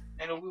your hand,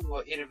 and we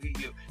will interview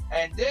you.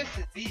 And this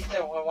is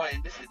D711,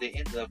 and this is the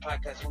end of the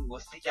podcast. We will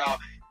see y'all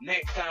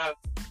next time.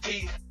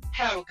 Peace.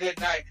 Have a good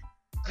night.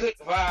 Good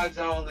vibes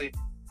only.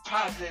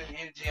 Positive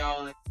energy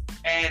only.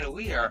 And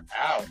we are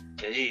out.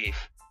 Peace.